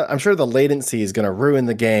sure the latency is going to ruin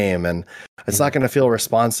the game and it's not going to feel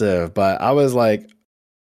responsive. But I was like,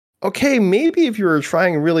 okay, maybe if you were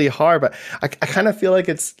trying really hard, but I kind of feel like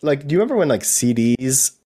it's like, do you remember when like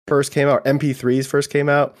CDs first came out, MP3s first came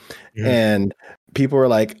out, and people were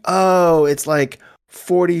like, oh, it's like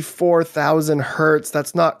 44,000 hertz.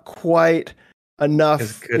 That's not quite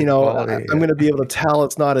enough. I'm going to be able to tell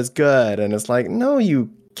it's not as good. And it's like, no, you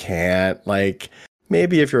can't. Like,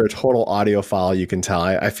 maybe if you're a total audiophile, you can tell.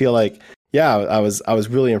 I feel like, yeah, I was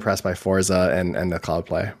really impressed by Forza and the cloud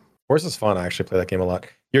play. Forza's fun. I actually play that game a lot.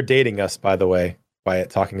 You're dating us, by the way, by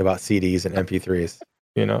talking about CDs and MP3s.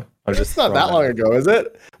 You know, it's not that long ago, is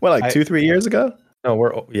it? What, like 2-3 years ago? No,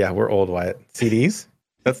 we're old, Wyatt. CDs?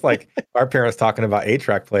 That's like our parents talking about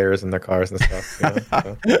 8-track players in their cars and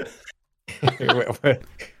stuff. You know?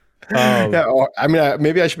 Yeah, I mean,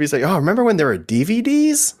 maybe I should be saying, oh, remember when there were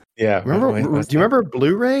DVDs? Yeah. Do you remember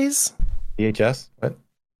Blu-rays? VHS? What?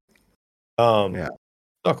 Yeah.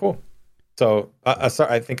 Oh, cool. So,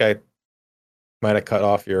 sorry, I think I might have cut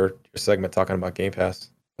off your segment talking about Game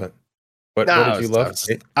Pass. But what did you love?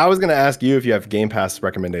 I was going to ask you if you have Game Pass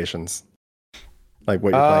recommendations, like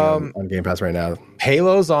what you're playing on Game Pass right now.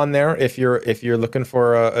 Halo's on there if you're looking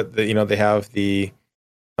for they have the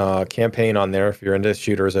campaign on there if you're into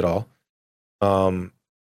shooters at all.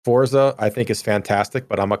 Forza I think is fantastic,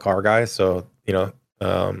 but I'm a car guy, so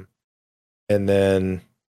and then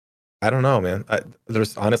I don't know, man.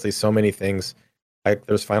 There's honestly so many things.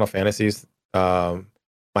 There's Final Fantasies.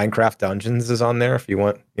 Minecraft Dungeons is on there if you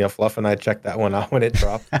want. Fluff and I checked that one out when it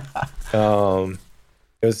dropped. It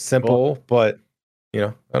was simple, but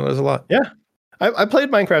there's a lot. Yeah, I played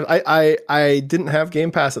Minecraft. I didn't have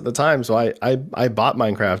Game Pass at the time, so I bought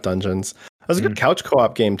Minecraft Dungeons. It was a good couch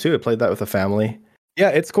co-op game too. I played that with a family. Yeah,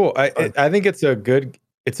 it's cool. I think it's a good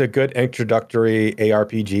introductory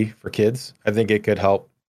ARPG for kids. I think it could help.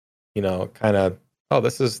 Kind of. Oh,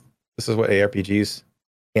 this is what ARPGs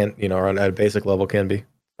can at a basic level can be.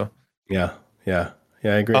 So. Yeah, I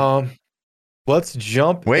agree. Let's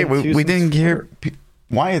jump. Wait, we didn't hear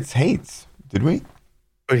Wyatt's hates, did we?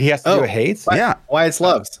 But he has to do a hates. Yeah, Wyatt's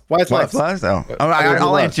loves. Wyatt's loves. Oh,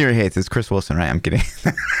 I'll answer your hates. It's Chris Wilson, right? I'm kidding.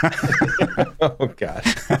 Oh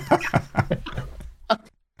gosh.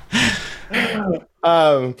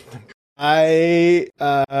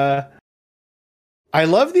 I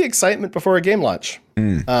love the excitement before a game launch.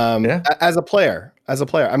 As a player.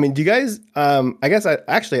 I mean, do you guys? I guess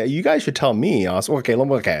you guys should tell me. Also, okay.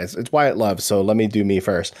 It's Wyatt loves. So let me do me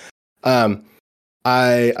first.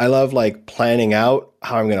 I love like planning out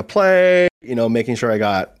how I'm gonna play. Making sure I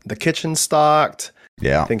got the kitchen stocked.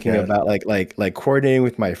 Yeah. Thinking about like coordinating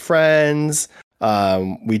with my friends.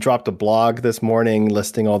 We dropped a blog this morning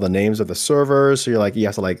listing all the names of the servers. So you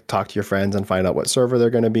have to like talk to your friends and find out what server they're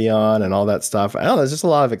going to be on and all that stuff. I don't know. There's just a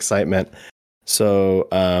lot of excitement. So,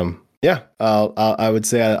 I would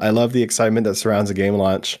say I love the excitement that surrounds a game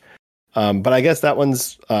launch. But I guess that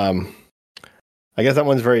one's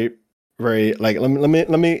very, very like, let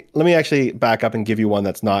me actually back up and give you one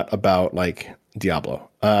that's not about like Diablo.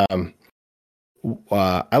 I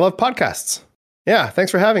love podcasts. Yeah.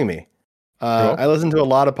 Thanks for having me. Cool. I listen to a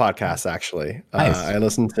lot of podcasts, actually. Nice. I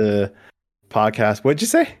listen to podcasts. What'd you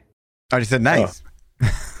say? I just said nice.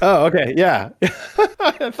 Oh, okay. Yeah.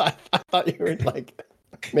 I thought you were like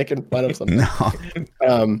making fun of something.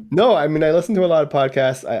 No, I mean, I listen to a lot of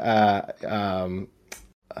podcasts.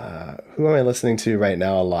 Who am I listening to right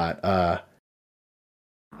now a lot?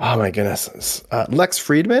 Oh my goodness. Lex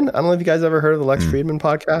Friedman. I don't know if you guys ever heard of the Lex Friedman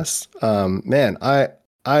podcast. Man,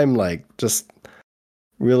 I'm like just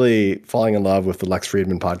really falling in love with the Lex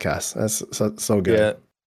Friedman podcast. That's so good. Yeah,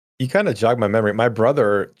 you kind of jogged my memory. My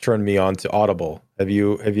brother turned me on to Audible. Have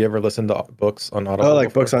you ever listened to books on Audible? Oh, like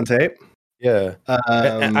before? Books on tape? Yeah.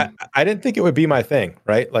 I didn't think it would be my thing,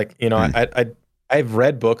 right? Like, I've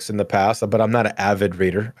read books in the past, but I'm not an avid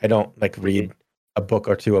reader. I don't like read a book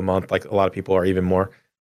or two a month, like a lot of people are, even more.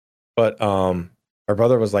 But our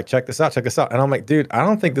brother was like, check this out. And I'm like, dude, I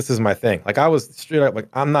don't think this is my thing. Like I was straight up like,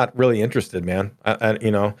 I'm not really interested, man.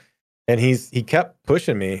 And he kept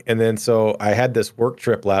pushing me. And then, so I had this work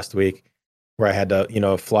trip last week where I had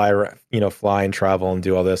to, fly and travel and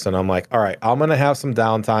do all this. And I'm like, all right, I'm going to have some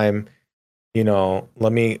downtime. I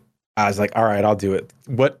was like, all right, I'll do it.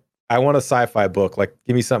 I want a sci-fi book. Like,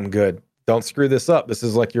 give me something good. Don't screw this up. This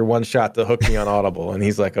is like your one shot to hook me on Audible. And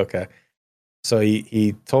he's like, okay. So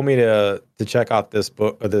he told me to check out this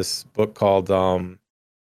book called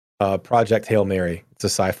Project Hail Mary. It's a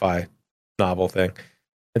sci-fi novel thing.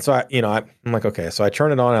 And so I'm like, okay. So I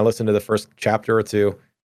turn it on. I listen to the first chapter or two,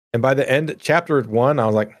 And by the end, chapter 1, I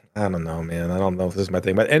was like, I don't know, man. I don't know if this is my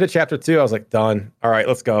thing. By the end of chapter 2, I was like, done. All right,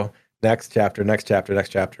 let's go. Next chapter, next chapter, next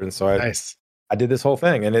chapter. And so I did this whole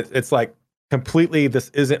thing. And it's like completely, this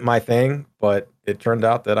isn't my thing, but it turned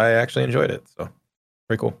out that I actually enjoyed it. So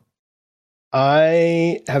pretty cool.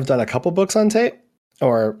 I have done a couple books on tape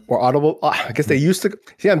or Audible. I guess they used to.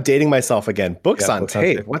 See, I'm dating myself again. Books on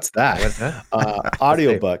tape. What's that? What's that?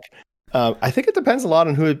 Audiobook. I think it depends a lot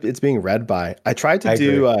on who it's being read by. I tried to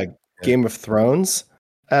do Game of Thrones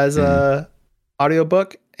as a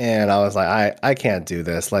audiobook, and I was like, I can't do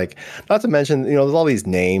this. Like, not to mention, there's all these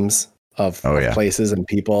names of places and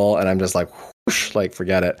people, and I'm just like, whoosh, like,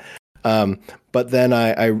 forget it. But then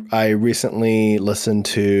I recently listened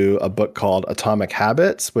to a book called Atomic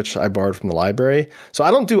Habits, which I borrowed from the library. So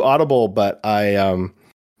I don't do Audible, but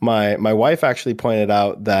my wife actually pointed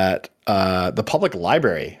out that the public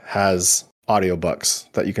library has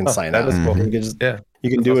audiobooks that you can sign up. That is cool. You can just you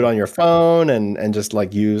can do it on your phone and just like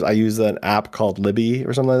I use an app called Libby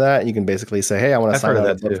or something like that. And you can basically say, hey, I want to sign up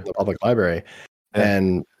a book from the public library,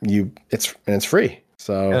 and it's free.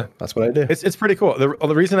 So that's what I do. It's pretty cool.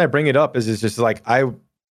 The reason I bring it up is just like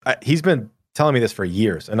he's been telling me this for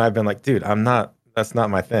years, and I've been like, dude, that's not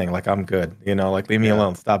my thing. Like, I'm good. Like, leave me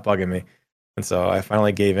alone. Stop bugging me. And so I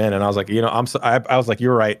finally gave in, and I was like, I was like,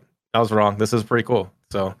 you're right. I was wrong. This is pretty cool.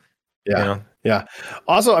 So yeah.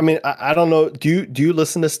 Also, I mean, I don't know. Do you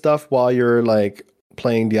listen to stuff while you're like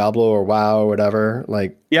playing Diablo or WoW or whatever?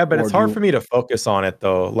 Like, yeah, but it's hard for me to focus on it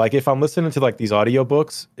though. Like, if I'm listening to like these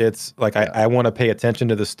audiobooks, it's like I want to pay attention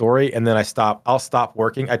to the story, and then I'll stop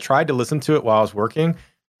working. I tried to listen to it while I was working, and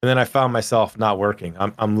then I found myself not working.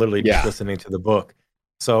 I'm literally just listening to the book.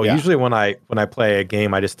 So usually when I play a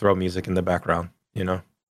game, I just throw music in the background,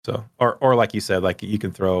 So or like you said, like you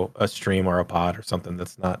can throw a stream or a pod or something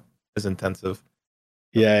that's not as intensive.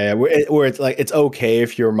 Yeah. Where it's like, it's okay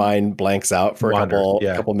if your mind blanks out for a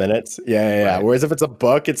couple minutes. Yeah. Right. Whereas if it's a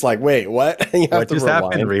book, it's like, wait, what? You have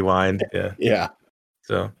to rewind. Yeah. Yeah.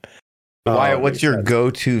 So, Wyatt, what's your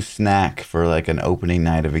go-to snack for like an opening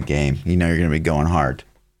night of a game? You're going to be going hard.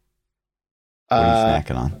 What are you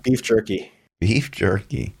snacking on? Beef jerky. Beef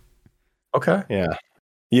jerky. Okay. Yeah.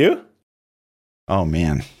 You? Oh,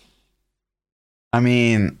 man. I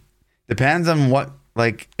mean, depends on what,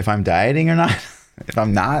 like, if I'm dieting or not. If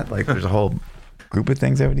I'm not, like, there's a whole group of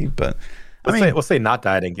things I would eat. But we'll say not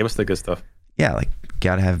dieting. Give us the good stuff. Yeah, like,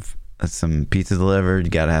 gotta have some pizza delivered.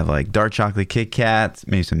 You gotta have like dark chocolate Kit Kats,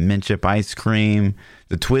 maybe some mint chip ice cream,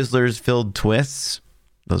 the Twizzlers filled twists.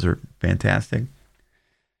 Those are fantastic.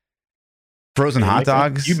 Frozen hot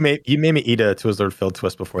dogs. You made me eat a Twizzler filled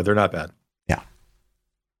twist before. They're not bad. Yeah.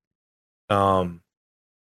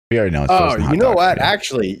 We already know. You know what? Right?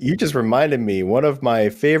 Actually, you just reminded me one of my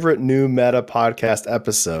favorite new meta podcast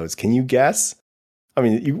episodes. Can you guess? I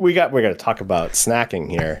mean, we're going to talk about snacking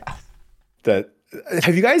here.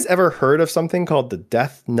 Have you guys ever heard of something called the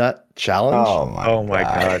Death Nut Challenge? Oh my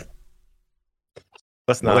god.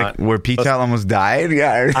 Let's not. Like where ThaPchild almost died.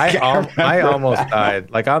 Yeah, I almost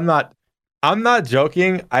died. Like I'm not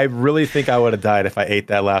joking. I really think I would have died if I ate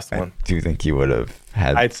that last one. Do you think you would have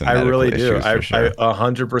had some I really do. I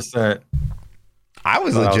 100%. I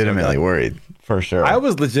was legitimately worried, for sure. I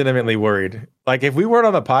was legitimately worried. Like if we weren't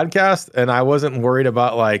on the podcast and I wasn't worried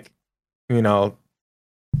about like,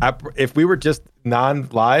 if we were just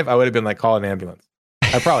non-live, I would have been like, call an ambulance.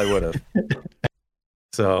 I probably would have.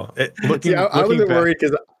 So I wasn't worried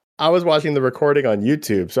because I was watching the recording on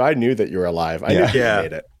YouTube, so I knew that you were alive. I knew you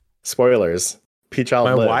made it. Spoilers. ThaPchild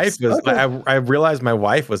my lives. Wife is. Okay. I realized my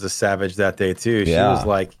wife was a savage that day too. She was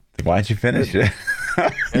like, "Why'd you finish it?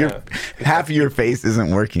 Half of your face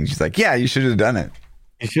isn't working." She's like, "Yeah, you should have done it.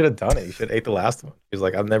 You should have done it. You should have ate the last one." She's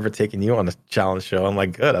like, "I've never taken you on a challenge show." I'm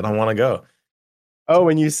like, "Good. I don't want to go." Oh,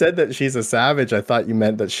 when you said that she's a savage, I thought you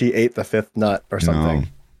meant that she ate the fifth nut or something.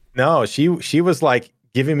 No, she was like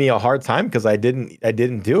giving me a hard time because I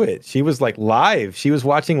didn't do it. She was like live. She was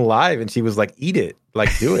watching live and she was like, "Eat it, like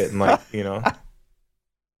do it," and like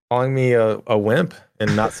calling me a wimp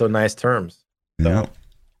in not so nice terms. So no.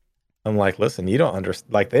 I'm like, listen, you don't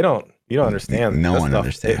understand. Like you don't understand. No one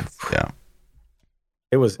understands.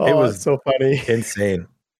 It was so funny, insane.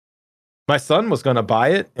 My son was gonna buy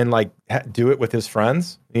it and like do it with his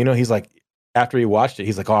friends. He's like, after he watched it,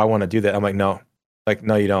 he's like, "Oh, I want to do that." I'm like, no,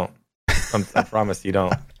 you don't. I promise you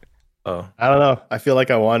don't. Oh, I don't know. I feel like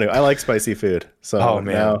I want to. I like spicy food. So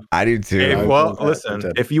man, now, I do too. Hey, well,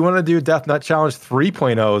 listen, if you want to do Death Nut Challenge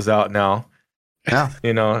 3.0 is out now. Yeah,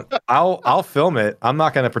 I'll film it. I'm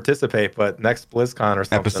not going to participate, but next BlizzCon or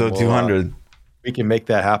something, episode 200, we can make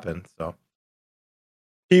that happen. So,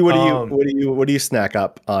 what do you snack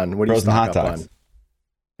up on? What do you frozen stock hot up dogs. on?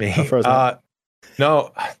 Me? Frozen.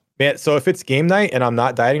 No, man. So if it's game night and I'm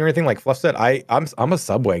not dieting or anything, like Fluff said, I'm a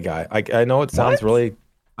Subway guy. I know it sounds really.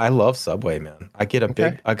 I love Subway, man. I get a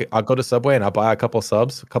big. I'll go to Subway and I'll buy a couple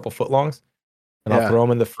subs, a couple footlongs, and I'll throw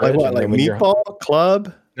them in the fridge. Like what? And Like then when meatball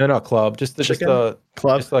club? No, club. Just a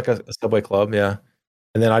club. Just like a Subway club, yeah.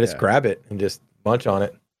 And then I just grab it and just munch on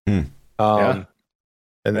it. Mm.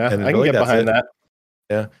 And I can really get behind that.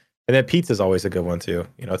 Yeah. And then pizza's always a good one too.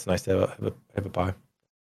 You know, it's nice to have a pie.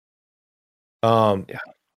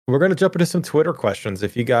 We're gonna jump into some Twitter questions.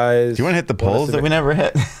 If you guys, do you want to hit the polls that we never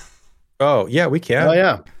hit? Oh yeah, we can. Oh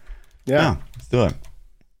yeah. Let's do it.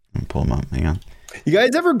 Let me pull them up. Hang on. You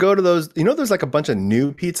guys ever go to those? You know, there's like a bunch of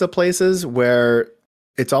new pizza places where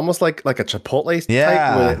it's almost like a Chipotle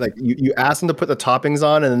type. Where like you ask them to put the toppings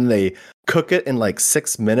on and then they cook it in like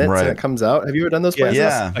 6 minutes and it comes out. Have you ever done those places?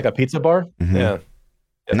 Yeah, like a pizza bar. Mm-hmm. Yeah.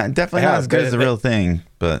 And definitely not as good as the real thing,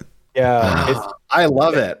 but I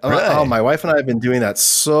love it. Really? Oh, my wife and I have been doing that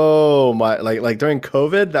so much. Like during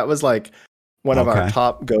COVID, that was like one of our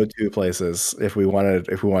top go-to places if we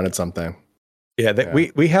wanted something. Yeah,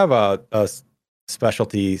 we have a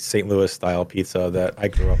specialty St. Louis style pizza that I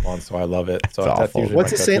grew up on, so I love it. So that's usually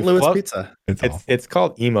what's a St. Louis pizza? It's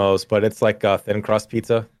called Emo's, but it's like a thin crust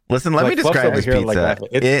pizza. Listen, let me describe this pizza.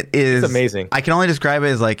 It's amazing. I can only describe it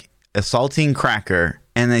as like a saltine cracker,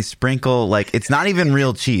 and they sprinkle like it's not even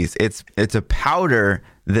real cheese. It's a powder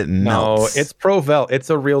that melts. No, it's Provel. It's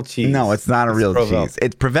a real cheese. No, it's not a real cheese.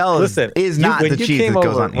 It's Provel. Listen, is not the cheese that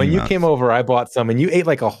goes on. When you came over, I bought some, and you ate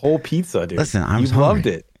like a whole pizza, dude. Listen, you loved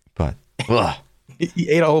it, but you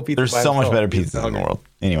ate a whole pizza. There's so much better pizzas in the world.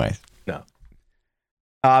 Anyways, no.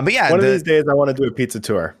 But yeah, one of these days I want to do a pizza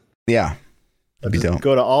tour. Yeah,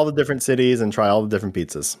 go to all the different cities and try all the different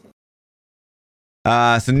pizzas.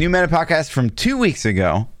 Some new meta podcast from 2 weeks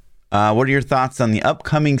ago. What are your thoughts on the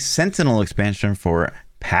upcoming Sentinel expansion for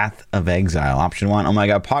Path of Exile? Option 1, oh my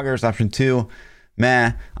god, poggers. Option 2,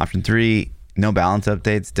 meh. Option 3, no balance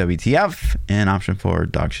updates, WTF. And option 4,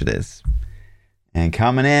 dog shit is. And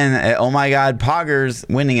coming in at, oh my god, poggers,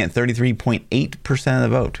 winning at 33.8% of the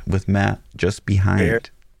vote, with meh just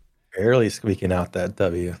behind. Barely squeaking out that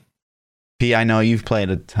W. P, I know you've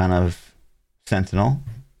played a ton of Sentinel.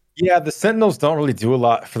 Yeah, the Sentinels don't really do a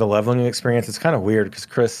lot for the leveling experience. It's kind of weird because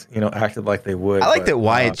Chris, acted like they would. I like that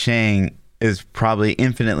Wyatt Cheng is probably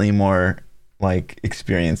infinitely more like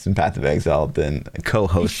experienced in Path of Exile than a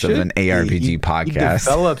co-host of an ARPG podcast.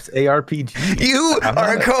 He develops ARPG. You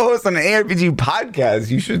are a co-host on an ARPG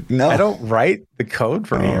podcast. You should know. I don't write the code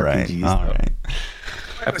for ARPGs. All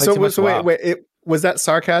right. So wait, was that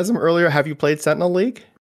sarcasm earlier? Have you played Sentinel League?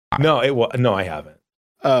 No, I haven't.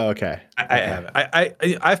 Oh, okay. I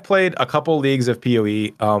haven't. I've played a couple leagues of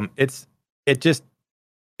PoE. It just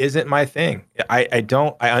isn't my thing. I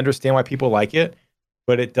understand why people like it,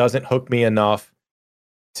 but it doesn't hook me enough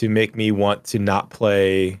to make me want to not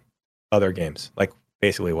play other games. Like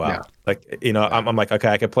basically WoW. Yeah. Like I'm like, okay,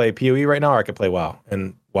 I could play PoE right now, or I could play WoW,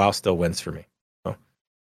 and WoW still wins for me. So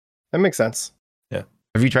that makes sense. Yeah.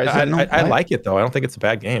 Have you tried Sentinel? I like it though. I don't think it's a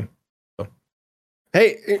bad game.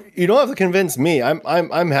 Hey, you don't have to convince me.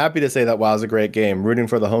 I'm happy to say that WoW's a great game. Rooting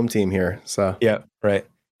for the home team here. So yeah, right.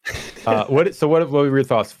 What were your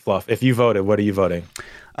thoughts, Fluff? If you voted, what are you voting?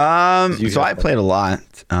 So I played a lot.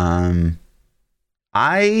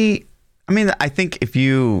 I think if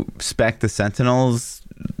you spec the Sentinels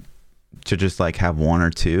to just like have one or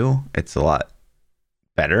two, it's a lot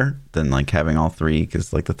better than like having all three,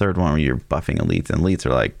 because like the third one where you're buffing elites, and elites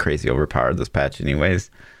are like crazy overpowered this patch anyways.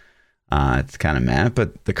 It's kind of mad,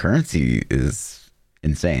 but the currency is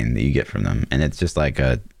insane that you get from them, and it's just like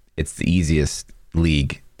it's the easiest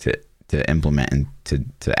league to implement and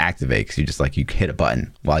to activate, because you hit a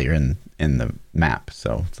button while you're in the map,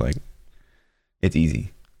 so it's like it's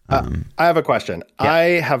easy. I have a question. Yeah. I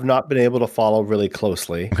have not been able to follow really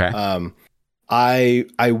closely. Okay.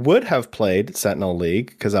 I would have played Sentinel League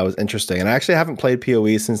because I was interested, and I actually haven't played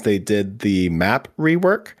PoE since they did the map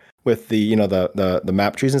rework with the the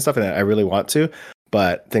map trees and stuff, and I really want to,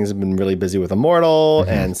 but things have been really busy with Immortal,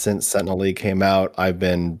 and since Sentinel League came out, I've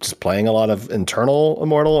been just playing a lot of internal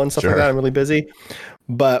Immortal and stuff like that. I'm really busy.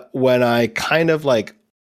 But when I kind of like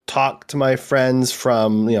talk to my friends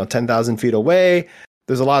from 10,000 feet away,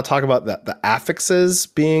 there's a lot of talk about the affixes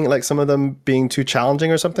being like, some of them being too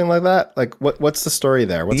challenging or something like that. Like what's the story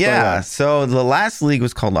there? What's going on? So the last league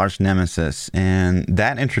was called Arch Nemesis, and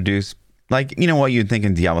that introduced, like, what you'd think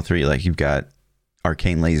in Diablo 3, like you've got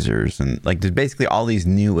arcane lasers, and like there's basically all these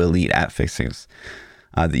new elite affixes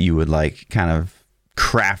that you would like kind of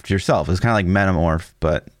craft yourself. It's kind of like Metamorph,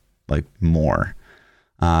 but like more.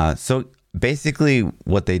 So basically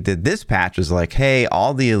what they did this patch was like, hey,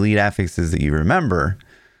 all the elite affixes that you remember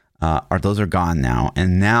those are gone now,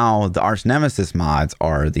 and now the arch nemesis mods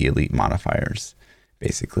are the elite modifiers,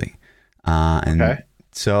 basically. And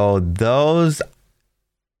so those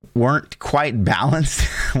weren't quite balanced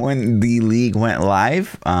when the league went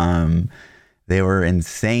live. They were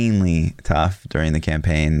insanely tough during the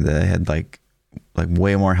campaign. They had like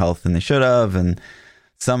way more health than they should have, and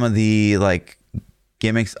some of the like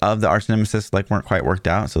gimmicks of the arch nemesis like weren't quite worked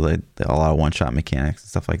out. So they a lot of one shot mechanics and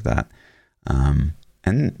stuff like that.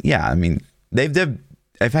 And yeah, I mean I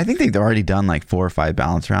think they've already done like 4 or 5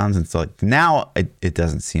 balance rounds, and so like now it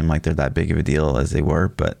doesn't seem like they're that big of a deal as they were,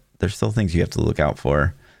 but there's still things you have to look out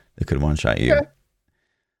for that could one shot you.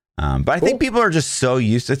 But I think people are just so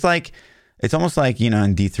used to it's almost like, you know,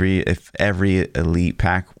 in D3, if every elite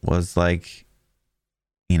pack was like,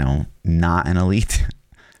 you know, not an elite,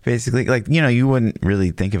 basically, like, you know, you wouldn't really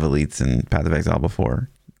think of elites in Path of Exile before.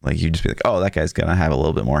 Like, you'd just be like, oh, that guy's gonna have a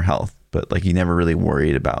little bit more health, but like you never really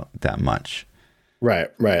worried about that much. Right.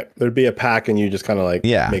 There'd be a pack, and you just kind of like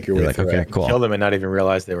make your way like, through okay, it. cool. Kill them and not even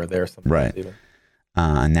realize they were there. Right.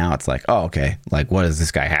 Now it's like, oh, okay, like what does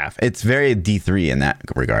this guy have? It's very D3 in that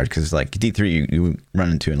regard, because like D3 you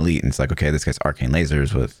run into an elite and it's like, okay, this guy's arcane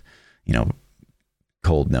lasers with, you know,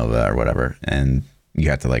 cold nova or whatever, and you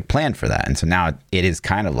have to like plan for that. And so now it is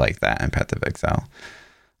kind of like that in Path of Exile,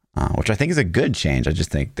 which I think is a good change. I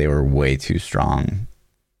just think they were way too strong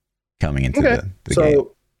coming into the game.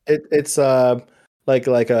 So it's like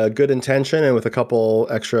a good intention, and with a couple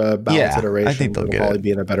extra balance iterations, I think they'll probably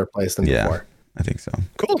be in a better place than before. I think so.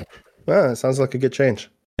 Cool. Well, it sounds like a good change.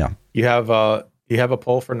 Yeah. You have a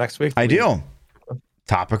poll for next week? I do.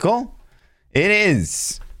 Topical. It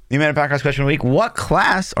is the Amanda Podcast question of the week. What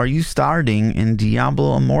class are you starting in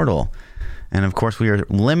Diablo Immortal? And of course, we are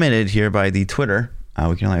limited here by the Twitter.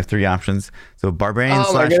 We can only have 3 options. So Barbarian.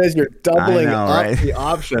 Oh my goodness, you're doubling up the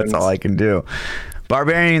options. That's all I can do.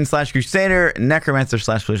 Barbarian / Crusader, Necromancer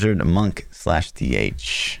 / Wizard, Monk /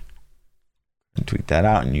 TH. Tweet that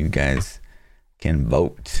out, and you guys can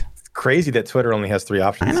vote. It's crazy that Twitter only has 3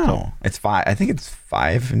 options. I know. Still. It's 5. I think it's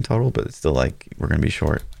 5 in total, but it's still like we're gonna be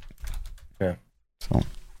short. Yeah. So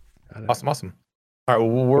awesome. All right,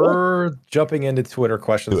 well, we're jumping into Twitter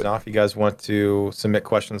questions now. If you guys want to submit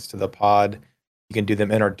questions to the pod, you can do them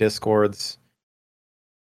in our Discords.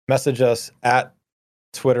 Message us at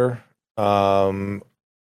Twitter, or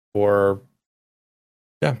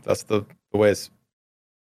that's the ways.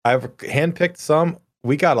 I've handpicked some.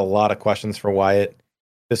 We got a lot of questions for Wyatt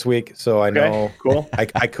this week, so I know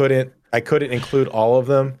I couldn't include all of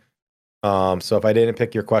them. So if I didn't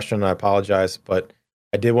pick your question, I apologize, but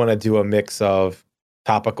I did want to do a mix of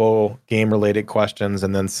topical game related questions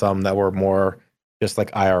and then some that were more just like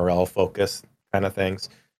IRL focused kind of things.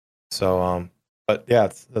 So but yeah,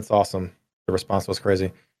 that's awesome. The response was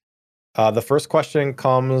crazy. The first question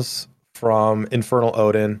comes from Infernal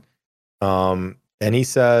Odin, and he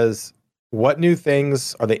says, what new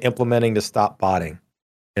things are they implementing to stop botting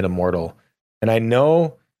in Immortal? And I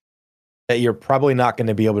know that you're probably not going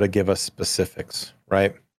to be able to give us specifics,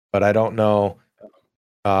 right? But I don't know.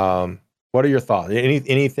 What are your thoughts?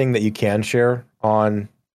 Anything that you can share on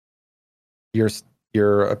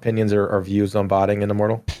your opinions or views on botting in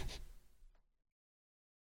Immortal?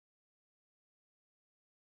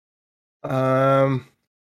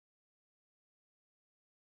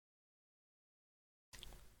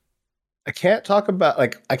 I can't talk about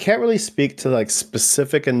I can't really speak to like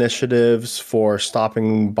specific initiatives for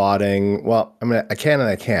stopping botting. Well, I mean, I can and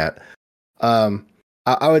I can't.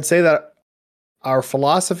 I would say that our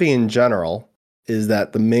philosophy in general is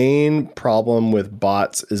that the main problem with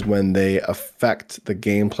bots is when they affect the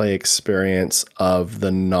gameplay experience of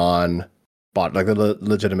the non-bot, like the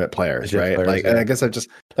legitimate players, right? Players, and I guess I just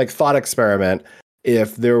thought experiment.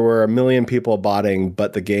 If there were 1 million people botting,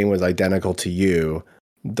 but the game was identical to you,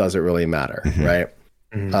 does it really matter, right?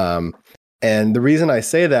 Mm-hmm. And the reason I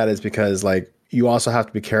say that is because you also have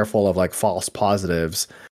to be careful of false positives.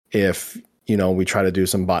 If we try to do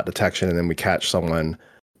some bot detection and then we catch someone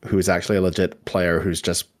who's actually a legit player who's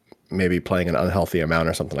just maybe playing an unhealthy amount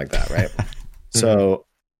or something like that, right?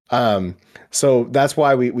 Mm-hmm. So that's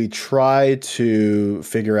why we try to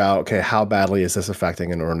figure out, okay, how badly is this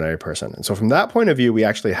affecting an ordinary person? And so from that point of view, we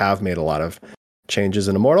actually have made a lot of changes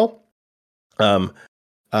in Immortal.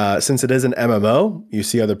 Since it is an MMO, you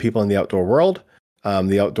see other people in the outdoor world.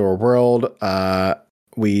 The outdoor world,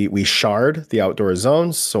 we shard the outdoor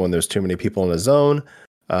zones. So when there's too many people in a zone,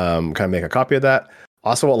 kind of make a copy of that.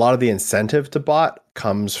 Also, a lot of the incentive to bot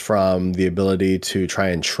comes from the ability to try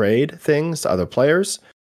and trade things to other players.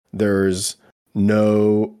 There's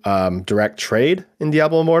no direct trade in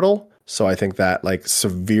Diablo Immortal. So I think that like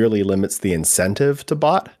severely limits the incentive to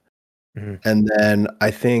bot. And then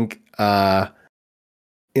I think,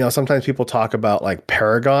 sometimes people talk about like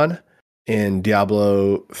Paragon in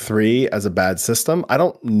Diablo 3 as a bad system. I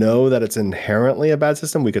don't know that it's inherently a bad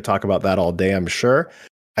system. We could talk about that all day, I'm sure.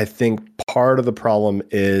 I think part of the problem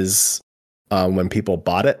is when people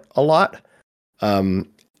bought it a lot.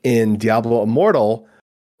 In Diablo Immortal,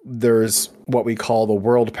 there's what we call the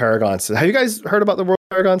World Paragon system. Have you guys heard about the World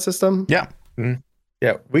Paragon system? Yeah.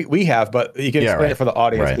 Yeah, we have, but you can explain it for the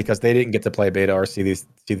audience Right. because they didn't get to play beta or see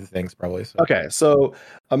the things probably. So. Okay, so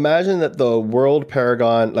imagine that the World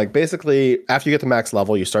Paragon, like basically after you get to max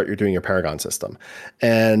level, you're doing your Paragon system,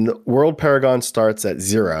 and World Paragon starts at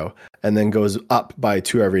 0 and then goes up by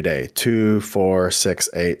 2 every day, 2, 4, 6,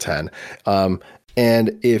 8, 10.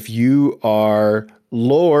 And if you are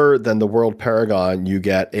lower than the World Paragon, you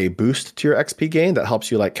get a boost to your XP gain that helps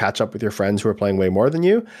you like catch up with your friends who are playing way more than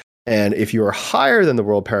you. And if you are higher than the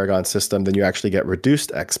World Paragon system, then you actually get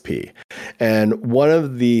reduced XP. And one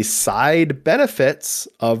of the side benefits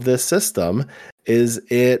of this system is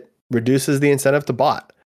it reduces the incentive to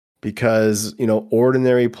bot, because,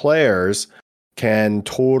 ordinary players can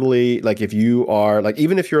totally, like, if you are like,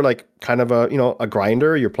 even if you're like kind of a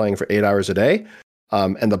grinder, you're playing for 8 hours a day,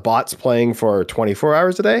 and the bot's playing for 24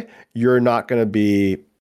 hours a day, you're not going to be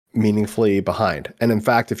meaningfully behind. And in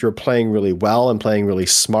fact, if you're playing really well and playing really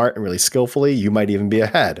smart and really skillfully, you might even be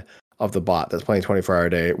ahead of the bot that's playing 24-hour a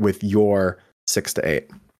day with your 6 to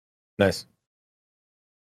 8. Nice.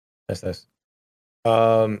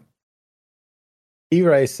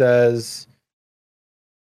 E-Ray says,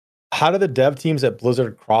 how do the dev teams at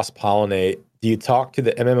Blizzard cross-pollinate? Do you talk to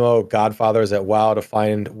the MMO godfathers at WoW to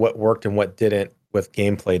find what worked and what didn't with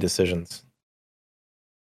gameplay decisions?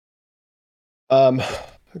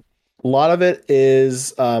 A lot of it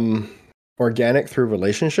is organic through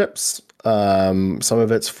relationships. Some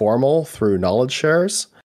of it's formal through knowledge shares.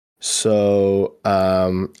 So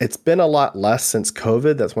it's been a lot less since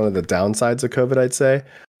COVID. That's one of the downsides of COVID, I'd say.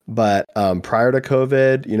 But prior to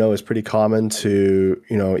COVID, it's pretty common to,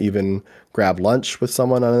 even grab lunch with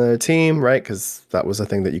someone on another team, right? Because that was a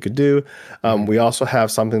thing that you could do. We also have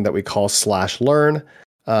something that we call /learn.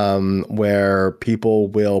 Where people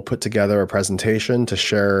will put together a presentation to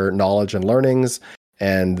share knowledge and learnings,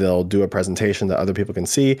 and they'll do a presentation that other people can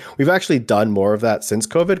see. We've actually done more of that since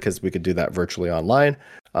COVID because we could do that virtually online.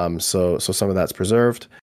 So some of that's preserved.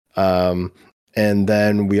 And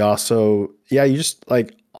then we also, you just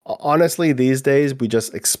like, honestly, these days we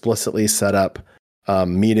just explicitly set up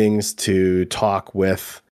meetings to talk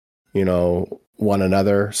with, one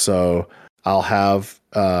another. So I'll have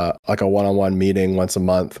like a one-on-one meeting once a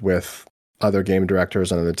month with other game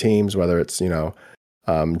directors on other teams, whether it's,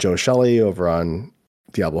 Joe Shelley over on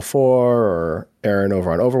Diablo 4 or Aaron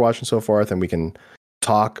over on Overwatch and so forth. And we can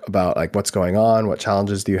talk about like what's going on, what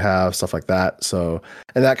challenges do you have, stuff like that. So,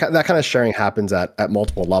 and that kind of sharing happens at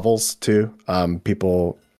multiple levels too.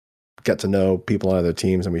 People get to know people on other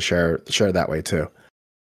teams, and we share that way too.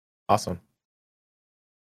 Awesome.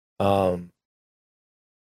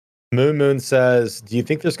 Moon says, do you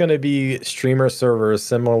think there's going to be streamer servers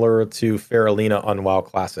similar to Faralina on WoW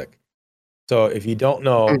Classic? So if you don't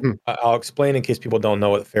know, I'll explain in case people don't know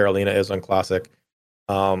what Faralina is on Classic.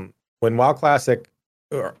 When WoW Classic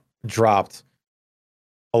dropped,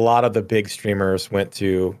 a lot of the big streamers went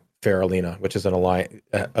to Faralina, which is an alliance,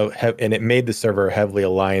 and it made the server heavily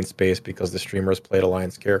alliance-based because the streamers played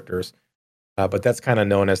alliance characters. But that's kind of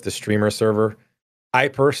known as the streamer server. I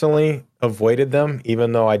personally avoided them,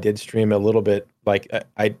 even though I did stream a little bit. Like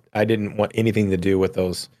I didn't want anything to do with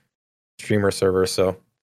those streamer servers. So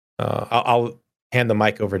I'll hand the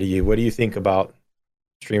mic over to you. What do you think about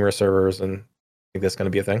streamer servers, and think that's going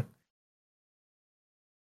to be a thing?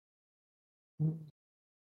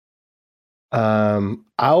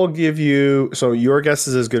 I'll give you. So your guess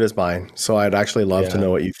is as good as mine. So I'd actually love to know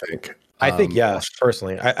what you think. I think yes,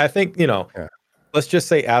 personally. I think let's just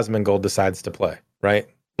say Asmongold decides to play. Right?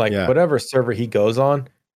 Like whatever server he goes on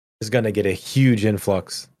is going to get a huge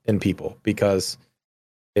influx in people because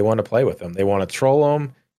they want to play with him. They want to troll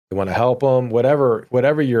him. They want to help him,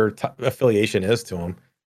 whatever your affiliation is to him.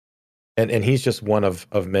 And he's just one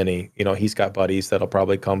of many. He's got buddies that'll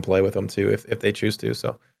probably come play with him too if they choose to.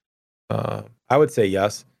 So I would say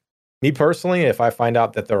yes. Me personally, if I find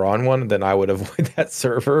out that they're on one, then I would avoid that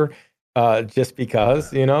server. Just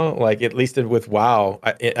because, like at least with WoW,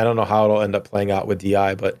 I don't know how it'll end up playing out with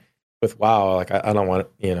DI, but with WoW, like I don't want,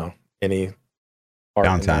 any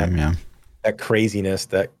downtime, that craziness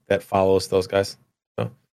that follows those guys.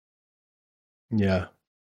 So. Yeah.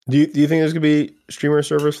 Do you think there's gonna be streamer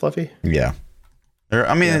servers, Fluffy? Yeah.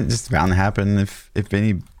 It's just bound to happen if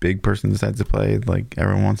any big person decides to play. Like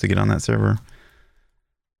everyone wants to get on that server.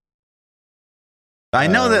 I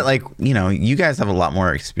know that, like, you guys have a lot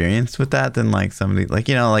more experience with that than like somebody like,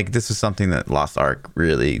 this was something that Lost Ark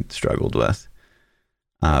really struggled with.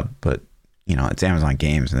 But it's Amazon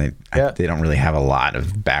Games, and they don't really have a lot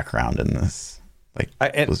of background in this, like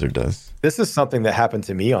Blizzard does. This is something that happened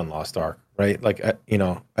to me on Lost Ark, right? Like, I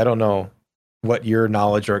don't know what your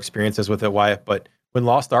knowledge or experience is with it, Wyatt, but when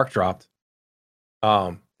Lost Ark dropped,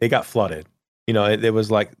 they got flooded. It was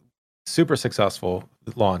like super successful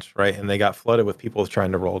launch, right? And they got flooded with people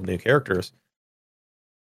trying to roll new characters.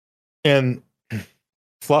 And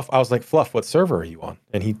Fluff, I was like, Fluff, what server are you on?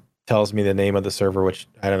 And he tells me the name of the server, which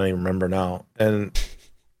I don't even remember now. And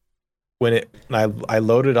when I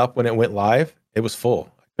loaded up when it went live, it was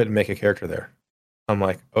full. I couldn't make a character there. I'm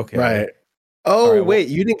like, okay. Right. Oh, right, wait,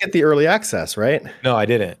 you didn't get the early access, right? No, I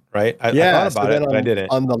didn't, right? I thought about it, but I didn't.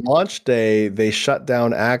 On the launch day, they shut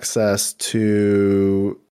down access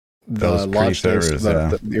to the launch servers,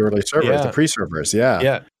 the early servers, the pre-servers,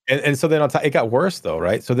 Yeah. And so then it got worse, though,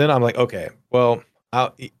 right? So then I'm like, okay, well,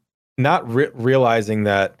 realizing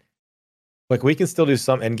that, like, we can still do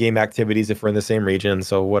some end game activities if we're in the same region,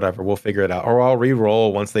 so whatever, we'll figure it out. Or I'll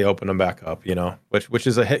re-roll once they open them back up, which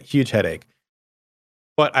is a huge headache.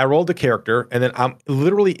 But I rolled a character, and then I'm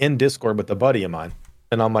literally in Discord with a buddy of mine.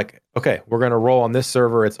 And I'm like, okay, we're going to roll on this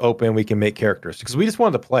server. It's open. We can make characters. Because we just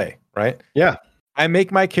wanted to play, right? Yeah. I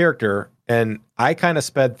make my character, and I kind of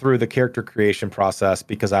sped through the character creation process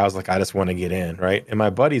because I was like, I just want to get in, right? And my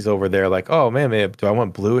buddy's over there like, oh, man, do I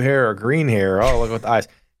want blue hair or green hair? Oh, look at the eyes.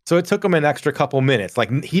 So it took him an extra couple minutes.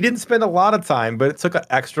 Like, he didn't spend a lot of time, but it took an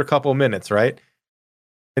extra couple minutes, right?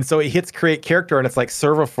 And so he hits create character, and it's like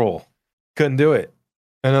server full. Couldn't do it.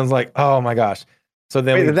 And I was like, oh my gosh. So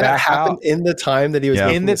then did that happen in the time that he was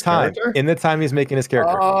in the time he's making his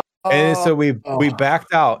character. And so we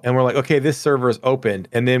backed out, and we're like, okay, this server is open.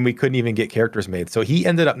 And then we couldn't even get characters made. So he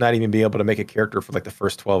ended up not even being able to make a character for like the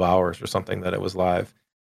first 12 hours or something that it was live.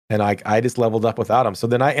 And I just leveled up without him. So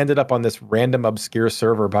then I ended up on this random obscure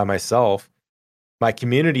server by myself. My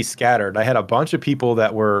community scattered. I had a bunch of people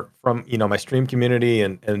that were from, my stream community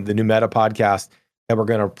and the New Meta podcast that were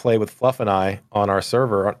going to play with Fluff and I on our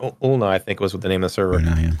server. Ulna, I think was what the name of the server.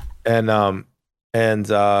 Ulna,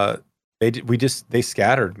 yeah. They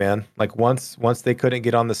scattered, man. Like once they couldn't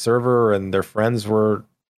get on the server, and their friends were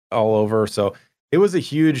all over. So it was a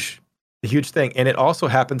huge thing. And it also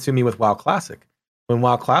happened to me with WoW Classic. When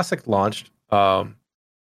WoW Classic launched,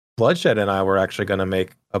 Bloodshed and I were actually going to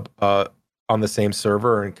make on the same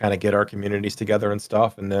server and kind of get our communities together and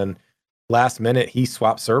stuff. And then last minute he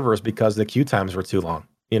swapped servers because the queue times were too long.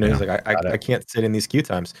 He's like, I can't sit in these queue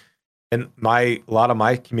times. And a lot of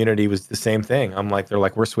my community was the same thing. I'm like, they're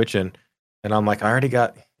like, we're switching. And I'm like,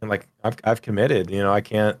 I've committed, I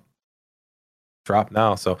can't drop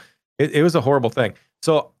now. So it was a horrible thing.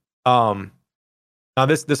 So now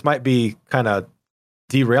this might be kind of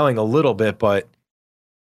derailing a little bit, but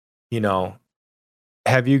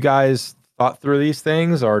have you guys thought through these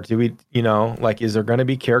things, or do we, is there going to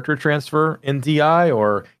be character transfer in DI,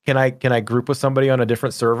 or can I group with somebody on a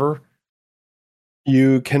different server?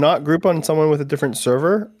 You cannot group on someone with a different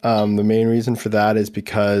server. The main reason for that is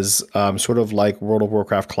because sort of like World of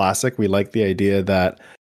Warcraft Classic, we like the idea that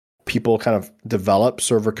people kind of develop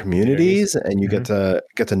server communities, and you get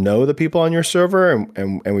to know the people on your server,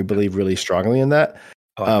 and we believe really strongly in that.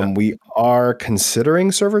 We are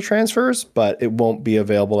considering server transfers, but it won't be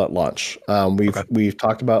available at launch. We've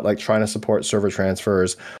talked about like trying to support server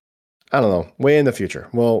transfers. I don't know, way in the future.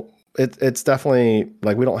 Well, it's definitely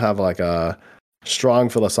like we don't have like a strong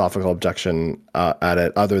philosophical objection at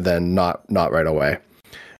it, other than not right away.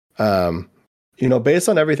 Based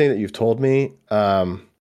on everything that you've told me,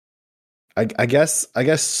 I guess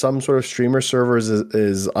some sort of streamer servers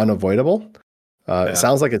is unavoidable. It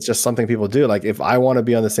sounds like it's just something people do. Like if I want to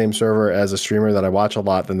be on the same server as a streamer that I watch a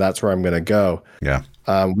lot, then that's where I'm going to go. Yeah.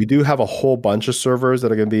 We do have a whole bunch of servers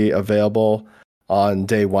that are going to be available on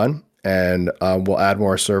day one, and we'll add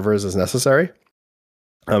more servers as necessary.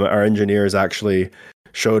 Our engineers actually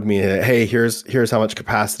showed me, hey, here's how much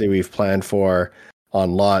capacity we've planned for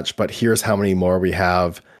on launch, but here's how many more we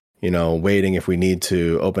have, waiting if we need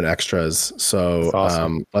to open extras. So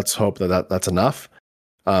awesome. Let's hope that's enough.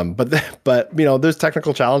 But there's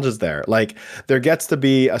technical challenges there. Like there gets to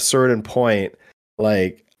be a certain point,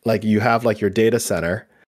 like you have like your data center,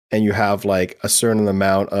 and you have like a certain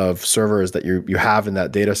amount of servers that you have in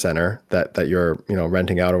that data center that you're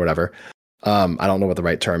renting out or whatever. I don't know what the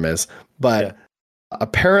right term is, but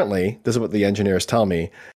apparently this is what the engineers tell me.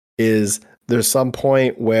 is there's some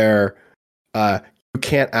point where you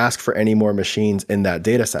can't ask for any more machines in that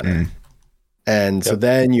data center. And so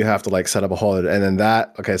then you have to like set up a whole, and then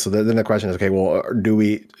so then the question is, okay, well, do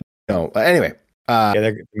we, anyway,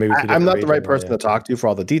 I'm not the right person to talk to for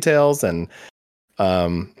all the details. And,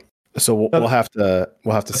 so we'll have to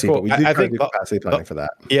see, cool. But we do think capacity planning for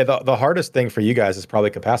that. Yeah. The hardest thing for you guys is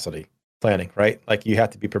probably capacity planning, right? Like you have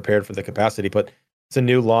to be prepared for the capacity, but it's a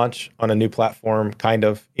new launch on a new platform, kind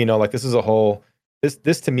of, like this is a whole,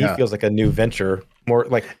 this to me feels like a new venture, more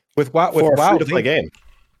like with WoW, to play game.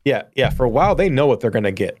 Yeah. For a while, they know what they're going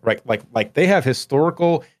to get, right? Like they have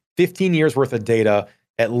historical 15 years worth of data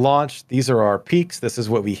at launch. These are our peaks. This is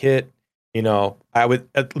what we hit. I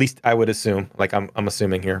would assume, like I'm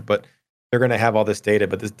assuming here, but they're going to have all this data.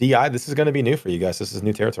 But this DI, this is going to be new for you guys. This is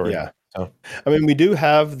new territory. Yeah. So, I mean, we do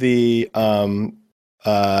have the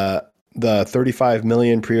 35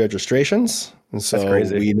 million pre-registrations, and so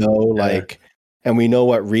we know and we know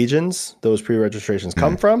what regions those pre-registrations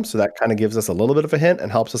come from. So that kind of gives us a little bit of a hint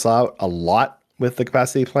and helps us out a lot with the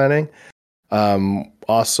capacity planning.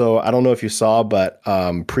 Also, I don't know if you saw, but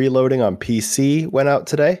preloading on PC went out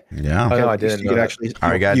today. Yeah. Oh, no, I didn't. You can actually you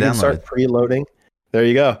can start preloading. There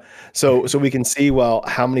you go. So we can see,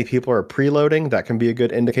 how many people are preloading. That can be a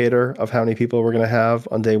good indicator of how many people we're going to have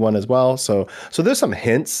on day one as well. So there's some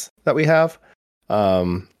hints that we have.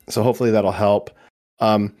 So hopefully that'll help.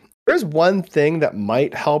 There's one thing that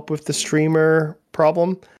might help with the streamer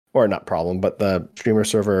problem, or not problem, but the streamer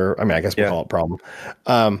server. I mean, I guess we'll call it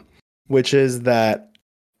problem. Which is that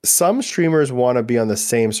some streamers want to be on the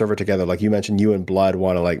same server together. Like you mentioned, you and Blood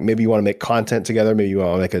want to maybe you want to make content together. Maybe you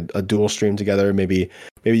want to make a dual stream together. Maybe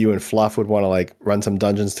you and Fluff would want to run some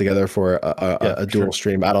dungeons together for a dual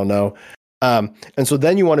stream. I don't know. And so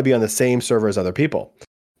then you want to be on the same server as other people.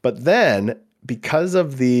 But then because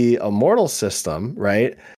of the Immortal system,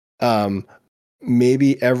 right?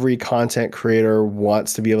 Maybe every content creator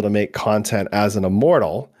wants to be able to make content as an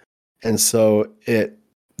Immortal. And so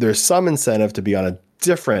there's some incentive to be on a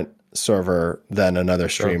different server than another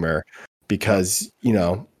streamer because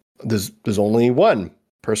there's only one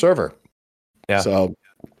per server. So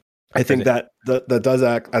I think that does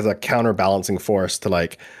act as a counterbalancing force to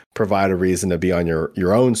provide a reason to be on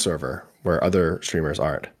your own server where other streamers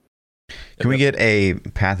aren't. Can we get a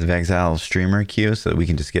Path of Exile streamer queue so that we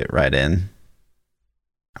can just get right in?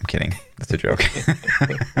 I'm kidding. That's a joke.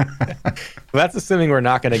 Well, that's assuming we're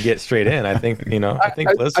not going to get straight in. I think, I think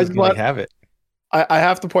Blizzard's going to have it. I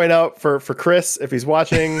have to point out for Chris, if he's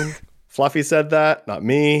watching, Fluffy said that, not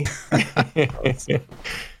me.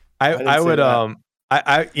 I would,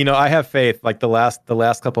 I have faith. Like the last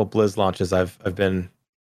couple of Blizz launches I've been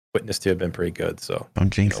witness to have been pretty good. So don't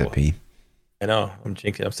jinx it, P. I know I'm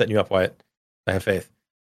jinxing. I'm setting you up, Wyatt. I have faith.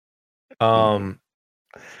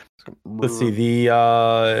 Let's see.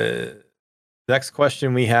 The next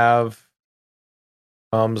question we have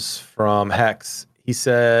comes from Hex. He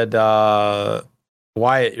said,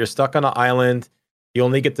 Wyatt, you're stuck on an island. You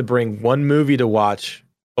only get to bring one movie to watch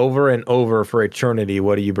over and over for eternity.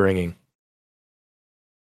 What are you bringing?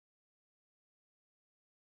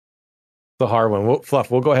 The hard one. Fluff,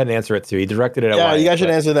 we'll go ahead and answer it too. He directed it at Wyatt. You guys should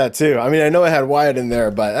answer that too. I mean, I know I had Wyatt in there,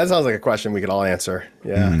 but that sounds like a question we could all answer.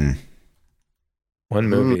 Yeah. One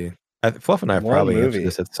movie. Fluff and I have probably answered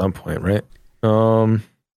this at some point, right? I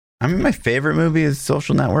mean, my favorite movie is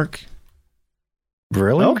Social Network.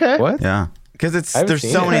 Really? Okay. What? Yeah. Because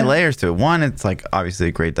there's so many layers to it. One, it's obviously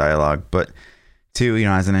a great dialogue, but two,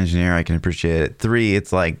 as an engineer, I can appreciate it. Three,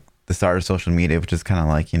 it's the start of social media, which is kind of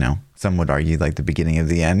some would argue the beginning of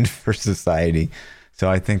the end for society. So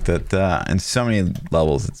I think that in so many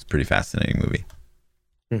levels, it's a pretty fascinating movie.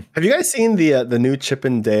 Have you guys seen the new Chip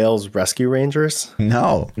and Dale's Rescue Rangers?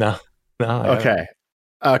 No. Okay.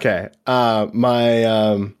 I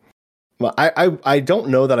don't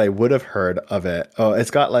know that I would have heard of it. Oh,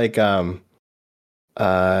 it's got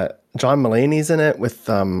John Mulaney's in it with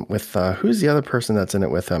who's the other person that's in it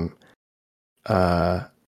with him?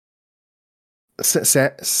 Andy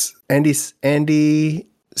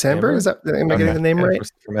Samberg, is that, am I getting the name right?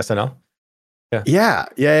 From SNL.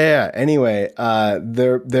 Yeah. Anyway,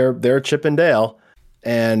 they're Chip and Dale,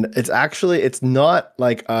 and it's not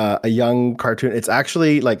a young cartoon. It's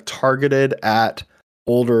actually targeted at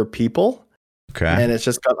older people. Okay. And it's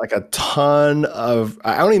just got a ton of.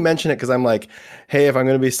 I only mention it because I'm hey, if I'm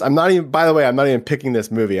going to be, I'm not even. By the way, I'm not even picking this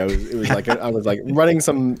movie. I was running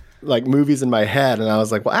some movies in my head, and I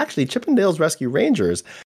was well, actually, Chip and Dale's Rescue Rangers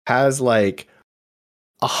has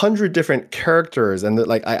 100 different characters, and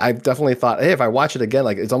like I've definitely thought, hey, if I watch it again,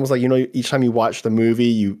 like it's almost like, you know, each time you watch the movie,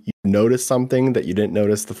 you notice something that you didn't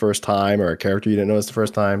notice the first time, or a character you didn't notice the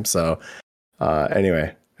first time. So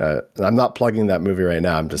anyway, I'm not plugging that movie right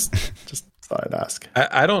now. I'm just thought I'd ask.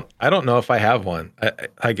 I don't know if I have one.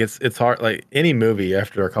 I guess it's hard. Like any movie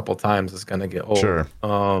after a couple times is gonna get old. Sure.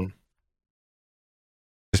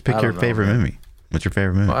 Just pick your favorite movie. What's your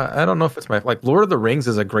favorite movie? I don't know if it's like Lord of the Rings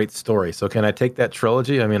is a great story. So can I take that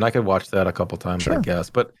trilogy? I mean, I could watch that a couple times, I guess.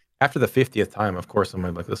 But after the 50th time, of course, I'm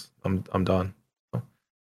like this. I'm done. So,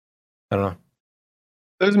 I don't know.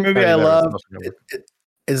 There's a movie I love. It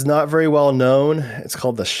is not very well known. It's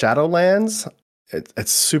called The Shadowlands.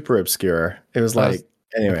 It's super obscure. It was like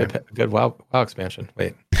anyway. Good WoW expansion.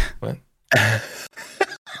 Wait, what?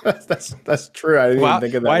 That's true. I didn't even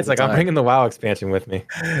think of that. Why it's like I'm bringing the WoW expansion with me.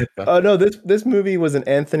 Oh no, this movie was an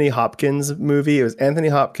Anthony Hopkins movie. It was Anthony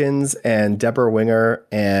Hopkins and Deborah Winger,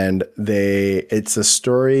 and it's a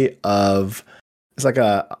story of, it's like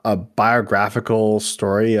a biographical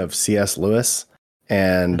story of C.S. Lewis,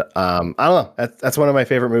 and I don't know. That's one of my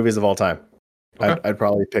favorite movies of all time. Okay. I'd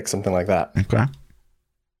probably pick something like that. Okay.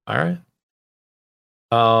 All right.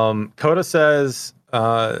 Coda says,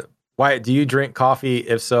 Wyatt, do you drink coffee?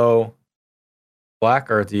 If so, black,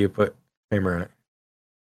 or do you put creamer in it?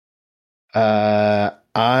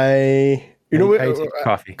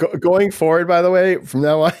 Coffee. Going forward, by the way, from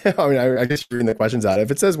now on, I mean, I guess you're reading the questions out. If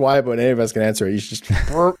it says Wyatt, but any of us can answer it, you should just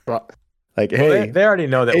like, hey, they already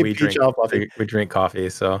know that we drink coffee.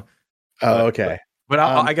 So, okay. But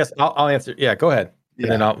I guess I'll answer. Yeah, go ahead.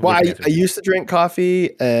 Yeah. I used to drink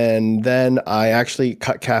coffee, and then I actually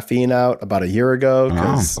cut caffeine out about a year ago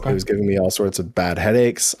because it was giving me all sorts of bad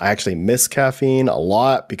headaches. I actually miss caffeine a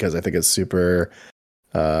lot because I think it's super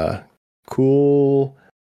cool,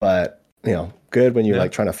 but you know, good when you're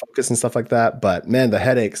like trying to focus and stuff like that. But man, the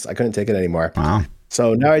headaches, I couldn't take it anymore. Wow.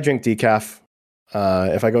 So now I drink decaf.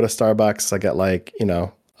 If I go to Starbucks, I get like, you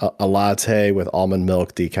know, a latte with almond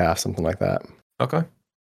milk decaf, something like that. Okay.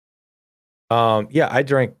 Yeah, I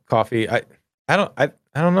drank coffee. I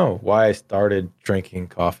don't know why I started drinking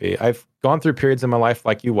coffee. I've gone through periods in my life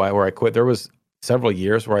like you, where I quit. There was several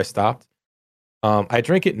years where I stopped. I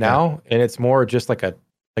drink it now, and it's more just like a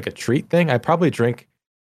treat thing. I probably drink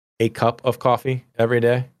a cup of coffee every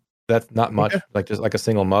day. That's not much, like just like a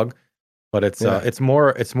single mug, but it's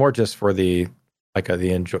more just for the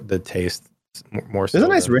taste more. There's a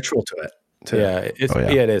nice ritual to it too. Yeah,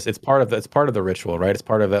 it is. It's part of the ritual, right? It's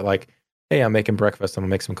part of that, like, hey, I'm making breakfast, I'm gonna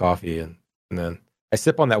make some coffee, and then I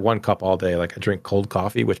sip on that one cup all day. Like, I drink cold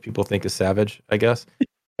coffee, which people think is savage, I guess,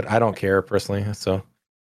 but I don't care personally. So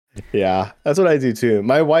yeah, that's what I do too.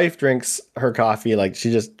 My wife drinks her coffee, like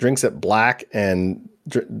she just drinks it black and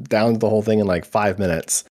downs the whole thing in like 5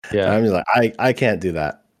 minutes. Yeah, and I'm just like, I can't do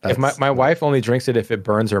that. If my wife only drinks it if it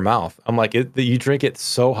burns her mouth. I'm like, you drink it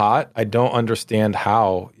so hot. I don't understand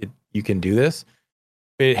how you can do this.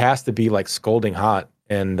 It has to be like scalding hot,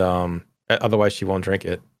 and otherwise she won't drink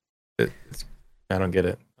it. I don't get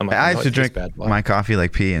it. I'm like, I used to drink my coffee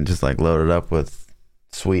like pee and just like load it up with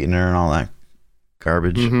sweetener and all that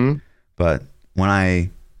garbage. Mm-hmm. But when I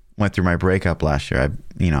went through my breakup last year,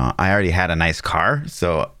 I already had a nice car,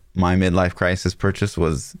 so my midlife crisis purchase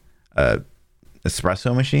was a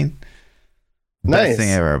espresso machine. Nice. Best thing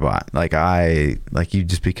I ever bought. You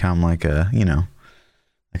just become like a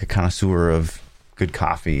connoisseur of good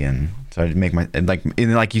coffee, and so I make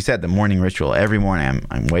like you said, the morning ritual. Every morning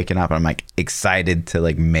I'm waking up and I'm like excited to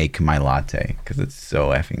like make my latte because it's so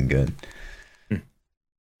effing good.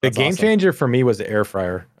 The game changer for me was the air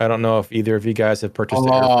fryer. I don't know if either of you guys have purchased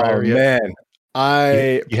an air fryer yet.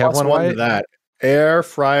 Man, you have one to that. Air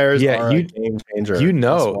fryers are a game changer. You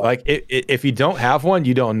know, like if you don't have one,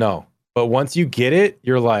 you don't know. But once you get it,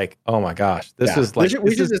 you're like, oh my gosh, this is like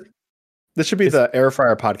this should be the air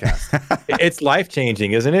fryer podcast. It's life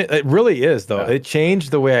changing, isn't it? It really is, though. Yeah. It changed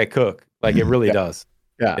the way I cook. Like it really does.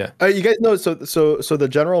 Yeah. You guys know, so the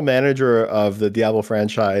general manager of the Diablo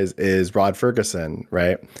franchise is Rod Ferguson,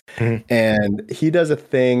 right? Mm-hmm. And he does a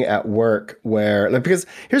thing at work where, like, because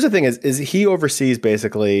here's the thing is he oversees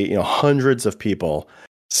basically, hundreds of people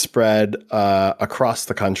spread across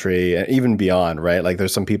the country and even beyond, right? Like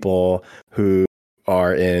there's some people who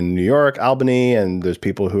are in New York, Albany, and there's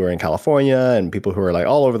people who are in California and people who are like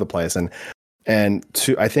all over the place. And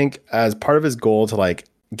I think as part of his goal to like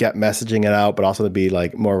get messaging it out, but also to be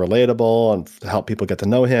like more relatable and to help people get to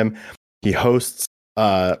know him, he hosts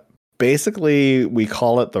basically we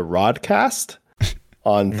call it the Rodcast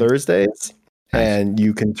on Thursdays. and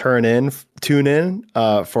you can tune in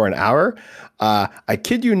for an hour. I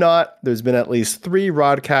kid you not, there's been at least 3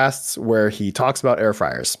 broadcasts where he talks about air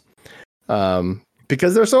fryers,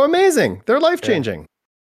 because they're so amazing. They're life changing.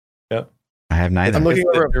 Yeah. I have neither. I'm looking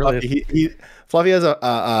over at Fluffy. Fluffy has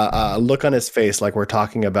a look on his face like we're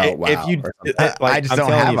talking about WoW. I just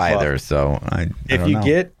don't have either, so if you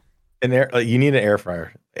get an air, you need an air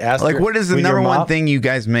fryer. What is the number one thing you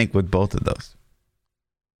guys make with both of those?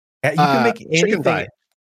 You can make chicken thigh.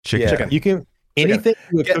 Chicken. You can anything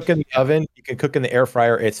you cook in the oven. You can cook in the air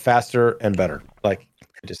fryer. It's faster and better. Like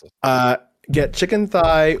just get chicken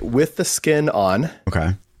thigh with the skin on.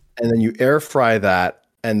 Okay. And then you air fry that,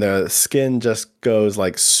 and the skin just goes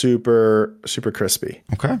like super crispy.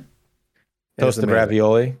 Okay. Toasted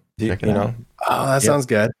ravioli. You know. Oh, that sounds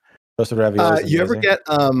good. Toasted ravioli. You ever get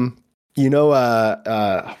what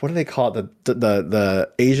do they call it? The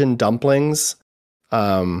Asian dumplings,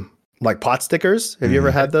 like pot stickers. Have you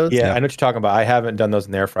ever had those? Yeah, I know what you're talking about. I haven't done those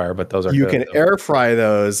in the air fryer, but those are you good. can air fry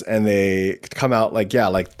those, and they come out like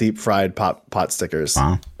deep fried pot stickers.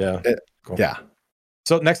 Wow. Yeah. Cool. Yeah.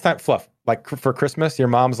 So next time, Fluff, like for Christmas, your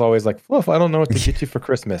mom's always like, Fluff, I don't know what to get you for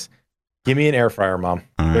Christmas. Give me an air fryer, Mom.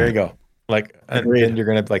 There you go. Like, and then you're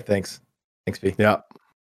gonna be like, thanks, B. Yeah.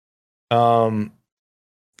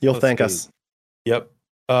 You'll thank us. Yep.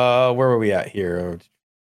 Where were we at here?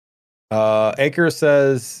 Acre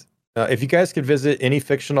says, if you guys could visit any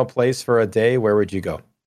fictional place for a day, where would you go?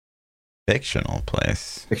 Fictional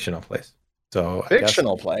place. So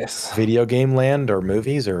fictional place. Video game land or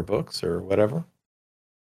movies or books or whatever.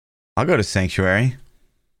 I'll go to Sanctuary.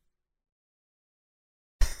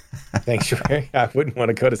 Sanctuary? I wouldn't want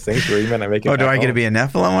to go to Sanctuary. Man, I make it. Oh, do I get to be a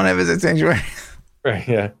Nephilim when I visit Sanctuary? Right,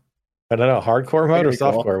 yeah. I don't know. Hardcore mode or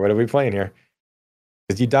softcore? Cool. What are we playing here?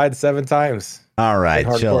 Because you died 7 times. All right,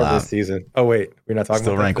 chill out. This season. Oh wait, we're not talking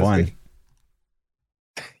still about rank 1.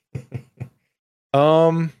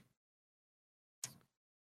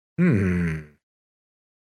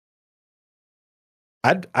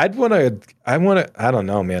 I'd want to. I don't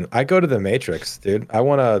know, man. I go to the Matrix, dude. I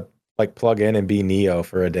want to like plug in and be Neo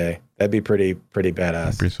for a day. That'd be pretty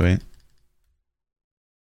badass. Pretty sweet.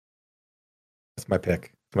 That's my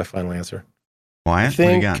pick. That's my final answer. Wyatt, what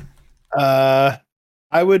do you got?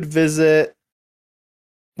 I would visit.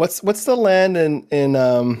 What's the land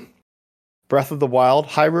in Breath of the Wild?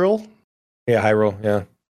 Hyrule. Yeah, Hyrule. Yeah.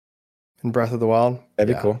 In Breath of the Wild.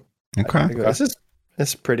 That'd be cool. Okay.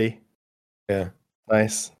 It's pretty. Yeah.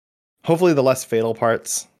 Nice. Hopefully the less fatal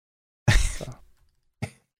parts. So.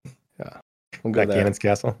 Yeah. We'll go there. Ganon's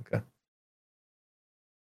castle. Okay.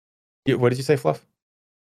 What did you say, Fluff?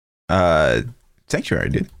 Sanctuary,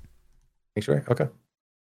 dude. Sanctuary? Okay.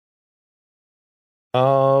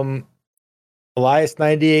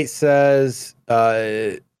 Elias98 says,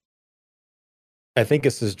 I think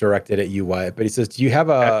this is directed at you, Wyatt, but he says, do you have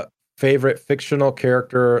a favorite fictional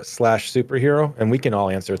character / superhero? And we can all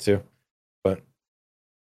answer too. But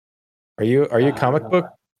are you a comic book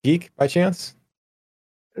geek by chance?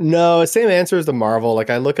 No, same answer as the Marvel. Like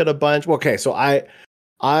I look at a bunch. Okay, so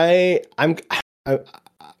my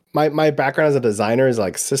background as a designer is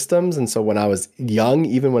like systems, and so when I was young,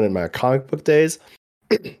 even when in my comic book days,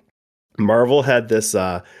 Marvel had this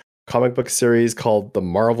comic book series called the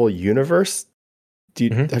Marvel Universe.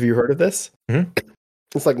 Have you heard of this? Mm-hmm.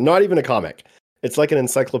 It's like not even a comic. It's like an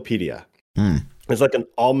encyclopedia. It's like an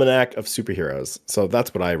almanac of superheroes. So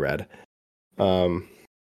that's what I read.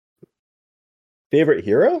 Favorite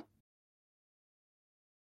hero?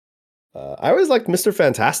 I always liked Mr.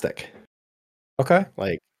 Fantastic. Okay.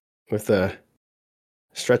 Like with the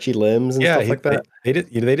stretchy limbs and stuff like that.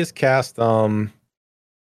 They just cast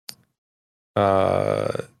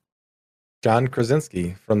John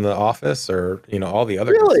Krasinski from The Office, or all the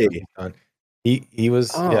other. Really? He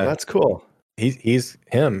was. Oh, yeah, that's cool. He's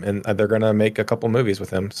him, and they're gonna make a couple movies with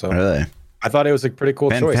him. So really, I thought it was a pretty cool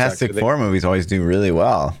choice. Fantastic Four movies always do really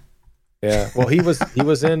well. Yeah. Well, he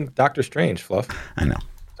was in Doctor Strange, Fluff. I know.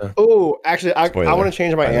 Oh, actually, I want to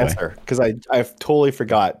change my answer because I totally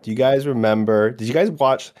forgot. Do you guys remember? Did you guys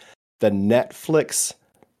watch the Netflix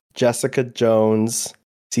Jessica Jones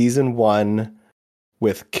season 1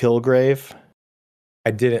 with Kilgrave?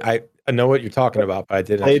 I didn't. I know what you're talking about, but I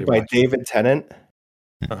didn't. Played by David Tennant.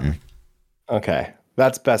 Mm-hmm. Okay,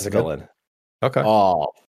 that's best villain. Okay. Oh,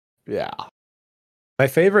 yeah. My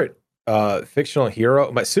favorite fictional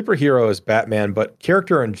hero, my superhero is Batman, but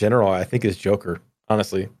character in general, I think, is Joker.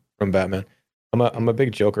 Honestly, from Batman, I'm a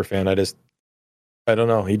big Joker fan. I don't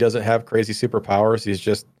know. He doesn't have crazy superpowers. He's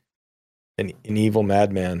just an evil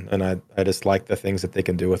madman, and I just like the things that they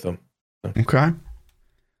can do with him. So. Okay.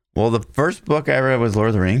 Well, the first book I read was Lord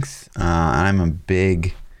of the Rings. I'm a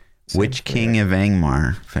big Witch King of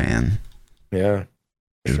Angmar fan. Yeah.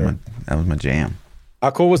 That was my jam.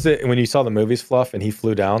 How cool was it when you saw the movies, Fluff, and he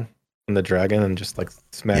flew down on the dragon and just like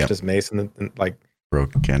smashed his mace and like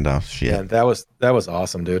broke Gandalf's shit. Yeah, that was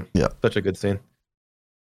awesome, dude. Yeah. Such a good scene.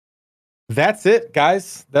 That's it,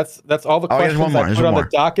 guys. That's all the questions I put on the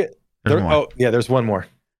docket. There's one more.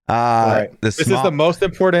 All right. This is the most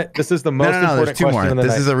important. This is the most important there's two question more.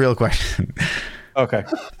 This is a real question. Okay.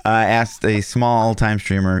 I asked a small time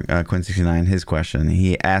streamer, Quinn69, his question.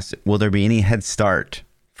 He asked, will there be any head start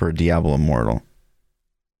for Diablo Immortal?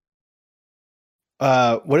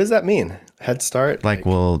 What does that mean? Head start? Like,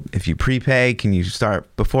 well, if you prepay, can you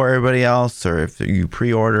start before everybody else? Or if you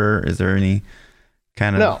pre-order, is there any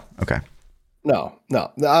kind of... No. Okay. No.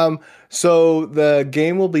 So the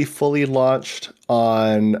game will be fully launched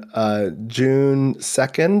on June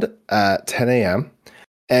 2nd at 10 a.m.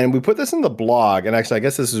 And we put this in the blog, and actually I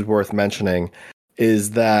guess this is worth mentioning,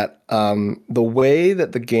 is that the way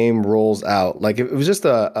that the game rolls out, like if it was just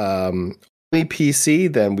a only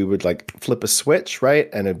PC, then we would like flip a switch, right?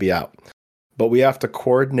 And it'd be out. But we have to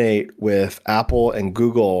coordinate with Apple and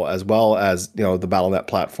Google as well as, the Battle.net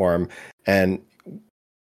platform. And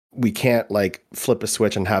we can't like flip a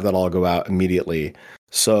switch and have that all go out immediately.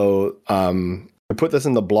 So we put this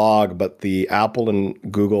in the blog, but the Apple and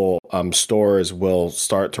Google stores will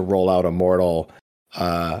start to roll out Immortal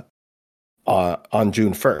on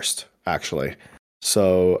June 1st, actually.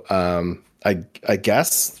 So I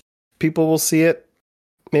guess people will see it.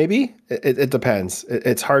 Maybe it depends.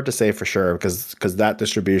 It's hard to say for sure because that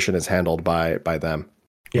distribution is handled by them.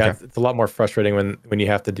 Yeah, Okay. it's a lot more frustrating when you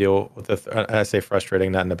have to deal with I say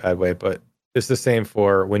frustrating, not in a bad way, but it's the same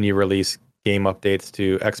for when you release game updates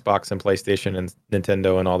to Xbox and PlayStation and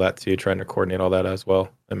Nintendo and all that too, trying to coordinate all that as well.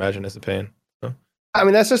 I imagine it's a pain. So. I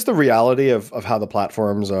mean, that's just the reality of how the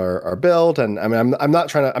platforms are built. And I mean, I'm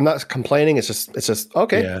not complaining. It's just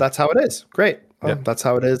okay. Yeah. That's how it is. Great. Yeah. That's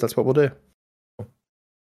how it is. That's what we'll do.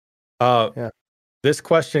 This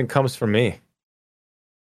question comes from me.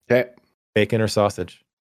 Okay. Bacon or sausage?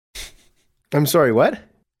 I'm sorry, what?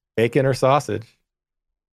 Bacon or sausage?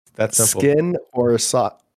 That's simple. Skin or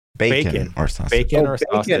sausage? Bacon or sausage. Bacon or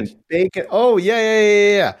sausage. Bacon. Oh,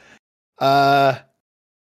 yeah. I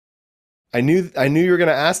knew you were going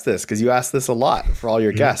to ask this because you ask this a lot for all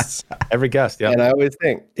your guests. Every guest, yeah. And I always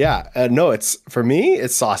think, no, for me,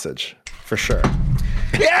 it's sausage for sure.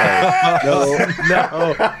 Yeah!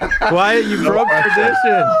 No. Wyatt, you broke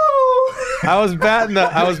tradition. I was batting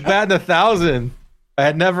 1,000. I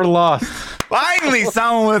had never lost. Finally,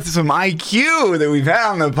 someone with some IQ that we've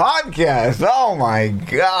had on the podcast. Oh my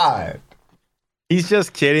god. He's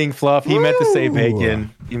just kidding, Fluff. He meant to say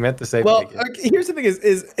bacon. Well, here's the thing: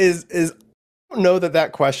 is I don't know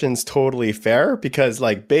that question's totally fair because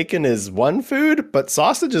like bacon is one food, but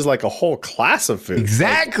sausage is like a whole class of food.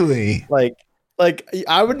 Exactly. Like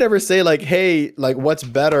I would never say like, hey, like what's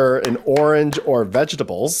better, an orange or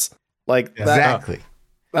vegetables? Like that, exactly.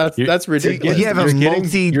 That's ridiculous. You have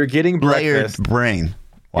you're getting breakfast brain.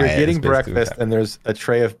 You're getting breakfast, and there's a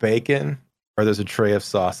tray of bacon, or there's a tray of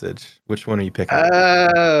sausage. Which one are you picking?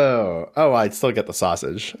 Oh, I'd still get the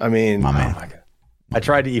sausage. I mean, my man. Oh my god! I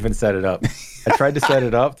tried to even set it up. I tried to set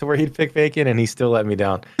it up to where he'd pick bacon, and he still let me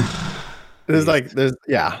down. I don't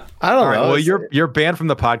know. Well, you're banned from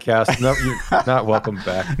the podcast. No, you're not welcome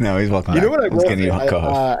back. No, he's welcome. You back. know what I will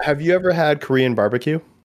say? Have you ever had Korean barbecue?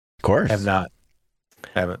 Of course. I have not.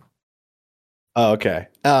 Haven't. Oh, okay.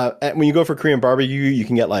 And when you go for Korean barbecue, you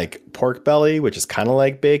can get like pork belly, which is kind of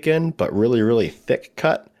like bacon, but really, really thick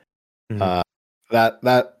cut. Mm-hmm.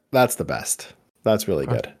 That's the best. That's really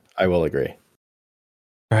good. I will agree.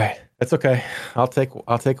 All right. It's okay. I'll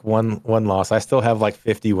take one loss. I still have like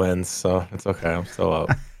 50 wins, so it's okay. I'm still up.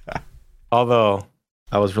 Although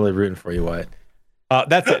I was really rooting for you, Wyatt.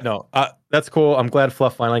 That's it. No, that's cool. I'm glad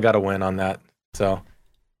Fluff finally got a win on that. So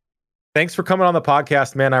thanks for coming on the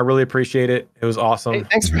podcast, man. I really appreciate it. It was awesome. Hey,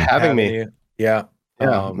 thanks for having me. You. Yeah.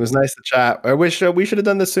 It was nice to chat. I wish we should have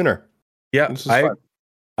done this sooner. Yeah,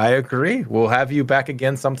 I agree. We'll have you back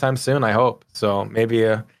again sometime soon, I hope. So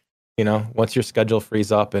maybe once your schedule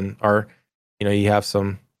frees up and you have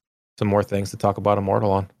some more things to talk about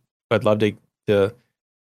Immortal on. I'd love to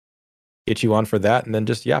get you on for that and then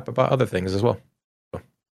just yap about other things as well. So.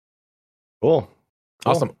 Cool.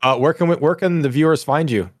 Awesome. Where can the viewers find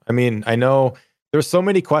you? I mean, I know there's so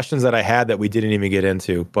many questions that I had that we didn't even get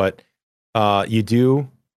into, but you do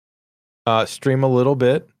stream a little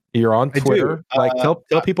bit. You're on Twitter. Tell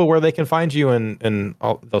people where they can find you and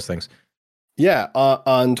all those things. Yeah,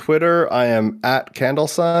 on Twitter, I am at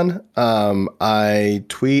CandleSun. I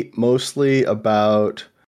tweet mostly about,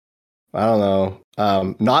 I don't know,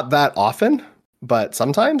 not that often, but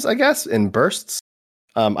sometimes, I guess, in bursts.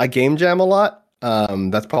 I game jam a lot.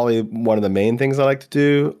 That's probably one of the main things I like to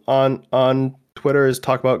do on Twitter is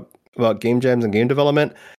talk about game jams and game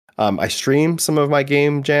development. I stream some of my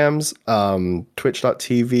game jams,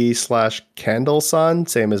 twitch.tv/CandleSun,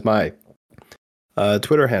 same as my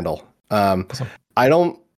Twitter handle. Awesome. I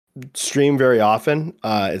don't stream very often.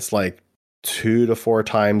 It's like 2 to 4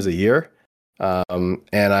 times a year. And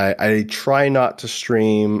I try not to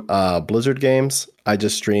stream Blizzard games. I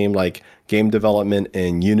just stream like game development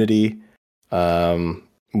in Unity,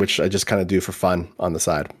 which I just kind of do for fun on the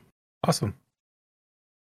side. Awesome.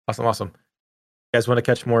 You guys want to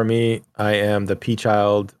catch more of me? I am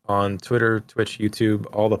ThaPchild on Twitter, Twitch, YouTube,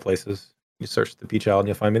 all the places. You search ThaPchild and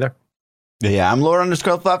you'll find me there. Yeah, I'm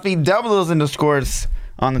Lord_Fluffy. Double those underscores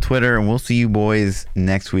on the Twitter, and we'll see you boys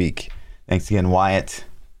next week. Thanks again, Wyatt.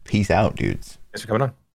 Peace out, dudes. Thanks for coming on.